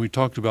about when we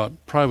talked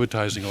about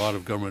privatizing a lot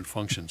of government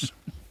functions.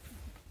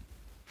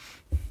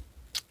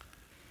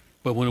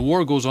 But when a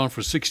war goes on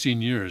for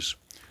 16 years,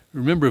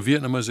 remember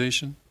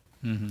Vietnamization?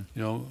 Mm-hmm.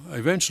 You know,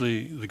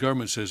 eventually the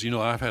government says,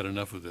 I've had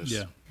enough of this.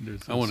 Yeah,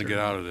 there's I want to a get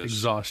certain out of this.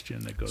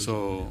 exhaustion that goes.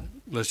 So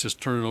let's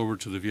just turn it over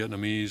to the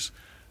Vietnamese.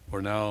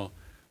 Or now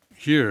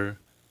here,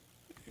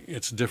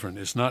 it's different.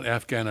 It's not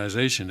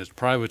Afghanization, it's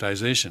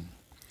privatization.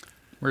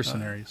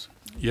 mercenaries.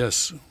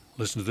 Yes,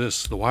 listen to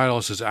this. The White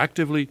House is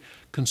actively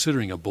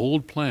considering a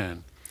bold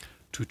plan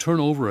to turn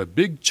over a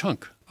big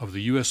chunk of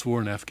the U.S.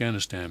 war in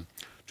Afghanistan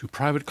to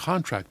private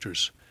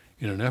contractors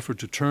in an effort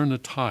to turn the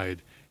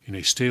tide in a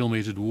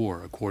stalemated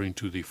war, according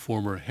to the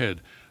former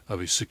head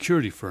of a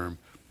security firm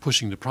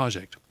pushing the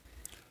project.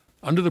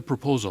 Under the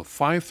proposal,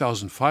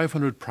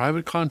 5,500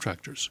 private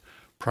contractors,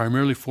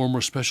 primarily former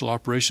Special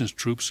Operations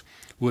troops,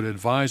 would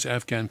advise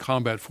Afghan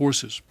combat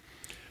forces.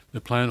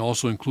 The plan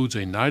also includes a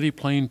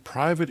 90-plane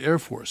private air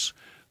force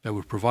that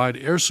would provide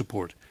air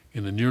support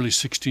in the nearly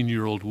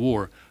 16-year-old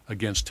war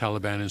against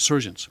Taliban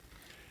insurgents.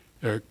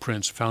 Eric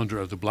Prince, founder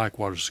of the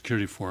Blackwater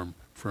security firm,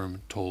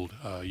 told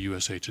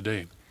USA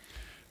Today.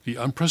 The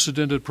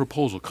unprecedented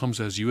proposal comes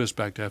as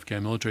U.S.-backed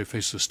Afghan military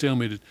faces a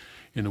stalemate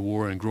in the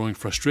war and growing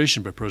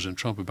frustration by President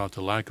Trump about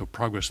the lack of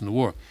progress in the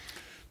war.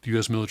 The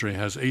U.S. military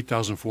has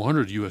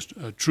 8,400 U.S.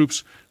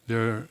 Troops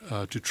there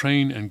to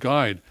train and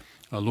guide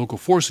local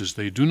forces.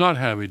 They do not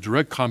have a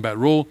direct combat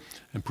role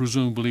and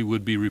presumably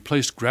would be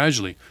replaced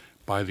gradually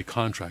by the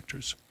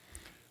contractors.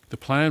 The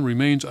plan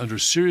remains under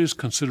serious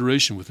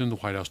consideration within the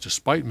White House,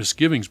 despite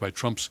misgivings by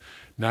Trump's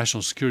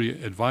National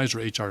Security Advisor,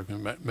 H.R.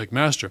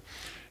 McMaster,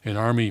 an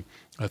Army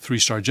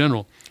 3-star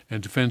general,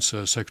 and Defense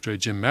Secretary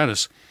Jim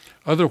Mattis,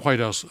 other White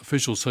House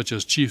officials such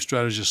as Chief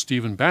Strategist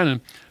Stephen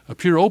Bannon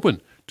appear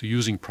open to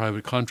using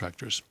private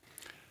contractors.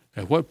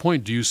 At what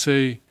point do you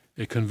say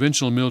a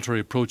conventional military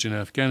approach in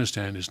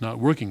Afghanistan is not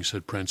working,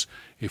 said Prince,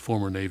 a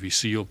former Navy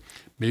SEAL.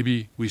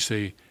 Maybe we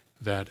say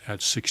that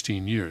at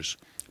 16 years.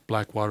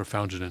 Blackwater,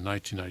 founded in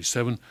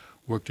 1997,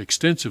 worked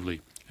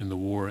extensively in the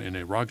war in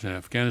Iraq and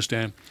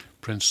Afghanistan.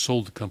 Prince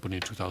sold the company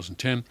in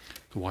 2010.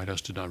 The White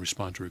House did not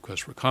respond to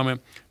requests for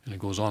comment, and it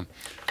goes on.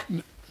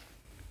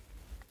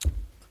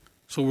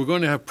 So we're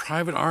going to have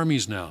private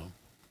armies now,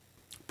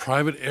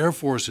 private air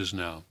forces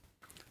now,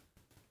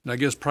 and I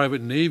guess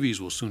private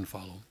navies will soon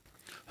follow.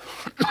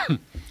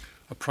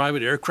 A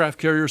private aircraft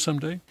carrier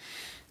someday?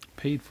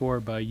 Paid for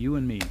by you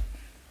and me.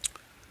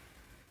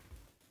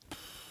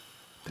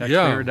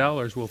 Taxpayer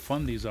dollars will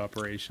fund these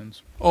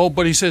operations. Oh,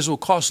 but he says it will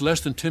cost less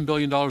than $10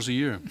 billion a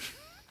year.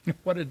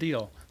 What a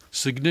deal.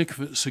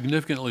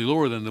 Significantly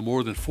lower than the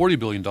more than $40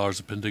 billion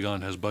the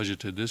Pentagon has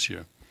budgeted this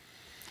year.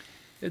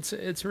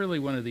 It's really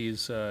one of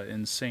these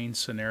insane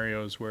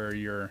scenarios where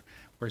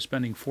we're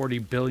spending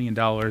 $40 billion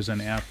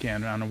in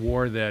Afghan on a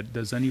war that,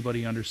 does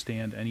anybody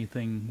understand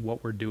anything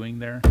what we're doing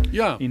there?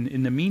 Yeah.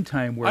 In the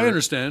meantime, I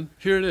understand.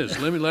 Here it is.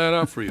 Let me lay it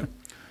out for you.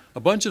 A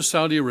bunch of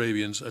Saudi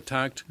Arabians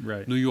attacked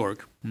Right. New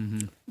York,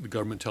 the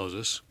government tells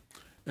us,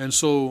 and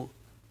so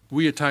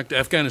we attacked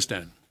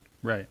Afghanistan.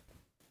 Right.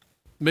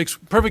 Makes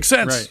perfect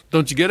sense. Right.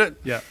 Don't you get it?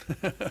 Yeah.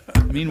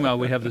 Meanwhile,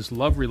 we have this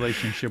love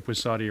relationship with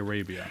Saudi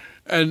Arabia.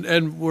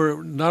 And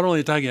we're not only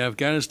attacking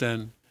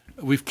Afghanistan,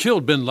 we've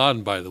killed bin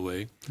Laden, by the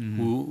way,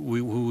 who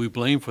we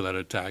blame for that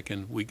attack.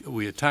 And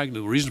we attacked,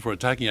 the reason for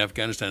attacking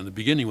Afghanistan in the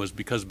beginning was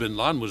because bin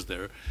Laden was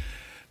there.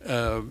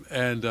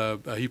 And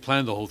he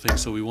planned the whole thing,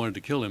 so we wanted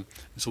to kill him.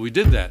 So we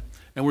did that.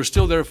 And we're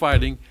still there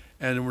fighting,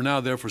 and we're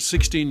now there for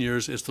 16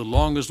 years. It's the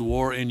longest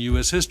war in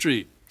U.S.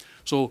 history.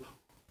 So,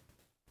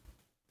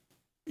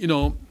 you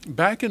know,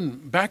 back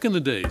in the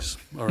days,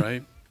 all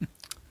right,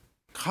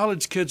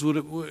 college kids would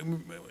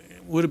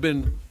have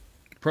been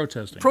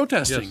Protesting.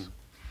 protesting.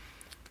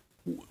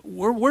 Yes.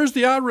 Where's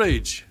the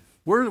outrage?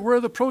 Where are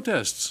the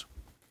protests?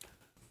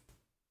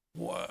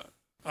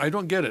 I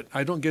don't get it.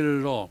 I don't get it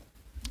at all.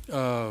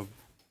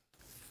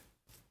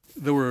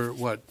 There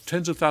were,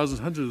 tens of thousands,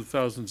 hundreds of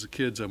thousands of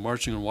kids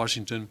marching in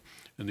Washington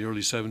in the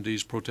early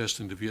 70s,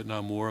 protesting the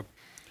Vietnam War.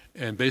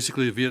 And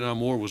basically, the Vietnam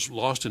War was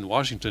lost in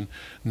Washington,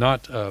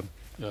 not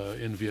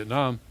in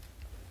Vietnam.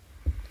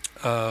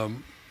 So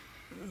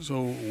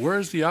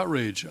where's the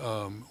outrage?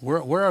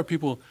 Where are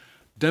people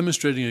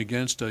demonstrating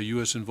against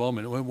U.S.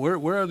 involvement?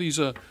 Where are these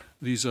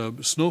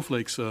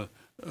snowflakes, talking?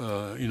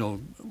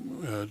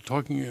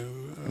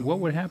 What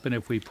would happen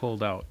if we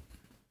pulled out?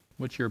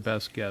 What's your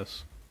best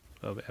guess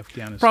of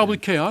Afghanistan? Probably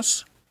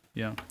chaos.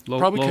 Yeah.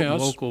 Probably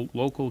chaos.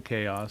 Local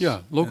chaos.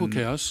 Yeah, local And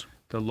chaos.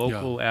 The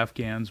local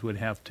Afghans would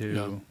have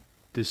to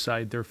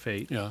decide their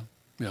fate. Yeah,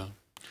 yeah.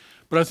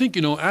 But I think,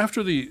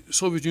 after the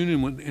Soviet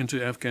Union went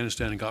into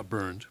Afghanistan and got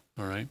burned,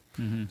 all right,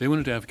 they went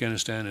into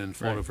Afghanistan and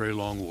fought a very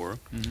long war,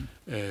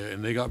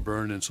 and they got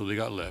burned, and so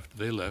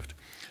they left.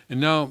 And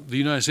now the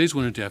United States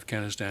went into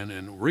Afghanistan,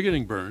 and we're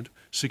getting burned,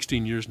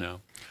 16 years now.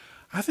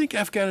 I think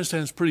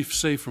Afghanistan is pretty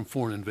safe from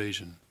foreign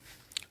invasion.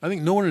 I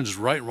think no one in his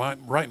right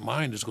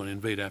mind is going to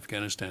invade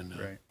Afghanistan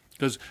now. Right.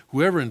 Because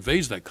whoever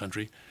invades that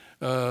country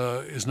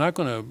is not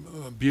going to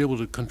be able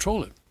to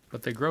control it.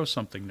 But they grow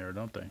something there,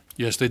 don't they?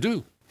 Yes, they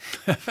do.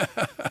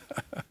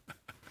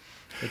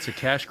 It's a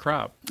cash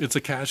crop. It's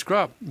a cash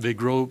crop. They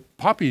grow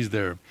poppies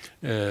there.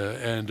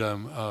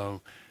 What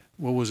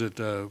was it?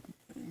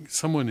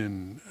 Someone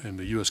in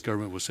the U.S.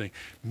 government was saying,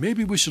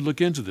 maybe we should look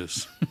into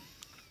this.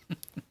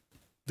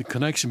 The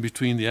connection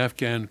between the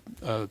Afghan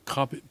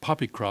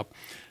poppy crop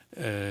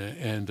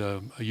and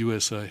a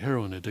U.S.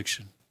 heroin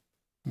addiction.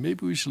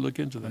 Maybe we should look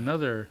into that.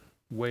 Another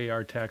way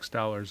our tax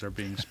dollars are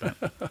being spent.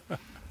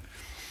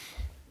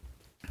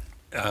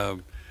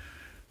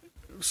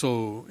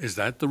 So is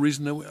that the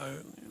reason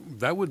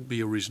that would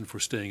be a reason for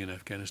staying in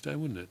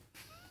Afghanistan, wouldn't it?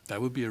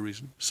 That would be a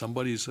reason.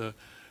 Somebody's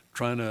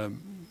trying to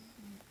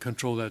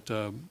control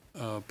that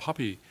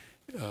poppy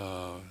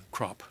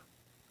crop,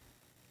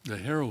 the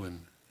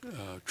heroin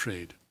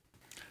trade.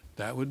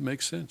 That would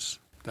make sense.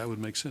 That would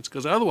make sense.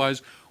 Because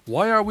otherwise,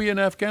 why are we in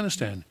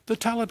Afghanistan? The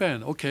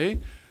Taliban, okay.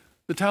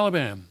 The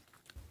Taliban.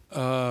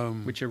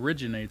 Which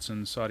originates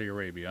in Saudi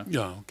Arabia.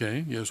 Yeah,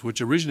 okay, yes,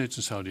 which originates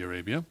in Saudi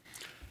Arabia.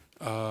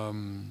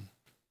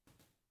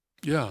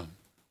 Yeah,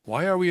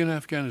 why are we in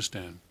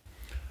Afghanistan?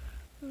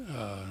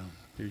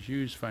 There's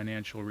huge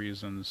financial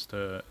reasons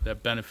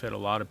that benefit a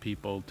lot of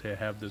people to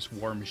have this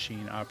war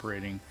machine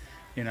operating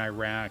in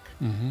Iraq,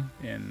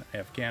 in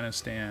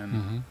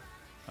Afghanistan,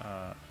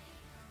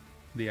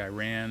 the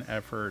Iran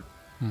effort.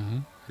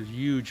 There's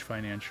huge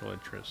financial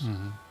interest.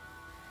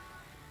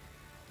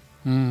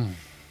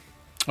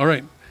 All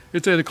right,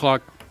 it's 8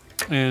 o'clock,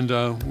 and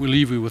we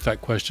leave you with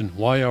that question.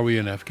 Why are we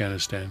in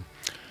Afghanistan?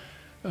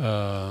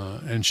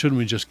 And shouldn't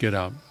we just get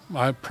out?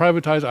 I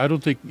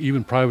don't think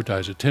even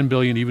privatize it. $10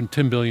 billion, even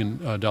 $10 billion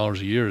a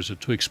year is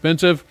too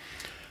expensive.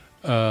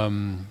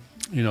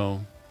 you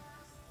know,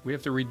 We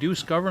have to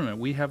reduce government.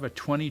 We have a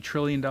 $20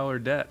 trillion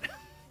debt.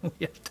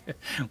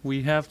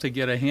 we have to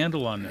get a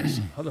handle on this.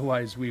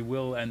 Otherwise, we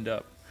will end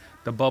up,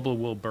 the bubble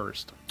will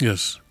burst.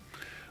 yes.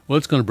 Well,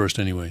 it's going to burst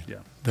anyway. Yeah.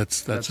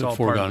 That's That's a all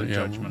part of foregone. the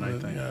judgment, I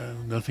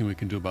think. Nothing we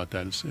can do about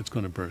that. It's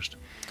going to burst.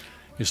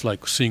 It's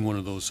like seeing one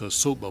of those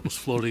soap bubbles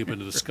floating up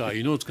into the sky.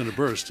 You know it's going to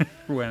burst.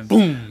 When?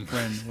 Boom!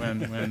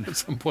 When? At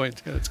some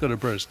point, it's going to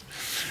burst.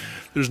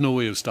 There's no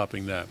way of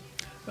stopping that.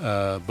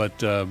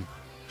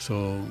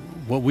 So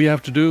what we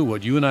have to do,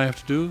 what you and I have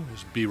to do,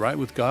 is be right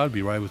with God,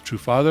 be right with True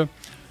Father,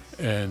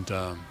 and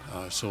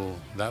so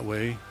that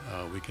way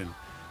we can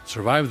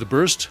survive the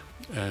burst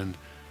and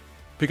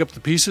pick up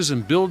the pieces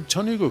and build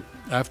Cheonryuk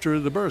after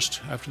the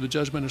burst, after the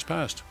judgment is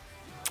passed.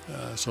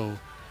 So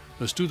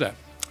let's do that.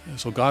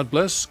 So God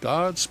bless,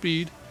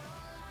 Godspeed,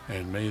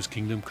 and may His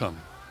kingdom come.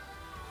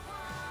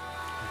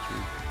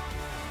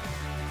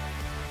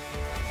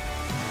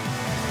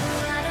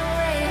 Run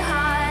away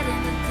hard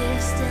in the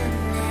distant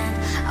land.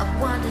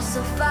 I wander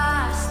so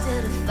far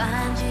still to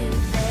find you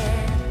there.